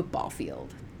a football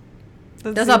field.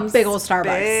 That's a seems big old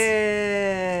Starbucks.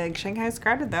 Big. Shanghai's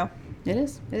crowded, though. It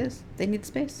is. It is. They need the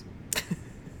space.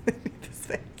 They need the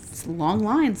space. It's long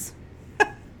lines.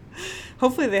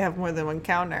 Hopefully they have more than one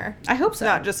counter. I hope so.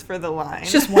 Not just for the line.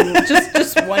 It's just one.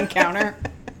 just one counter.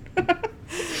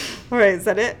 All right, is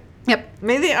that it? Yep.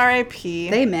 May they R.I.P.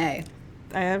 They may.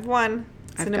 I have one.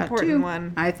 It's an got important two.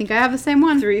 one. I think I have the same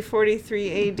one. 343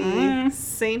 A.D. Mhm.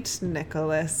 Saint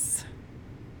Nicholas.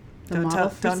 The Don't model tell.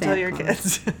 for Don't tell Santa your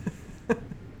Claus. kids.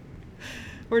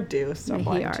 Or do. Stop May he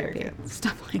lying to your R.I.P. kids.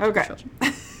 Stop lying to Okay. your children.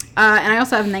 And I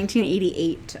also have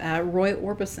 1988, Roy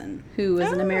Orbison, who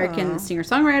is an Oh. American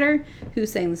singer-songwriter who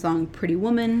sang the song Pretty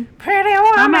Woman. Pretty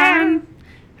woman.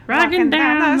 Rocking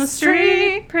down the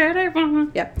street, pretty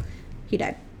woman. Yep. He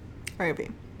died. R.I.P.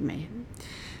 May.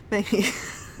 Maybe.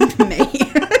 May.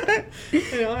 I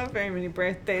don't have very many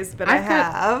birthdays, but I've I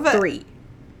got have 3.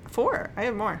 4. I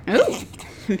have more. Oh.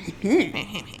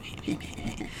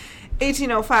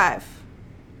 1805.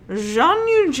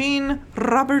 Jean-Eugene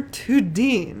Robert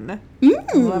Houdin.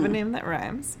 Love a name that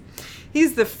rhymes.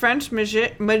 He's the French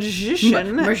magician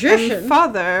magician? and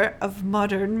father of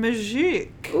modern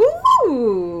magique.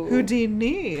 Ooh.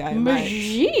 Houdini, I might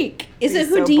Magique. Is be it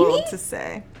so Houdini? bold to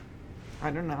say.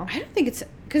 I don't know. I don't think it's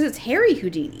because it's Harry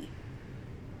Houdini.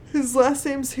 His last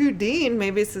name's Houdin.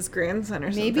 Maybe it's his grandson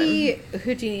or something. Maybe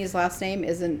Houdini's last name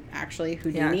isn't actually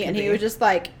Houdini, it and could he be. was just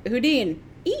like Houdin.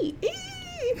 E.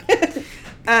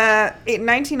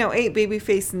 1908,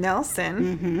 Babyface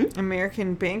Nelson, Mm-hmm.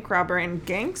 American bank robber and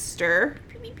gangster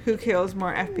who kills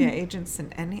more FBI agents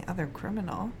than any other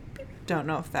criminal. Don't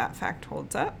know if that fact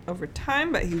holds up over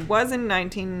time, but he was in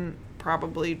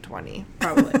 1920.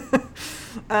 Probably.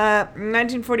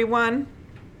 1941,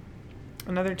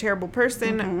 another terrible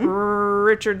person, Mm-hmm.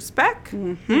 Richard Speck,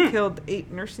 who killed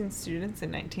 8 nursing students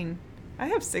in 19 I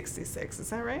have 66. Is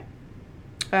that right?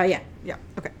 Yeah. Yeah.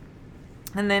 Okay.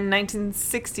 And then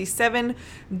 1967,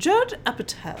 Judd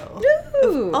Apatow.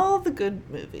 Ooh. Of all the good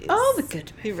movies. All the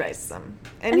good He movies. writes them.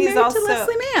 And married to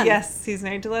Leslie Mann. Yes, he's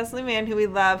married to Leslie Mann, who we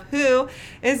love, who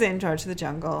is in George of the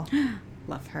Jungle.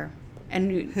 Love her.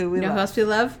 And Who we know love. who else we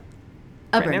love?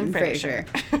 Brendan Fraser.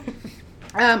 Fraser.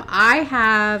 I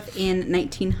have in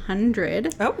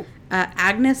 1900 Oh.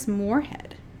 Agnes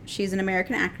Moorehead. She's an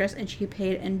American actress, and she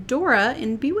played Endora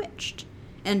in Bewitched.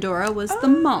 Endora was the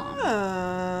mom.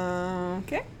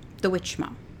 Okay. The witch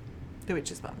mom. The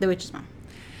Witch's Mom. The witch's mom.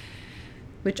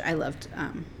 Which I loved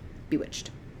Bewitched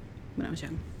when I was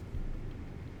young.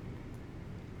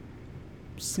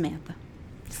 Samantha.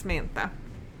 Samantha.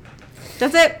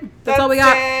 That's it. That's all we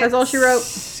got. it. That's all she wrote.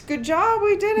 Good job.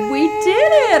 We did it. We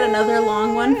did it. Another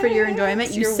long one for your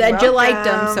enjoyment. You You're said you liked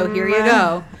them, so here you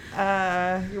go.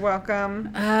 You're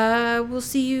welcome. We'll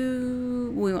see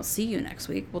you. We won't see you next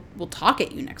week. We'll talk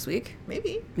at you next week.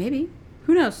 Maybe. Maybe.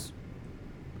 Who knows?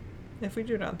 If we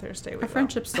do it on Thursday, we Our will.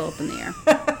 friendship's still up in the air.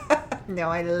 No,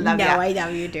 I love you. I know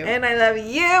you do. And I love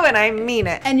you, and I mean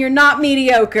it. And you're not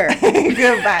mediocre.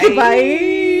 Goodbye. Goodbye.